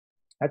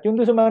 At yung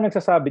doon sa mga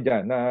nagsasabi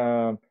dyan na,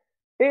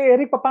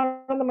 Eric,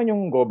 paano naman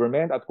yung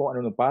government at kung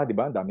ano pa, di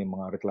ba? Daming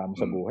mga reklamo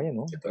sa buhay,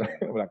 no?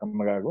 Wala kang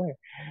magagawa eh.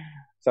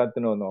 Sad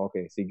to know, no?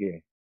 Okay,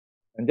 sige.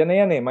 Andyan na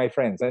yan eh, my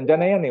friends. Andyan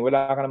na yan eh,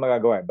 wala ka na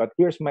magagawa. But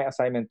here's my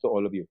assignment to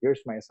all of you.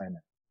 Here's my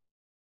assignment.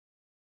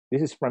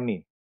 This is from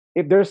me.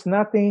 If there's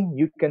nothing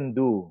you can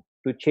do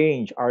to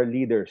change our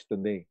leaders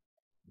today,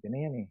 andyan na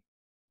yan eh.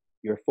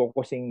 You're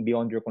focusing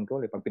beyond your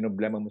control eh. Pag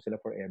pinoblema mo sila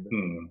forever.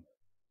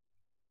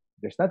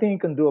 There's nothing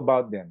you can do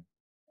about them.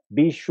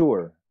 Be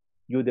sure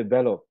you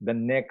develop the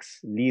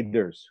next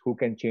leaders who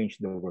can change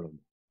the world.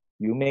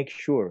 You make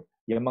sure,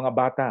 yung mga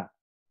bata,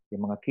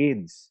 yung mga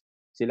kids,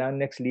 sila ang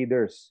next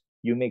leaders.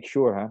 You make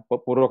sure, ha?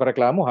 Puro ka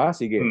reklamo, ha?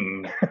 Sige.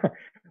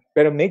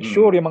 Pero make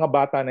sure yung mga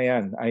bata na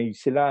yan ay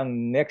sila ang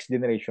next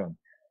generation.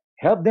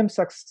 Help them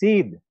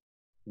succeed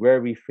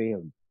where we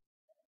failed.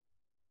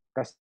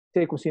 Kasi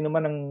kung sino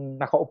man ang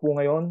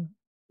nakaupo ngayon,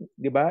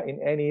 di ba,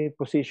 in any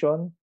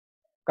position,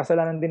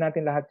 kasalanan din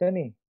natin lahat yan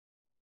eh.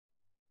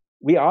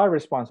 We are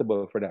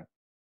responsible for that.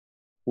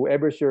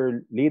 Whoever's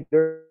your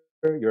leader,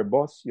 your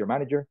boss, your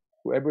manager,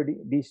 whoever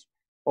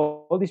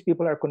all these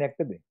people are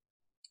connected eh.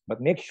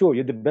 But make sure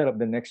you develop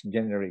the next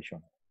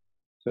generation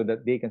so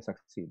that they can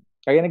succeed.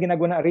 Kaya na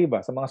ginagawa na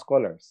Ariva sa mga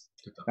scholars.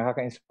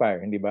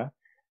 Nakaka-inspire, hindi ba?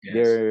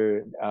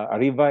 Yes.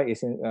 Ariva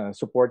is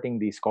supporting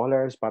the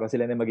scholars para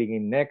sila na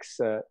magiging next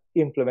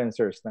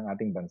influencers ng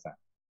ating bansa.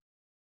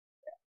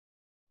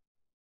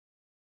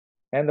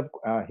 And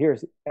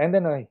here's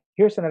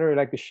another I'd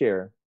like to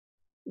share.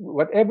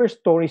 Whatever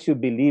stories you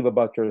believe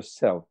about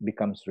yourself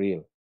becomes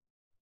real.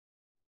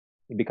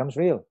 It becomes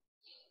real.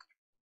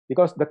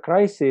 Because the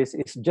crisis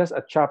is just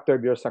a chapter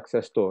of your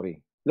success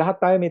story.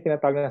 Lahat tayo may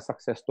tinatawag na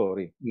success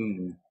story.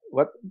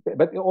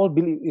 But you all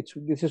believe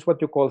this is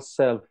what you call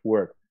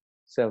self-worth.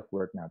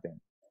 Self-worth natin.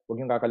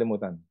 Huwag yung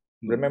kakalimutan.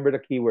 Remember the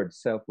keyword,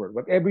 self-worth.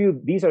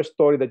 These are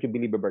stories that you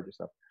believe about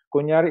yourself.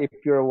 Kunyari,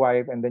 if you're a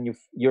wife and then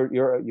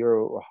you're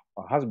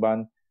a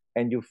husband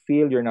and you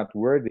feel you're not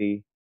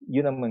worthy,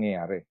 yun ang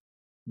mangyayari.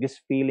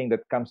 This feeling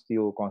that comes to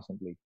you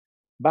constantly.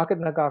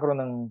 Bakit nagkakaroon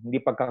ng hindi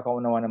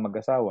pagkakaunawa ng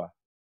mag-asawa?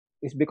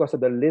 is because of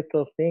the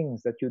little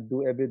things that you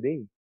do every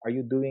day. Are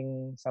you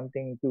doing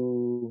something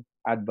to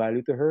add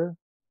value to her,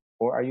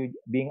 or are you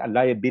being a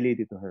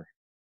liability to her?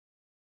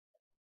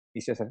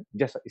 It's just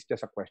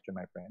a question,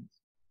 my friends.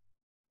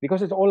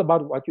 Because it's all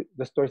about what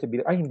the stories sabi,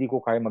 ay, hindi ko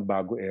kaya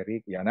magbago,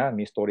 Eric. Yan na,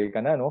 may story ka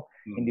na, no?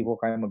 Hindi ko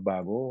kaya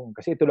magbago.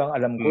 Kasi ito lang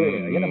alam ko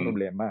eh. Yan ang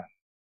problema.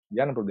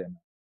 Yan ang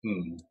problema.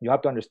 You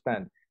have to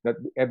understand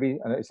that every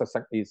is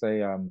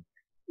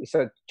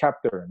a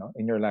chapter, no,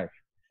 in your life.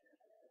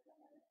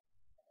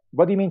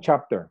 What do you mean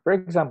chapter? For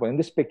example,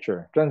 in this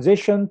picture,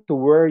 transition to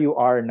where you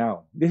are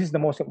now. This is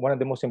one of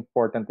the most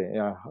important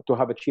to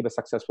have achieved a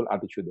successful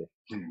attitude.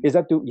 Is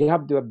that you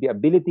have to have the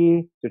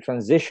ability to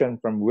transition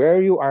from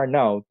where you are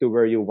now to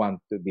where you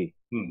want to be.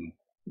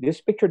 This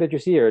picture that you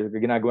see here,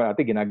 ginagawa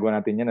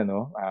natin yan,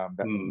 ano?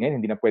 Ngayon,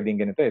 hindi na pwedeng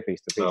ganito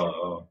face to face.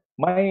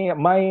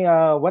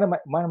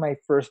 One of my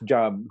first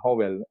job,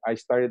 Howell, I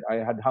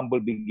had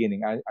humble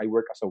beginning. I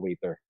work as a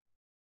waiter.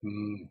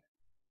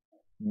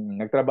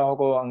 Nagtrabaho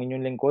ko ang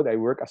inyong lingkod. I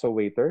work as a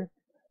waiter.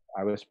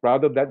 I was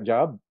proud of that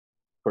job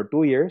for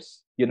 2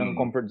 years. Yun ang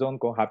comfort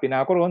zone ko. Happy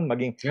na ako ron.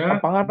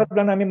 Ang pangarap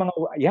lang namin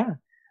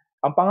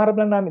ang pangarap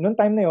lang namin, noong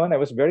time na yun, I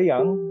was very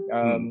young,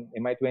 in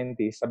my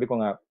 20s, sabi ko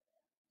nga,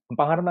 ang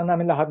pangarap lang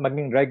namin lahat,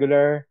 maging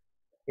regular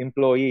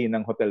employee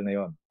ng hotel na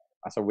yon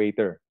as a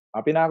waiter.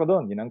 Happy na ako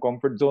doon. Yun ang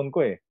comfort zone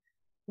ko eh.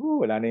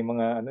 Wala na yung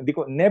mga,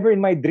 never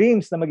in my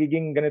dreams na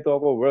magiging ganito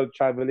ako, world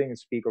traveling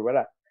speaker,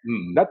 wala.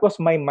 That was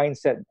my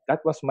mindset. That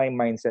was my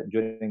mindset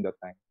during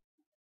that time.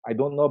 I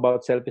don't know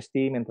about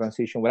self-esteem and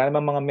transition. Wala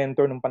namang mga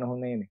mentor nung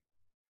panahon na yun eh.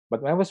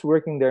 But when I was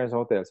working there in the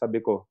hotel, sabi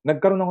ko,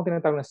 nagkaroon ako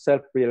tinatawag na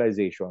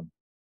self-realization.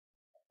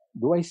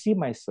 Do I see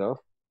myself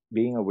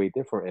being a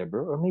waiter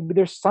forever? Or maybe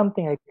there's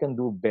something I can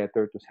do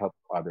better to help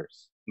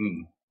others?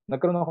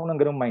 Nagkaroon ako ng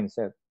ganung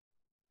mindset.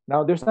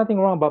 Now, there's nothing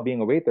wrong about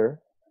being a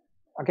waiter.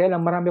 Kaya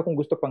lang, marami akong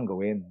gusto pang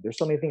gawin. There's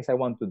so many things I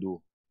want to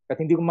do.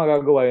 At hindi ko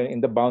magagawa yun in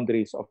the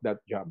boundaries of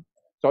that job.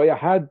 So I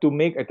had to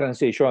make a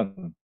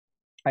transition.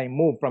 I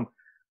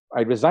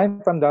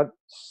resigned from that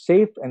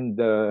safe and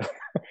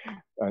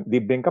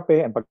libreng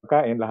kape and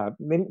pagkain lahat.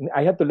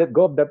 I had to let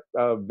go of that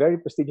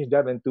very prestigious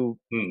job and to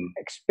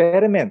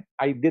experiment.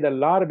 I did a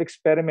lot of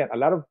experiment, a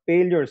lot of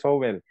failures.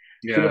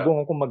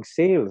 Sinubukan ko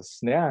mag-sales.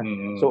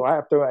 So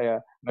after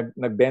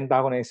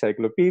nagbenta ako ng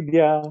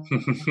encyclopedia,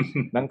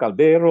 ng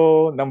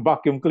kaldero, ng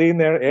vacuum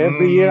cleaner.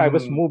 Every year I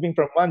was moving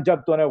from one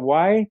job to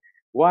another.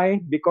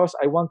 Why? Because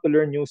I want to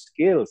learn new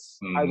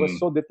skills. I was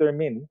so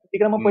determined. Hindi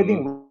ka naman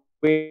pwedeng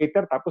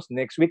waiter tapos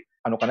next week,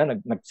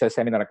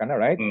 nag-seminar ka na,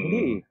 right?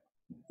 Hindi.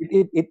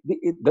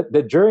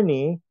 The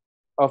journey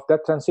of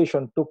that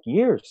transition took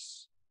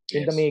years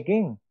in the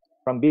making.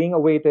 From being a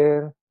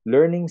waiter,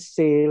 learning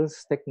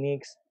sales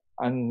techniques,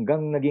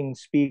 hanggang naging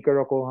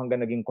speaker ako,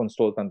 hanggang naging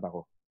consultant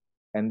ako.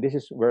 And this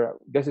is where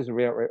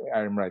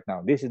I am right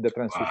now. This is the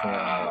transition.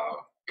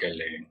 Wow.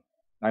 Galing.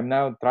 I'm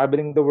now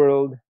traveling the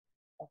world,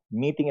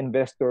 meeting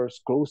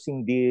investors,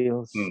 closing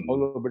deals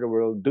all over the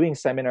world, doing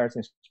seminars,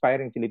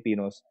 inspiring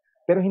Filipinos.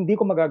 Pero hindi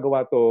ko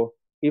magagawa to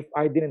if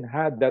I didn't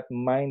have that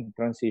mind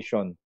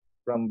transition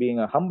from being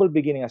a humble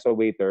beginning as a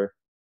waiter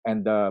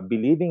and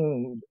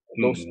believing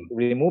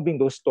removing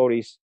those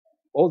stories,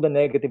 all the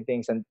negative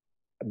things, and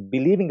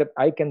believing that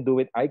I can do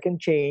it, I can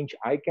change,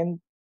 I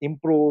can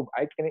improve,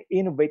 I can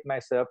innovate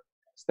myself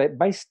step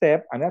by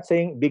step. I'm not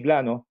saying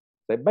bigla, no?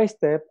 Step by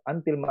step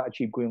until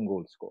ma-achieve ko yung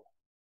goals ko.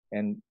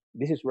 And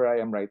this is where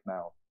I am right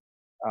now,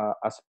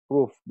 as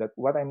proof that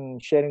what I'm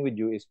sharing with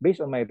you is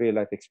based on my real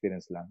life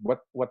experience lang.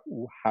 What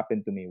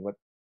happened to me, what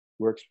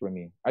works for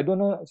me. I don't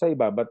know sa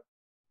iba, but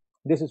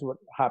this is what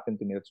happened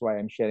to me. That's why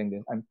I'm sharing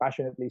this. I'm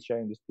passionately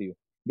sharing this to you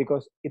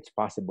because it's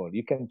possible.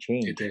 You can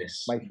change,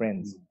 my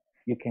friends.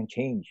 You can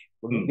change.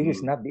 This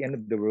is not the end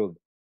of the world.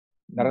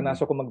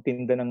 Naranasan ko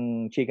magtinda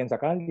ng chicken sa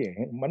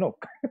kalye, manok.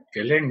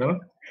 Galing, no?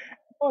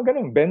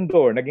 Ganun,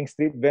 vendor. Naging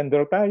street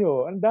vendor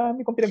tayo. Ang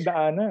dami kong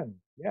pinagdaanan.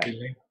 Yeah.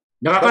 Galing.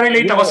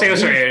 Nakaka-relate ako sa iyo,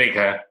 Sir Eric,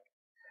 ha?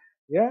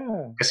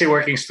 Yeah. Kasi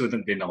working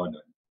student din ako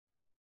nun.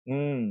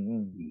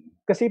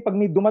 Kasi pag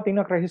may dumating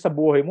na crisis sa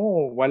buhay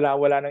mo, wala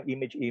ng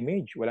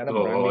image. Wala na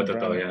branding.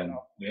 Totoo yan.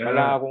 Yeah.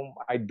 Wala akong,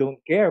 I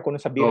don't care kung ano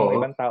sabihin ng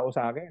ibang tao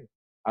sa akin.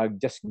 I'll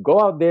just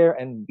go out there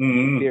and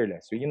be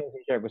fearless. So yun ang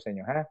share ko sa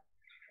inyo, ha?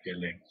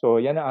 Galing.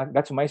 So yan,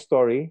 that's my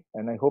story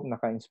and I hope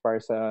naka-inspire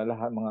sa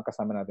lahat mga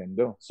kasama natin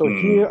do. So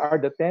here are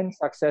the 10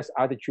 success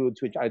attitudes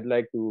which I'd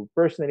like to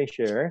personally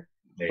share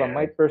from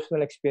my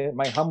personal experience,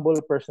 my humble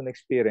personal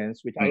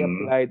experience, which I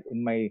applied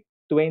in my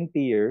 20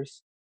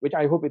 years, which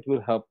I hope it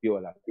will help you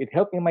a lot. It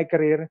helped me in my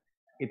career.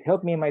 It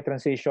helped me in my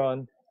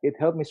transition. It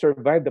helped me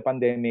survive the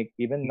pandemic.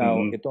 Even now,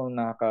 ito ang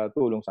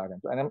nakatulong sa akin.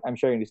 So, and I'm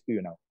sharing this to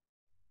you now.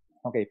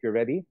 Okay, if you're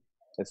ready,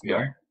 let's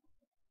go.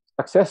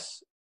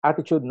 Success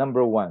attitude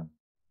number 1.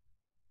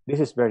 This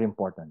is very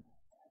important.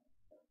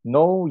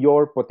 Know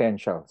your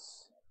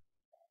potentials.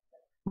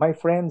 My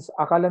friends,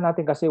 akala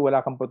natin kasi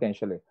wala kang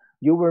potential eh.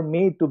 You were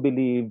made to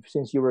believe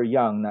since you were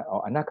young na,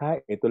 anak ha,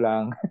 ito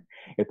lang,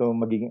 ito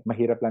magiging,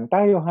 mahirap lang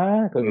tayo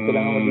ha, ito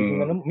lang ang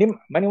magiging,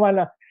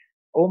 maniwala.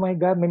 oh my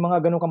God, may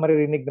mga ganun ka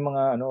maririnig ng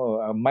mga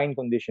mind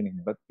conditioning.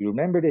 But you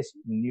remember this,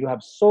 you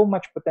have so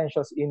much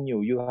potentials in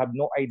you. You have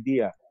no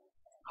idea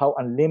how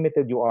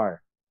unlimited you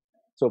are.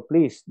 So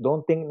please,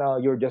 don't think now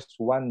you're just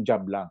one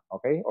job lang,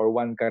 okay? Or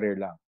one career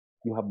lang.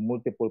 You have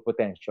multiple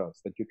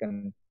potentials that you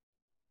can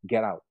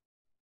get out.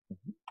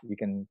 You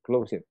can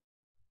close it.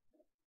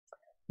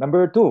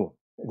 Number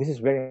 2, this is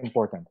very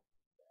important.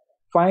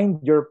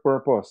 Find your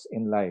purpose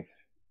in life.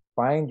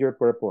 Find your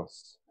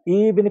purpose.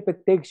 Even if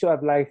it takes you a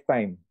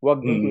lifetime,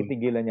 huwag niyong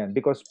titigilan yan.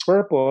 Because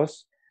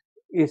purpose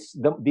is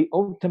the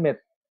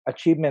ultimate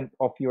achievement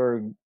of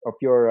your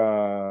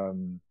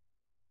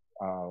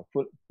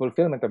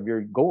fulfillment of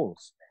your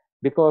goals.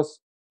 Because,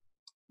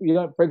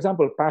 for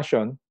example,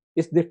 passion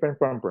is different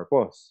from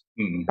purpose.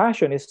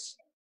 Passion is,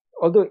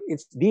 although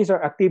these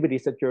are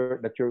activities that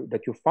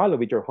you follow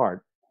with your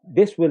heart,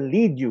 this will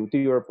lead you to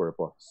your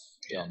purpose.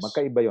 Yes.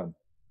 Magkaiba yon.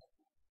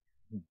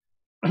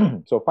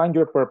 So find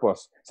your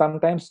purpose.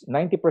 Sometimes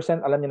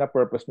 90% alam niyo na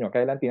purpose niyo,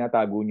 kaya lang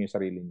tinatago niyo yung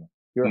sarili niyo.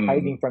 You're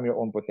hiding from your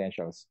own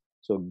potentials.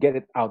 So get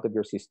it out of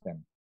your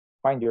system.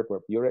 Find your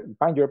purpose.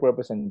 Find your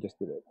purpose and just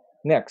do it.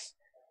 Next,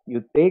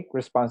 you take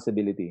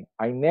responsibility.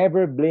 I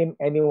never blame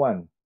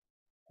anyone.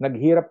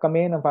 Naghirap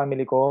kami ng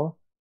family ko.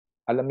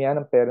 Alam yan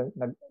ng parent.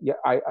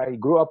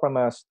 I grew up from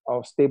a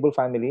stable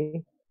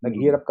family.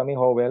 Naghirap kami,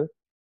 Howell.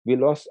 We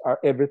lost our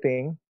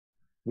everything.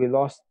 We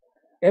lost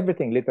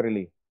everything,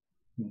 literally.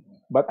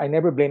 But I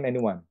never blame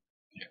anyone.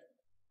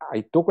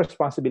 I took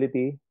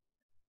responsibility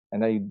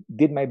and I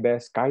did my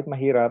best. Kahit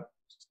mahirap,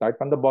 start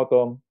from the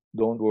bottom,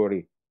 don't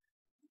worry.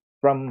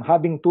 From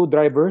having 2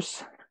 drivers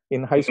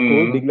in high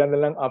school, bigla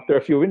na lang after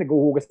a few weeks,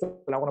 naghuhugas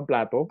na ako ng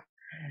plato.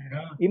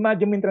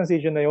 Imagine mo yung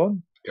transition na yun.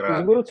 So,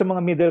 siguro sa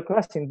mga middle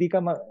class, hindi ka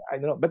I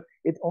don't know, but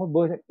it's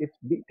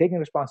taking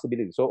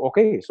responsibility. So,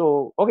 okay,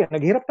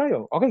 naghirap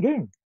tayo. Okay,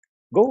 game.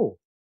 Go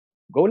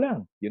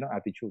lang.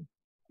 Attitude.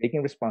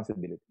 Taking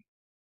responsibility.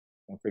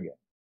 Don't forget.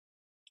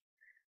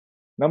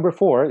 Number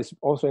 4 is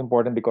also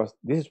important because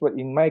this is what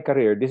in my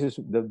career, this is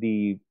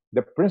the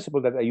principle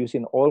that I use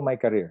in all my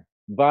career.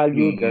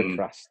 Value their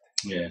trust.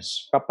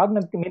 Yes. Kapag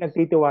may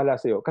nagtitiwala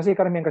sa'yo, kasi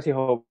karamihan kasi,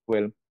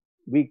 well,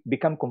 we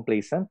become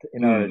complacent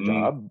in our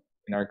job,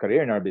 in our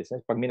career, in our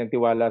business. Pag may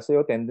nagtiwala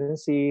sa'yo,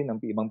 tendency ng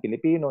ibang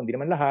Pilipino, hindi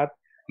naman lahat,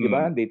 di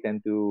ba? They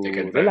tend to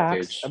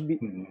relax,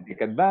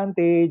 take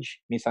advantage.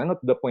 Minsan not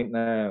to the point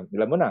na,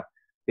 alam mo na,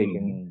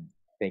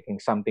 taking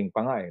something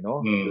pa nga,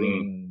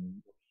 doing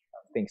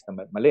things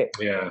na mali.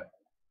 Yeah.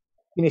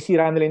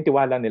 Sinisira nila yung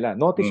tiwala nila.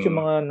 Notice yung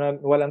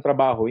mga walang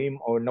trabaho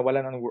or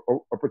nawalan ng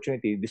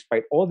opportunity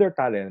despite all their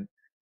talent,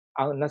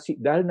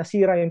 dahil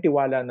nasira yung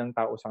tiwala ng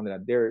tao sa kanila,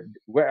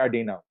 where are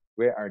they now?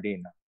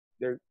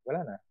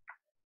 Wala na.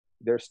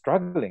 They're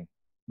struggling.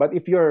 But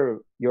if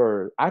your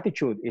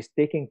attitude is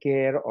taking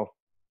care of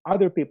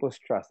other people's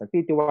trust,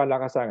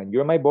 nagtitiwala ka sa akin,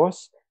 you're my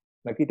boss,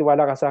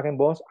 nagtitiwala ka sa akin,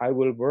 boss, I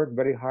will work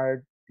very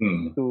hard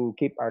to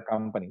keep our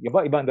company.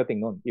 Iba ang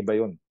dating nun. Iba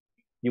yun.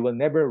 You will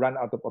never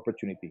run out of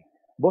opportunity.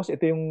 Boss,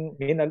 ito yung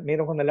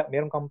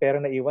meron kang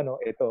pera na iwan,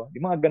 no? Ito. Di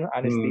mga ganun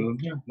honesty.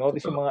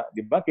 Notice yung mga,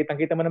 di ba?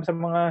 Kitang-kita mo naman sa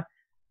mga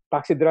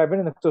taxi driver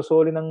na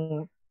nagsusoli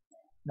ng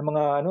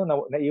mga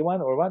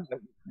naiwan or what.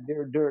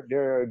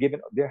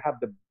 They have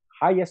the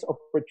highest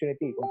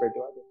opportunity compared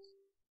to others.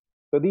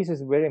 So this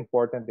is very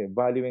important,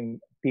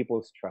 valuing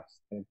people's trust.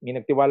 May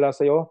nagtiwala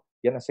sa'yo,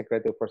 yan ang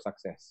sekreto for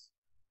success.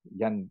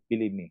 Yan,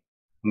 believe me.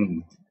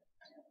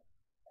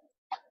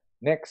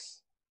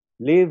 Next,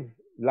 live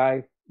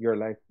your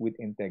life with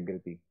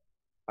integrity.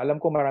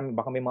 Alam ko marami,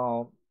 baka may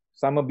mga,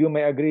 some of you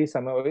may agree,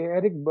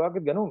 Eric,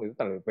 bakit ganun?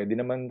 Pwede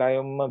naman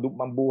tayo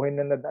mabuhay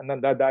na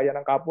nadadaya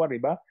ng kapwa,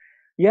 diba?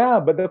 Yeah,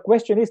 but the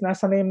question is,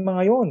 nasa na yung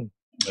mga yun?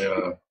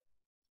 Yeah.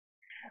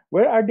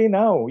 Where are they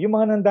now? Yung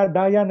mga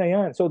nandadaya na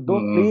yan. So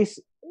don't please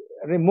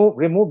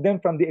remove them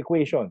from the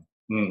equation.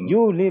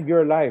 You live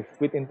your life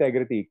with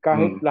integrity.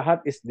 Kahit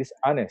lahat is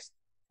dishonest,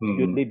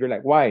 you live your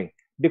life. Why?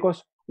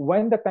 Because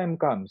when the time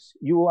comes,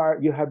 you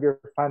have your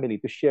family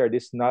to share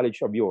this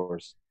knowledge of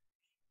yours.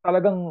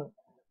 Talagang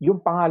yung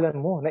pangalan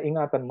mo,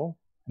 naingatan mo.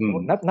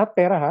 Not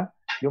pera ha,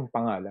 yung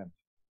pangalan.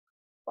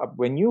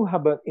 When you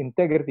have an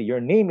integrity, your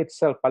name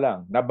itself pa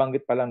lang,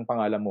 nabanggit pa lang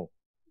pangalan mo,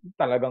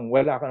 talagang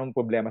wala ka ng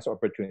problema sa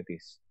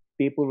opportunities.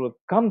 People will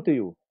come to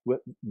you.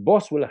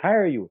 Boss will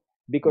hire you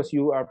because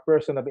you are a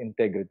person of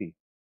integrity.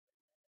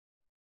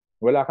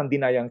 Wala kang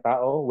dinayang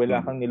tao,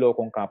 wala kang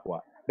nilokong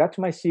kapwa. That's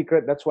my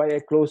secret. That's why I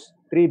closed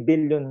 3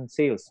 billion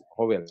sales,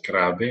 Howell.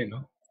 Grabe,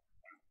 no?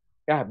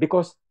 Yeah,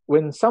 because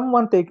when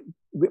someone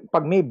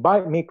pag may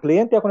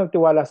kliyente ako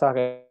nagtiwala sa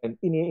akin,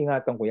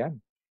 iniingatan ko yan.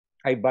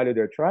 I value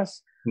their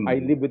trust.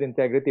 I live with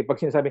integrity. Pag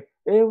sinasabi,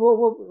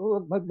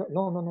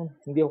 no,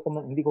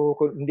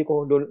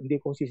 hindi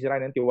ko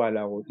sisirain ang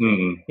tiwala ko.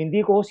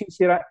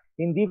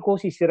 Hindi ko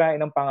sisirain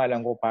ang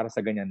pangalan ko para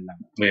sa ganyan lang.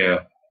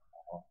 Yeah.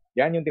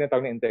 Yan yung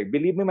tinatawag na integrity.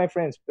 Believe me, my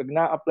friends, pag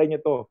na-apply nyo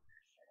to,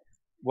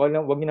 wag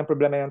niyo ng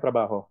problema yung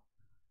trabaho.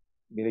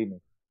 Believe me.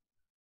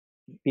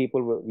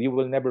 You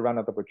will never run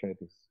out of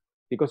opportunities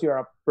because you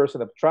are a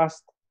person of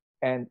trust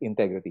and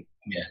integrity.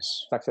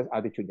 Yes. Success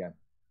attitude yan.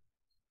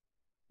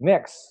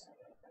 Next,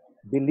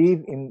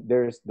 believe in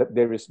that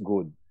there is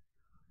good.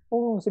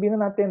 Oh, sabihin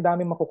na natin,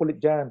 dami makukulit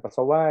dyan,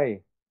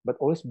 pasaway.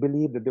 But always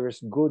believe that there is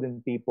good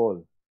in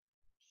people.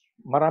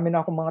 Marami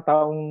na akong mga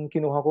taong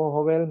kinuha ko,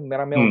 Howell.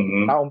 Marami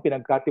akong taong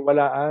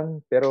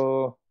pinagkatiwalaan,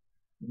 pero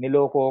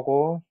niloko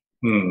ko.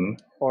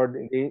 Or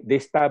they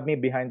stab me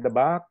behind the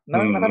back.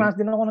 Nakaranas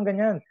din ako ng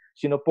ganyan.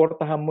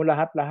 Sinuportahan mo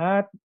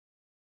lahat-lahat.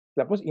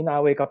 Tapos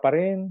inaway ka pa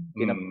rin.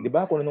 Di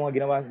ba? Kung ano nga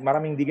ginawa,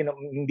 maraming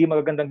hindi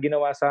magagandang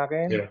ginawa sa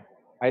akin. Yeah.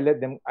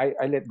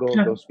 I let go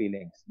of those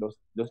feelings,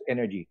 those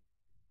energy.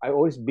 I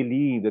always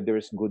believe that there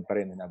is good pa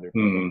rin in other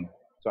people.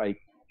 So I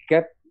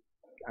kept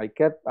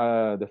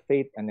the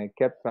faith and I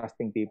kept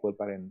trusting people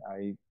pa rin.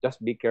 I just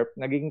be careful.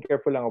 Nagiging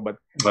careful lang ako, but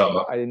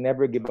I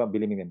never give up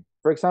believing in.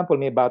 For example,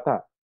 may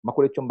bata.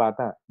 Makulit yung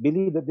bata.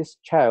 Believe that this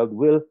child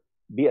will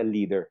be a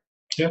leader.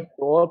 Yeah.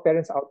 To all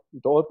parents out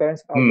there,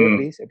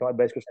 please, itong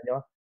advice ko sa inyo,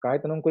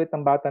 kahit anong kulit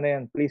ng bata na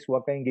yan, please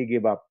huwag kayong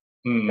give up.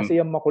 Kasi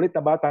yung makulit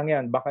na batang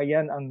yan, baka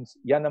yan ang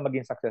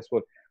maging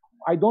successful.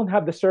 I don't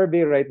have the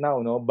survey right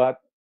now, no,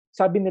 but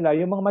sabi nila,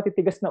 yung mga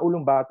matitigas na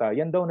ulong bata,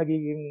 yan daw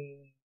nagiging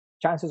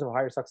chances of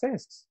higher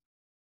success.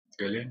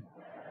 Galing.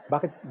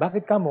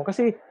 Bakit ka mo?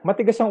 Kasi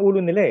matigas ang ulo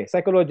nila eh.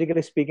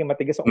 Psychologically speaking,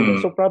 matigas ang ulo.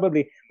 So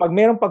probably, pag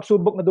mayroong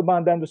pagsubok na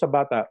dumadaan doon sa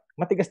bata,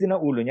 matigas din ang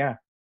ulo niya.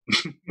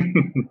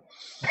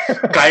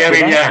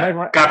 Kakayanin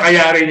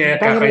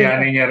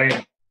niya rin.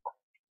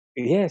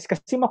 Yes,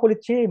 kasi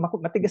makulit siya.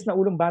 Matigas na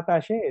ulong bata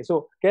siya.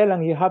 So, kaya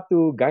lang, you have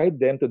to guide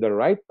them to the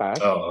right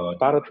path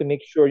para to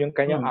make sure yung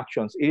kanyang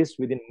actions is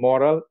within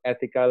moral,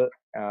 ethical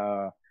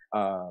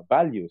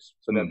values.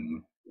 So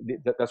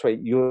that's why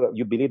you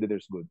believe that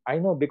there's good. I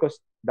know because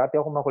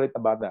dati ako makulit na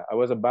bata. I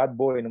was a bad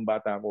boy nung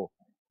bata ako.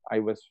 I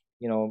was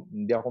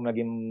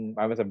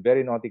a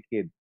very naughty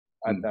kid.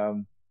 At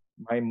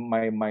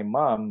my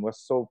mom was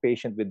so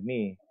patient with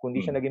me. Kung di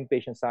siya naging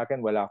patient sa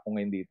akin, wala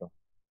akong ngayon dito.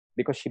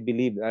 Because she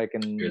believed I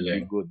can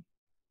be good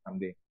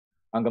someday.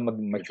 Hanggang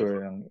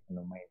mag-mature ng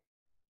mind.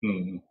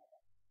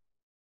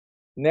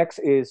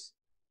 Next is,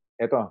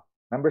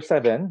 number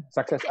 7,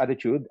 success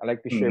attitude. I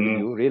like to share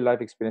with you, real life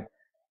experience.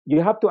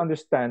 You have to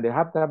understand, you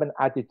have to have an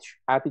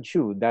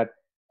attitude that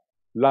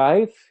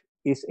life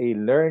is a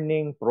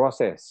learning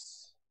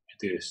process.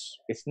 It is.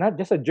 It's not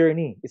just a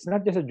journey. It's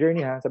not just a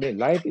journey, ha? Sabi,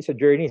 life is a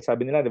journey.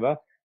 Sabi nila, di ba?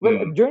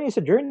 Well, a journey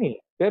is a journey.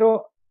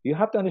 Pero you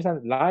have to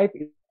understand, life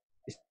is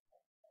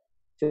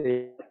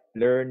a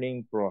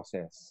learning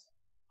process.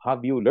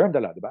 Have you learned a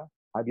lot, diba?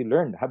 Have you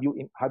learned? Have you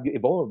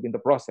evolved in the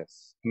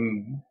process?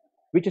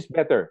 Which is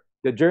better,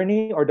 the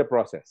journey or the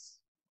process?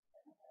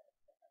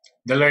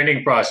 The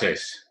learning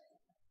process.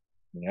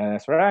 Yeah,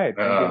 that's right.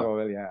 Thank you.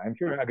 Well, yeah, I'm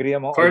sure agree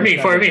mo. For me.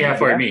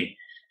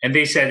 And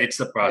they said it's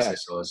the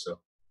process also.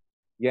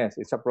 Yes,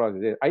 it's a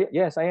process. I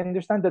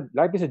understand that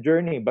life is a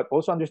journey, but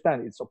also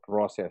understand it's a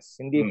process.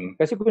 Hindi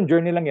kasi kung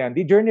journey lang yan,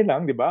 di journey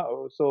lang, di ba?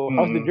 So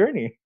how's the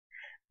journey?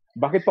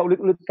 Bakit pa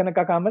ulit-ulit ka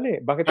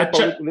nagkakamali? Bakit pa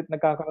ulit-ulit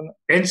nagkakamali?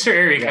 And Sir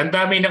Eric, ang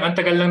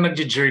tagal lang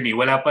nag-journey,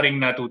 wala pa ring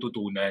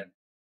natututunan.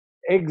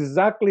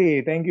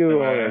 Exactly. Thank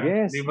you.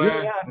 Yes. Diba?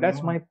 Yeah,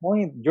 that's my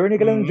point.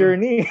 Journey ka lang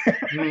journey.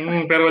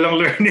 Pero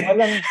walang learning.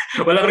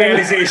 Walang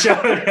realization.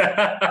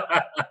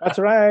 That's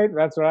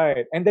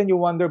right. And then you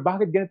wonder,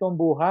 bakit ganito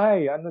ang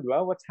buhay? Ano,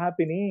 diba? What's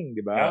happening?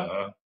 Diba?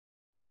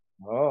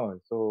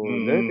 So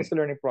there is a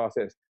learning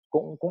process.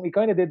 Kung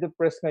ikaw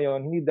nade-depress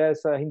ngayon, hindi dahil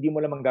sa hindi mo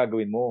lamang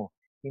gagawin mo.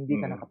 Hindi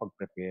ka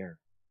nakapag-prepare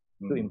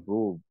to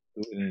improve,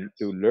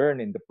 to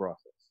learn in the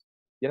process.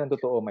 Yan ang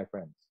totoo, my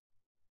friends.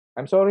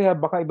 I'm sorry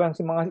baka ibang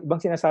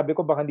sinasabi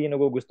ko baka hindi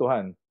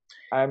nagugustuhan.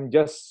 I'm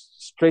just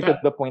straight to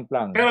the point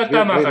lang. Pero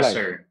tama ka,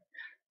 sir.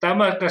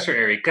 Tama ka, Sir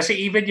Eric. Kasi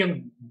even yung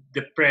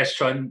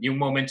depression, yung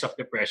moments of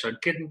depression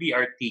can be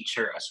our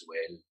teacher as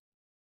well.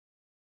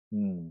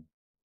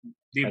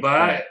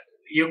 Diba?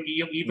 Yung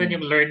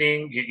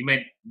learning,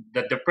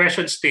 the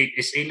depression state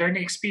is a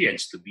learning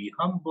experience to be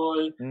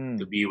humble,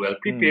 to be well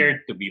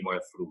prepared, to be more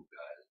frugal.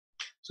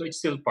 So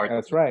it's still part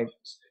of the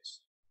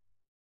process.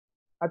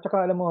 At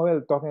saka alam mo,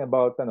 well, talking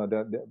about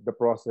the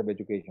process of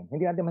education,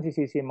 hindi natin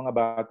masisisi yung mga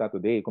bata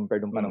today compared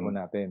nung panahon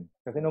natin.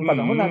 Kasi nung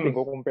panahon natin,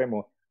 kung compare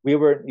mo, we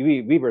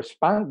were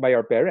spanked by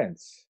our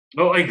parents.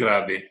 Oh, ay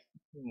grabe.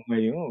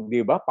 Ngayon,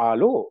 di ba?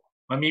 Palo.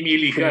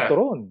 Mamimili ka.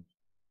 Sinturon.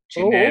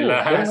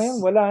 Chinelas. Pero ngayon,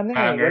 wala na.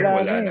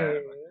 Wala na.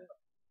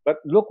 But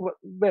look,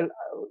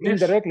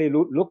 indirectly,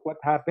 look what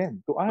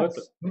happened to us.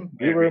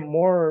 We were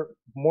more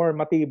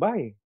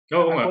matibay.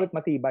 Oo nga. I call it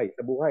matibay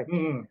sa buhay.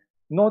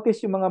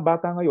 Notice yung mga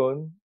bata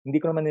ngayon, hindi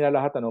ko naman nila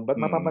lahat, but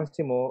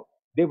mapapansin mo,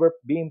 they were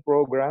being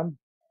programmed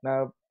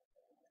na,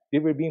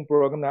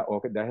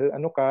 okay, dahil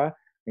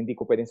hindi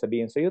ko pwedeng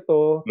sabihin sa'yo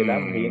to,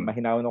 kailangan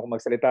mahinawan ako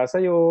magsalita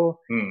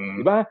sa'yo.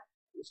 Diba?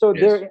 So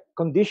they're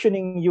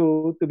conditioning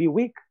you to be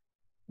weak.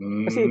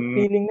 Kasi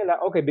feeling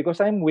nila, okay,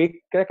 because I'm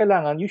weak, kaya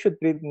kailangan you should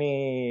treat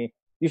me,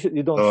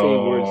 you don't say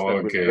words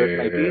that would hurt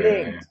my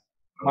feelings.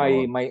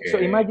 So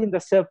imagine the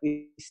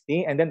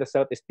self-esteem, and then the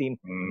self-esteem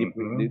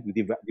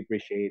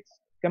depreciates.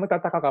 Kaya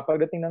magtataka ka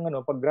pagdating ng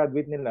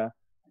pag-graduate nila,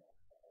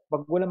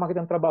 pag wala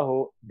makitang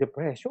trabaho,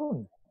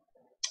 depression.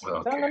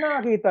 Saan Okay. ka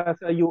nakakita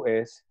sa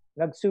US,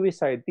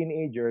 nag-suicide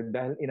teenager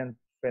dahil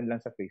in-unfriend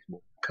lang sa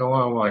Facebook?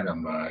 Kawawa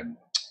naman.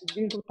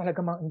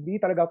 Hindi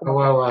talaga ako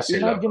Kawawa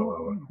sila, Imagine mo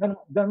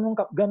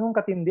kawawa. ganun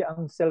katindi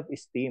ang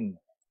self-esteem.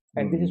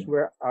 And this is Mm.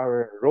 where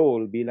our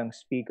role bilang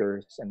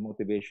speakers and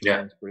motivational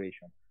Yeah.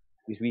 inspiration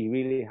is we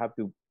really have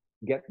to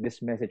get this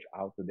message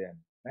out to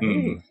them. Na, Mm.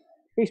 hey,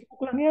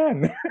 Facebook lang yan.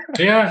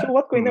 Yeah. So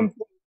what kung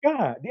in-unfriend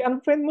ka? Di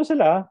unfriend mo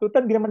sila.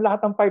 Total, di naman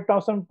lahat ng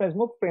 5,000 friends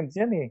mo, friends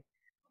yan eh.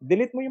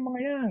 Delete mo yung mga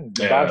yan.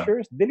 The Yeah.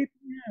 bashers, delete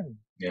mo yan.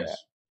 Yes. Yeah.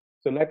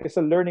 So like it's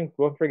a learning,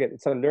 don't forget,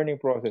 it's a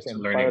learning process. It's a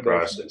And learning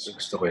Paradise process.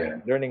 Gusto ko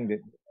yan. learning this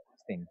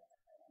thing.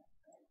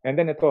 And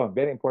then ito,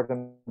 very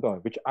important ito,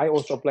 which I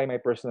also apply my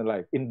personal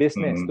life, in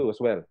business too as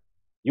well.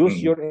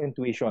 Use your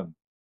intuition.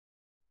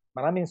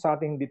 Maraming sa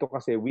ating dito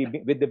kasi, we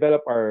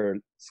develop our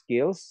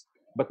skills,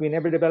 but we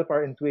never develop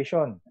our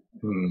intuition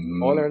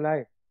all our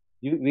life.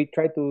 We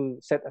try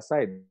to set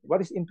aside. What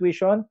is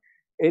intuition?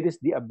 It is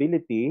the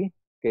ability,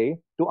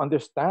 okay, to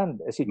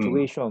understand a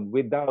situation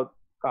without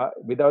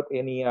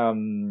any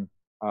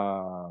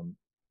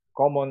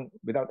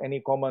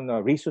common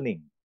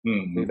reasoning.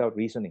 Without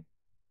reasoning.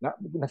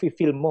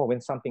 Nafe-feel mo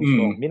when something's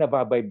wrong.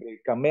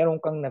 Minababibrate ka.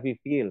 Meron kang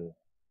nafe-feel.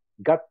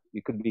 Gut,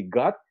 it could be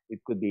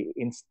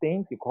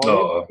instinct, you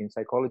call it in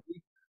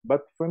psychology.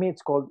 But for me,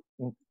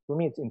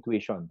 it's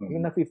intuition.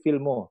 Yung nafe-feel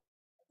mo.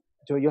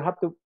 So you have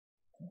to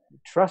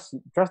trust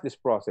this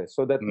process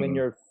so that when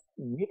you're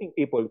meeting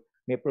people,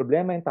 may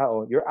problema yung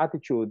tao, your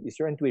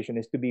intuition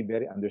is to be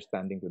very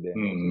understanding to them.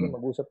 Sige,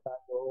 mag-usap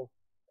tayo.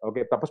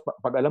 Okay, tapos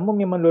pag alam mo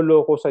may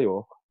manloloko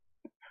sa'yo,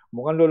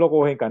 mukhang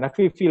lolokohin ka,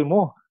 nafe-feel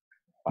mo.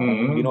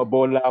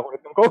 Binobola ako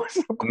itong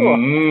kausap ko.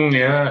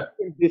 Yeah.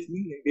 In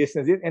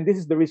business. And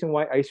this is the reason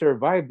why I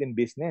survived in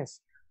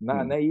business.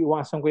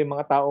 Naiiwasan ko yung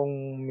mga taong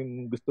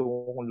gusto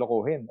kong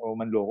lokohin o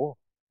manloko.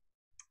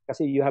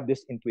 Kasi you have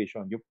this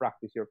intuition. You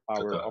practice your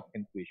power of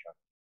intuition.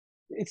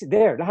 It's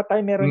there. Lahat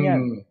tayo meron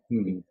yan.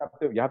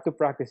 You have to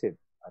practice it.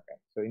 Okay.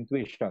 So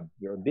intuition,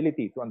 your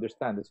ability to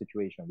understand the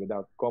situation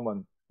without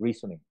common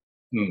reasoning.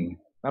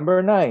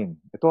 Number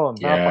 9. Ito,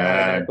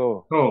 napakahalaga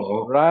nito.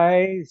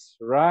 Rise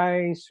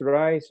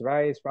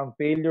from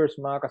failures,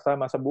 mga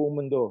kasama sa buong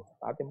mundo.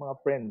 Ating mga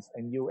friends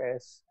in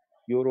US,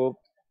 Europe,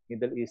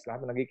 Middle East,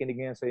 lahat na nakikinig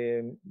ngayon sa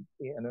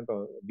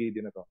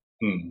video na to.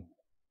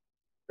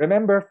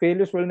 Remember,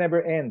 failures will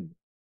never end.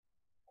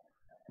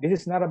 This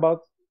is not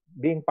about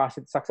being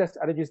positive. Success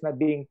strategy is not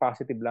being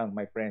positive lang,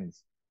 my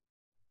friends.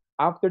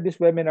 After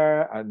this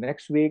webinar,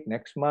 next week,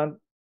 next month,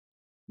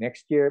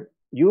 next year,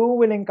 you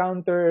will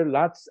encounter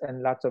lots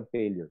and lots of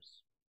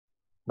failures.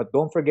 But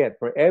don't forget,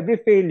 for every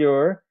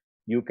failure,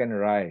 you can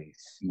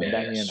rise.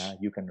 Tandaan yan, ha?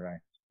 You can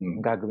rise. Ang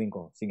gagawin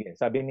ko. Sige,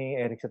 sabi ni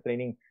Eric sa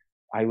training,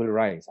 I will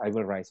rise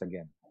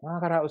again.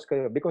 Makakaraos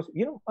kayo. Because,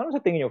 ano sa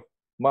tingin nyo?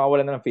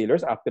 Mawawala na ng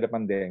failures after the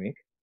pandemic?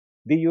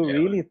 Do you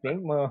really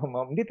think?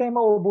 Hindi tayo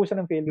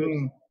mauubusan ng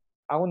failures.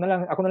 Ako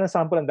na lang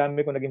sample, ang dami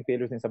ko naging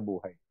failures din sa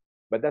buhay.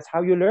 But that's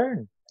how you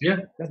learn.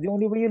 Yeah. That's the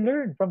only way you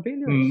learn, from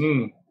failures.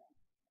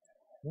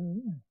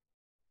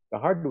 The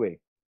hard way.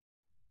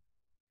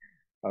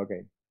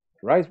 Okay.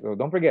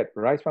 Don't forget,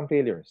 rise from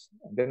failures.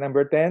 And then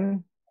number 10,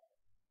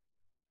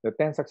 the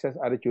 10 success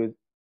attitudes.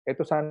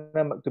 Ito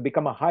sana to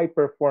become a high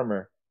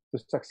performer,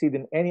 to succeed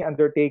in any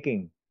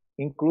undertaking,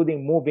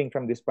 including moving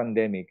from this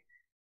pandemic.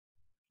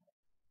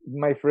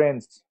 My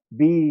friends,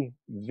 be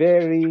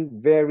very,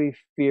 very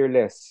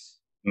fearless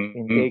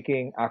in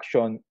taking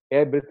action.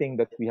 Everything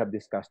that we have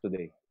discussed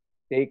today.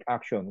 Take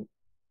action.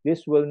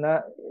 This will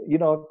not,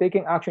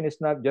 taking action is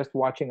not just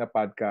watching a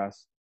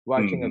podcast,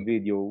 watching a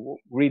video,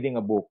 reading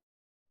a book.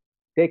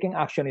 Taking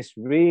action is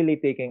really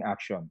taking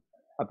action.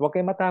 At huwag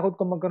kayo matakot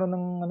kung magkaroon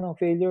ng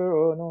failure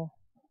o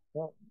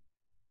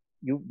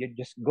you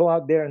just go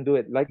out there and do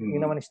it. Like ni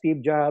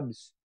Steve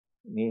Jobs,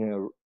 ni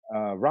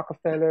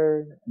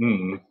Rockefeller,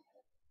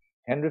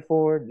 Henry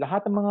Ford,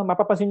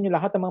 mapapansin niyo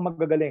lahat ng mga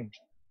magagaling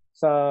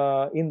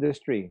sa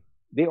industry,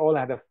 they all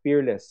had a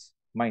fearless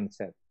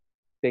mindset,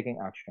 taking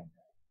action.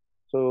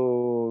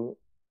 So,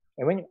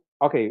 let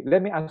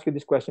me ask you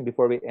this question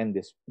before we end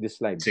this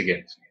slide.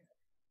 Sige.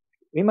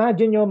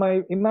 Imagine nyo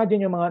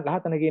mga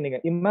lahat na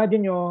nakikinig.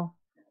 Imagine nyo,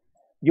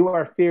 you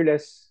are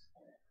fearless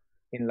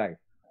in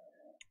life.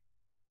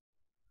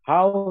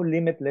 How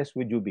limitless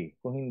would you be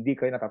kung hindi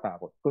kayo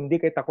natatakot? Kung hindi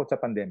kayo takot sa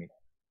pandemic?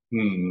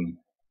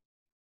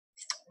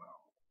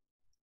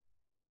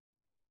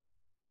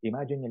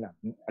 Imagine nyo lang.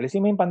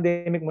 Alisin mo yung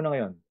pandemic mo na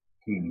ngayon.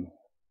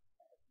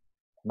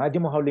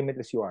 Imagine mo how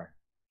limitless you are.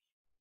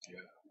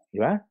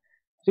 Diba?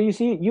 So you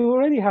see, you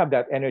already have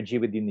that energy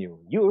within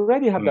you. You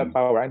already have that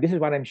power. And this is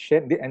what I'm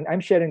sharing. And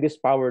I'm sharing this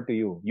power to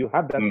you. You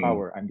have that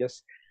power. I'm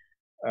just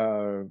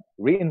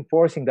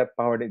reinforcing that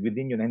power that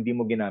within you na hindi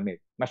mo ginamit.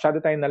 Masyado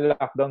tayong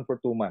na-lockdown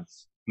for 2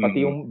 months.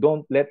 Pati yung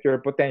don't let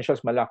your potentials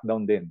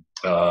ma-lockdown din.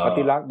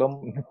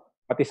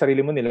 Pati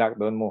sarili mo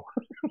ni-lockdown mo.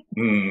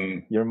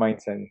 Your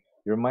mindset.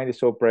 Your mind is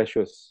so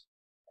precious.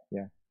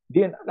 Yeah.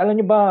 Alam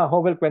niyo ba,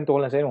 Howell, kwento ko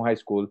lang sa inyo nung high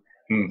school,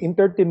 In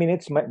 30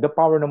 minutes, the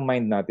power ng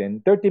mind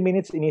natin, 30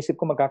 minutes inisip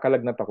ko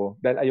magkakalagnat ako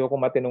dahil ayoko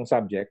matinong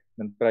subject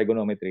ng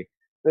trigonometry.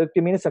 30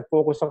 minutes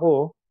nag-focus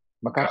ako,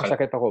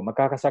 magkakasakit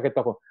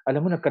ako.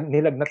 Alam mo,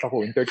 nilagnat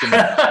ako in 30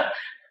 minutes.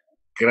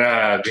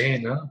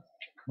 Grabe, no?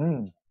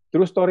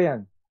 True story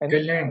yan. And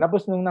Galing.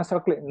 tapos nung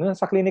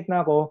nasa clinic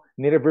na ako,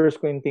 ni-reverse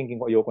ko yung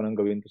thinking ko, ayoko nang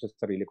gawin ko sa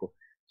sarili ko.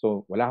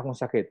 So, wala akong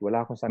sakit.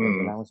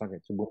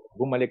 So,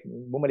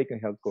 bumalik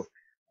yung health ko.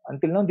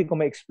 Until now, hindi ko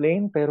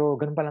ma-explain, pero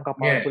ganun palang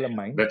ka-powerful ang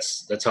mind.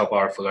 That's how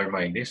powerful our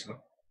mind is, no?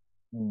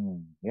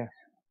 Yeah.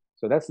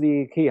 So that's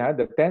the key,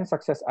 the 10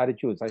 success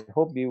attitudes. I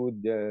hope you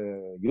would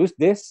use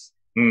this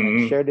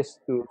and share this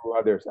to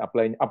others.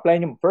 Apply,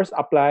 first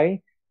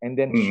apply, and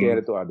then share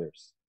it to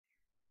others.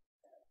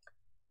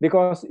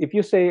 Because if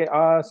you say,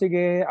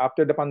 sige,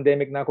 after the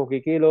pandemic na ako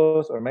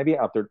kikilos, or maybe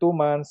after 2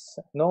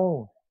 months,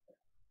 no.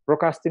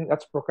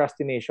 That's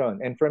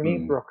procrastination. And for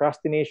me,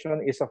 procrastination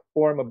is a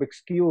form of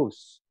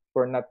excuse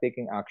for not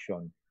taking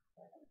action.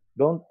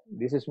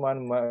 This is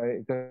one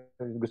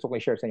gusto ko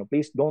i-share sa inyo.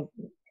 Please don't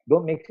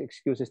make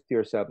excuses to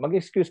yourself.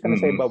 Mag-excuse ka na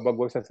sa iba, wag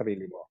sa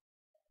sarili mo.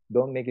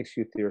 Don't make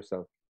excuse to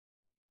yourself.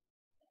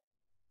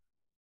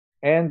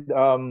 And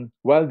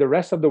while the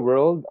rest of the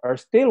world are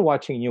still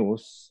watching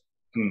news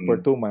for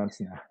 2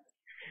 months na,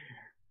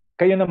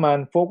 kayo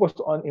naman, focus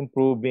on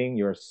improving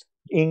your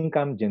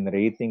income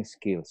generating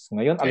skills.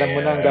 Ngayon, alam mo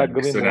na ang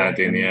gagawin mo.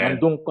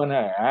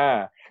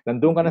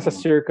 Nandun ka na sa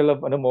circle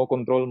of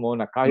control mo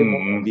na kaya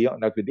mo,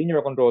 not within your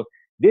control.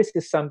 This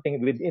is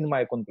something within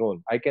my control.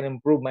 I can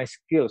improve my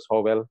skills,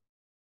 Howell.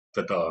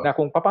 Totoo. Na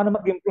kung paano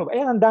mag-improve.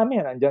 Ayan, ang dami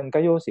yan. Andyan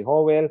kayo, si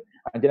Howell,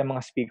 andyan ang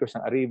mga speakers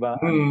ng Ariva.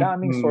 Ang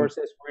daming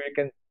sources where you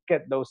can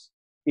get those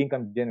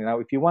income generating.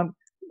 Now, if you want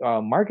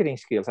marketing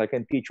skills, I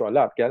can teach you a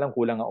lot. Kaya lang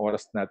kulang ang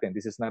oras natin.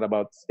 This is not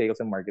about sales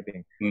and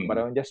marketing.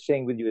 But I'm just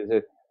sharing with you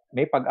that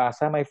may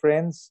pag-asa, my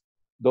friends.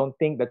 Don't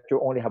think that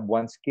you only have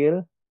one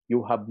skill.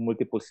 You have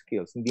multiple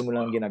skills. Hindi mo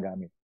lang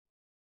ginagamit.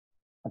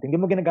 At hindi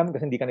mo ginagamit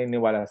kasi hindi ka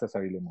naniniwala sa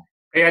sarili mo.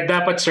 Kaya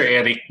dapat, Sir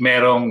Eric,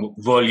 merong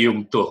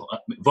volume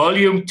 2.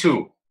 Volume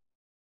 2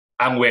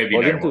 ang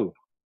webinar mo.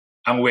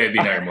 Ang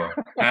webinar mo.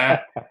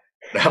 Ha?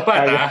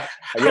 Dapat, ha?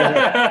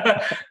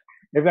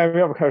 If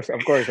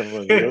of course.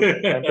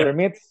 Time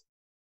permits.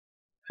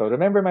 So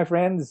remember, my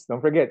friends,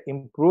 don't forget,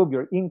 improve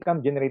your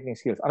income generating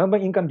skills. Ano ba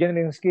income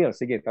generating skills?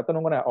 Sige,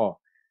 tatanong ko na.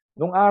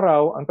 Nung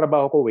araw, ang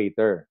trabaho ko,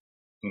 waiter.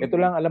 Ito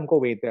lang alam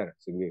ko, waiter.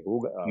 Sige,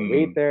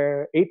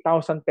 waiter,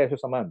 8,000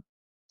 pesos a month.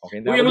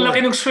 Okay, Uy, ang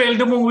laki ng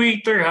sweldo mong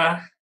waiter,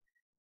 ha?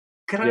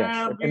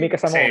 Grabe. Yes. May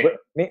kasama ko,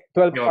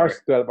 12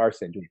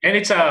 hours. And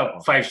it's a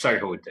 5-star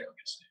hotel.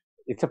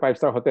 It's a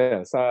 5-star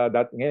hotel.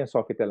 Ngayon,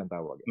 Sofitel ang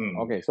tawag.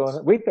 Okay, so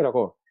waiter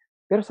ako.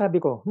 Pero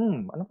sabi ko,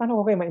 paano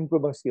ko kayo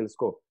ma-improve ang skills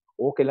ko?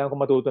 Kailangan ko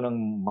matuto ng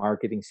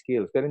marketing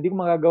skills. Pero hindi ko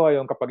magagawa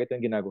yun kapag ito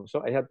yung ginagawa.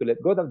 So I have to let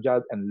go of the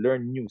job and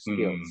learn new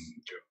skills.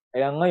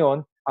 Kaya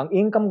ngayon, ang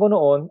income ko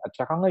noon at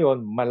saka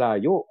ngayon,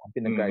 malayo ang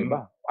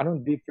pinagkaiba.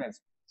 Anong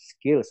difference?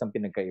 Skills ang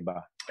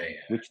pinagkaiba.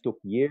 Which took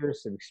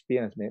years of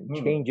experience,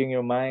 changing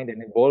your mind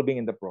and evolving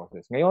in the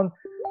process. Ngayon,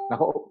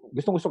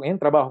 gusto ko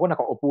ngayon, trabaho ko,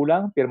 nakaupo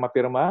lang,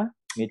 pirma-pirma,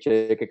 may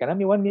check ka na,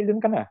 may 1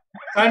 million ka na.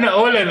 Sana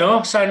all,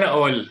 ano? Sana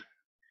all.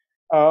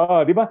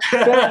 Di ba?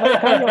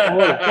 Kaya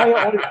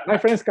all. My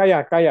friends,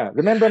 kaya.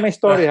 Remember my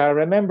story, ha?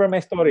 Remember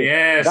my story.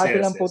 Yes, Dati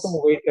lang po itong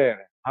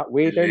waiter.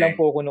 Waiter lang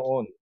po ako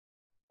noon.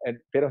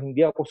 Pero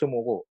hindi ako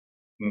sumuko.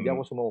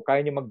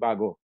 Kaya niyo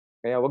magbago.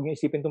 Kaya wag niyo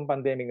isipin itong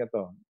pandemic na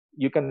to.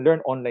 You can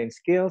learn online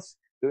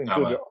skills to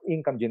improve your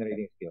income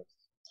generating skills.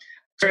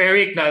 Sir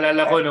Eric,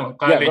 naalala ko nung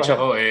college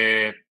ako,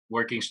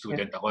 working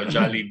student ako,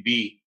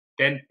 Jollibee,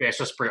 10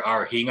 pesos per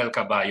hour, hingal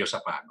kabayo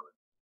sa pagod.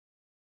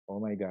 Oh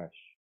my gosh.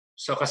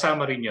 So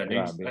kasama rin yun.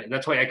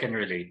 That's why I can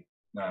relate.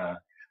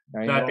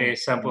 Dati,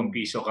 10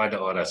 piso kada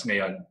oras.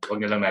 Ngayon,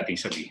 huwag na lang nating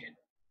sabihin.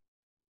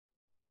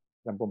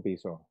 10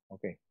 piso.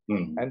 Okay.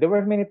 And there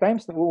were many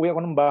times na uuwi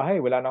ako ng bahay.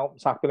 Wala na ako,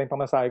 sakto lang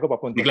pamasahe ko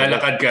papunta.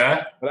 Naglalakad ka?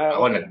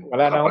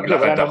 Wala na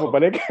ako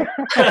balik.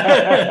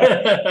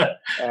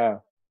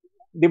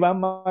 Di ba,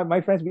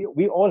 my friends,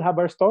 we all have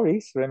our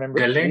stories, remember?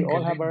 Galing.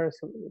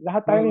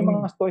 Lahat tayo may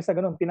mga stories na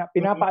ganun.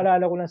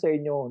 Pinapaalala ko lang sa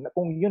inyo na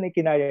kung yun ay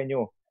kinaya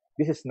nyo,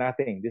 this is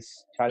nothing.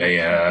 This challenge.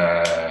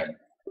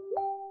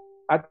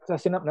 At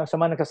sa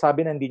mga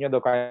nagsasabi na hindi nyo daw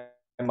kaya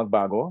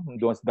magbago,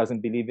 doesn't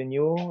believe in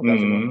you,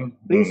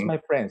 please, my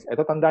friends,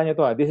 ito tandaan nyo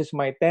to, this is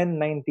my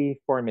 10-90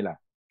 formula.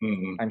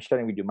 I'm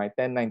sharing with you, my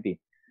 10-90.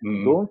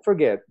 Don't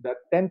forget that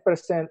 10%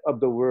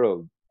 of the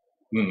world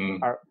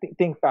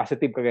think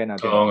positive kagaya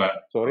natin.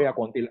 Sorry,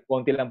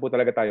 konti lang po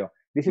talaga tayo.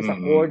 This is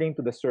according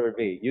to the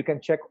survey. You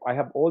can check, I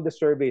have all the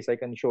surveys I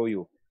can show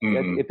you.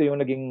 Ito yung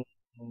naging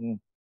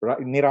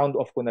ni-round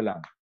off ko na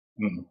lang.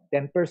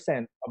 10%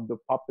 of the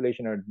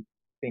population are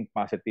think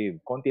positive.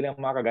 Konti lang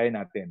mga kagaya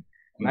natin.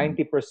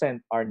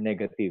 90% are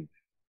negative.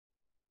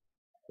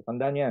 So,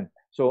 tandaan yan.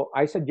 So,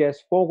 I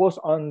suggest focus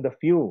on the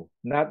few,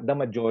 not the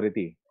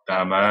majority.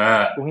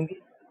 Tama. Kung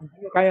hindi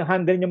kayang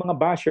handle yung mga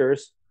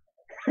bashers,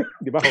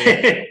 Di ba?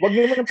 Huwag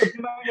niyo naman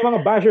problemahin yung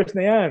mga bashers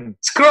na yan.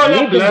 Scroll up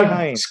Leave them lang.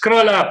 behind.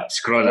 Scroll up.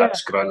 Scroll up.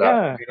 Yeah, Scroll up.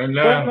 yeah. Ganun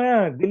Scroll lang. mo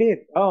yan.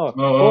 Delete. Oh,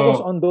 Oo.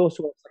 focus on those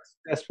who are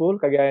successful,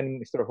 kagaya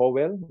ni Mr.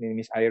 Howell, ni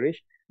Miss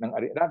Irish,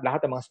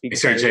 lahat ng mga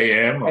speakers. Mr.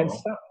 JM. And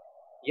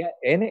yeah,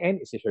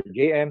 and si Sir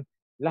JM,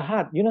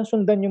 lahat. Yun ang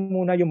sundan yung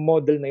muna yung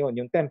model na yun,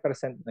 yung 10%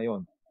 na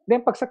yun.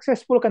 Then pag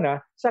successful ka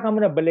na, saka mo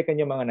na balikan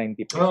yung mga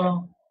 90%.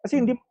 Oh. Kasi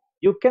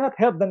you cannot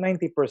help the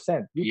 90%.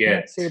 You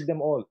cannot save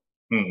them all.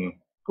 Mm-hmm.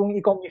 Kung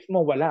ikaw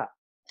mismo wala.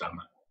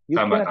 Tama. You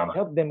cannot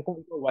help them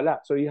kung ikaw wala.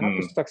 So you have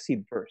to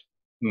succeed first.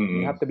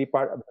 Mm-hmm. You have to be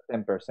part of the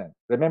 10%.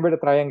 Remember the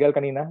triangle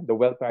kanina? The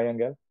wealth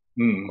triangle?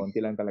 Konti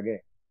lang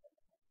talaga eh.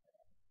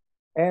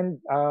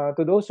 And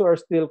to those who are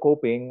still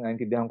coping,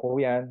 naintindihan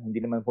ko yan, hindi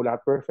naman po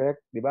lahat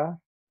perfect, di ba?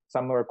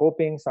 Some are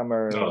coping, some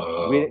are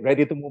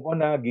ready to move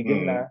on na,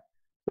 gigil na.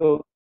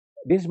 So,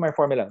 this is my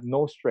formula.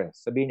 No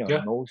stress. Sabihin nyo,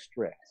 no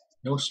stress.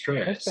 No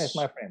stress. No stress,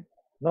 my friend.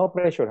 No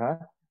pressure, ha?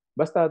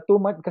 Basta too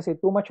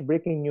much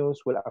breaking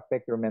news will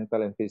affect your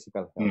mental and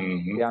physical health.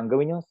 Kaya ang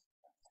gawin nyo,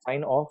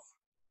 sign off,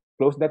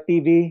 close that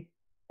TV,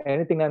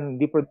 anything na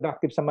hindi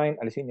productive sa mind,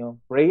 alisin nyo.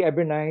 Pray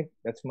every night.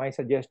 That's my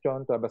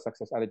suggestion to have a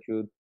success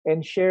attitude. And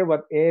share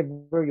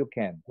whatever you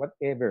can.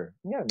 Whatever.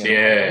 Yeah,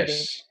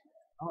 yes.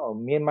 Oh,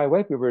 me and my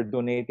wife, we were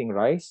donating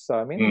rice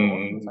sa amin.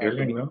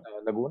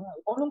 Laguna.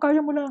 Anong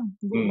kaya mo lang.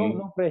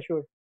 No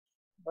pressure.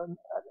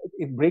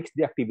 It breaks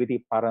the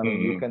activity para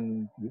you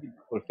can live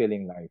a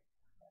fulfilling life.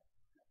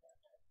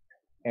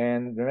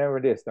 And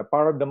remember this, the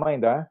power of the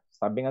mind,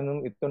 sabi nga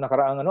nung ito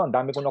nakaraang ang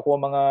dami ko nakuha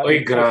mga...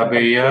 Oy, grabe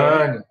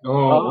yan.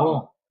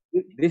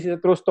 This is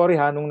a true story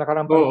nung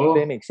nakaraang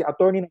pandemic. Si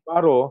Attorney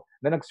Navarro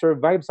na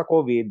nag-survive sa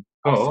COVID,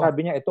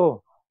 sabi niya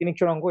ito,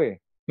 pinicturean ko eh.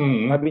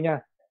 Sabi niya,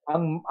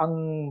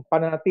 ang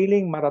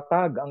pananatiling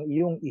maratag ang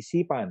iyong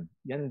isipan,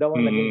 yan daw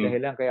ang naging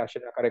dahilan kaya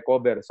siya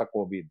naka-recover sa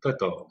COVID.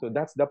 Totoo. So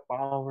that's the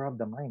power of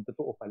the mind.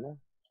 Totoo pala.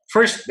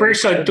 First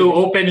person to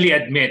openly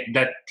admit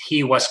that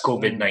he was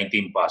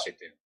COVID-19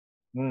 positive.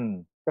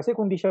 Kasi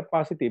kung di siya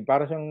positive,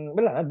 para siyang,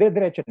 wala,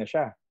 dediretso na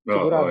siya.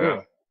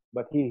 Sigurado.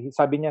 But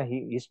sabi niya,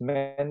 his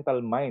mental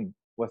mind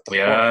was the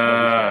cause of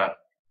his life.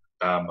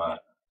 Tama.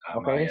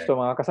 Okay, yan. so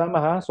mga kasama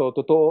so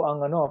totoo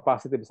ang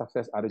positive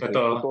success attitude.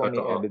 Totoo ang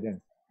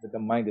evidence that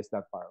the mind is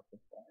that powerful.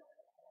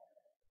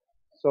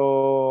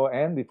 So,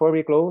 and before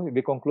we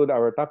conclude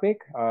our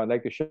topic, I'd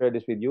like to share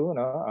this with you.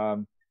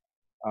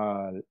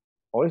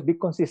 Always be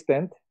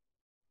consistent.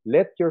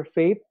 Let your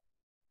faith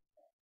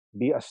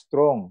be as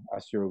strong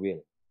as your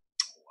will.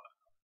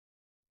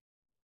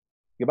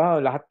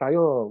 Diba? Lahat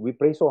tayo, we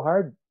pray so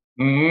hard.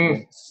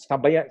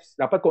 Sabayan,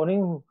 dapat kung ano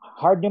yung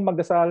hard nyo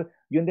magdasal,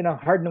 yun din ang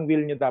hard ng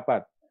will nyo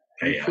dapat.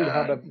 You should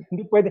have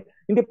hindi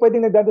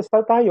pwedeng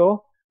nagdadasal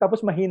tayo,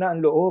 tapos mahina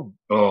ang loob.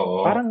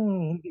 Parang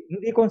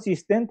hindi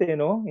consistent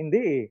no? Hindi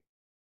eh.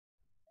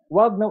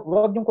 Wag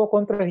yung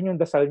kokontrahin yung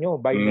dasal nyo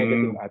by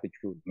negative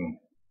attitude.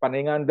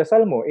 Panay nga ang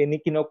dasal mo,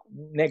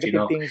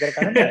 negative thinker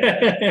ka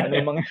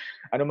naman.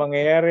 Ano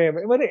mangyayari?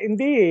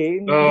 Hindi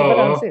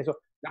balance.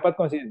 So, dapat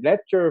consistent.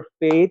 Let your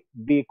faith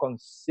be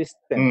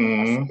consistent,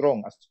 as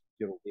strong as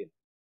your will.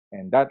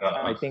 And that,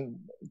 I think,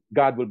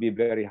 God will be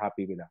very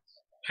happy with us.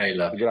 I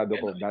love Sigurado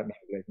ko. Thank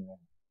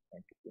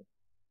you.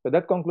 So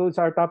that concludes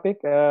our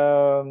topic.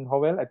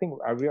 Howell, I think,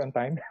 are we on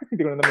time?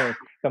 Hindi ko na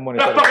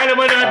monitor. Napaka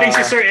naman natin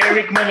si Sir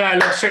Eric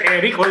Manalo. Sir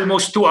Eric,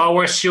 almost 2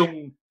 hours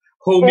yung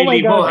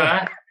homily mo,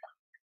 ha?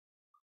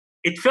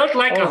 It felt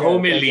like a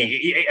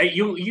homily.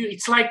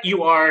 It's like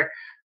you are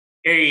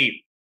a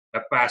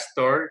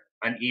pastor,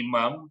 an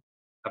imam,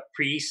 a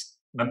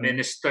priest, a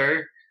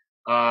minister,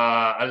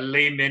 a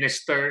lay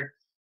minister,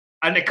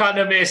 an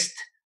economist,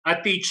 a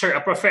teacher,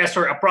 a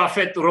professor, a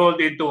prophet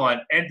rolled into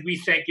one. And we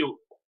thank you.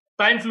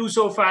 Time flew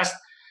so fast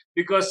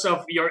because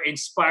of your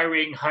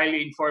inspiring,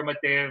 highly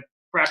informative,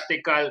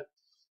 practical,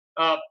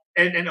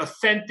 and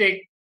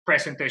authentic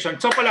presentation.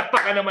 So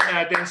palakpakan naman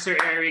natin, Sir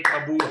Eric,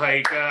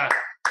 mabuhay ka.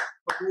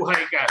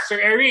 Mabuhay ka. Sir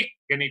Eric,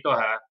 ganito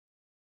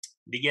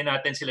bigyan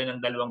natin sila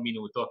ng 2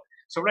 minuto.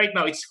 So right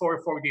now, it's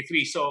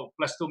 4:43. So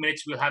plus 2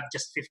 minutes, we'll have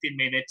just 15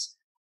 minutes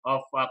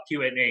of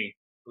Q&A.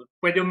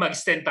 Pwede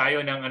mag-extend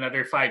tayo ng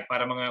another 5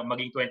 para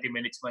maging 20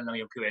 minutes man lang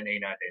yung Q&A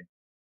natin.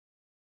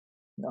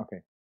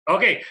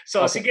 Okay.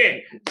 So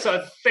sige.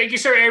 So thank you,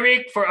 Sir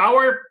Eric, for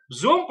our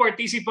Zoom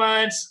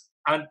participants.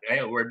 And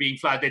we're being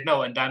flooded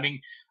now. Ang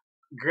daming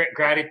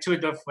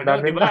gratitude of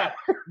diba?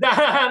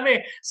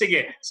 Dami.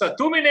 Sige. So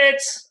 2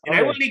 minutes, and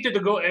I will need to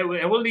go.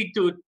 I will need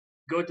to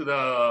go to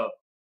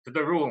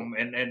the room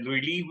and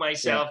relieve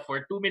myself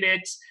for 2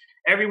 minutes.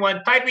 Everyone,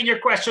 type in your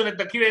question at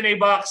the Q&A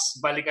box.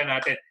 Balikan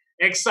natin.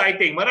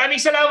 Exciting. Maraming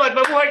salamat.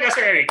 Mabuhay ka,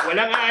 Sir Eric.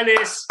 Walang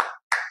aalis.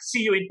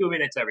 See you in 2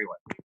 minutes, everyone.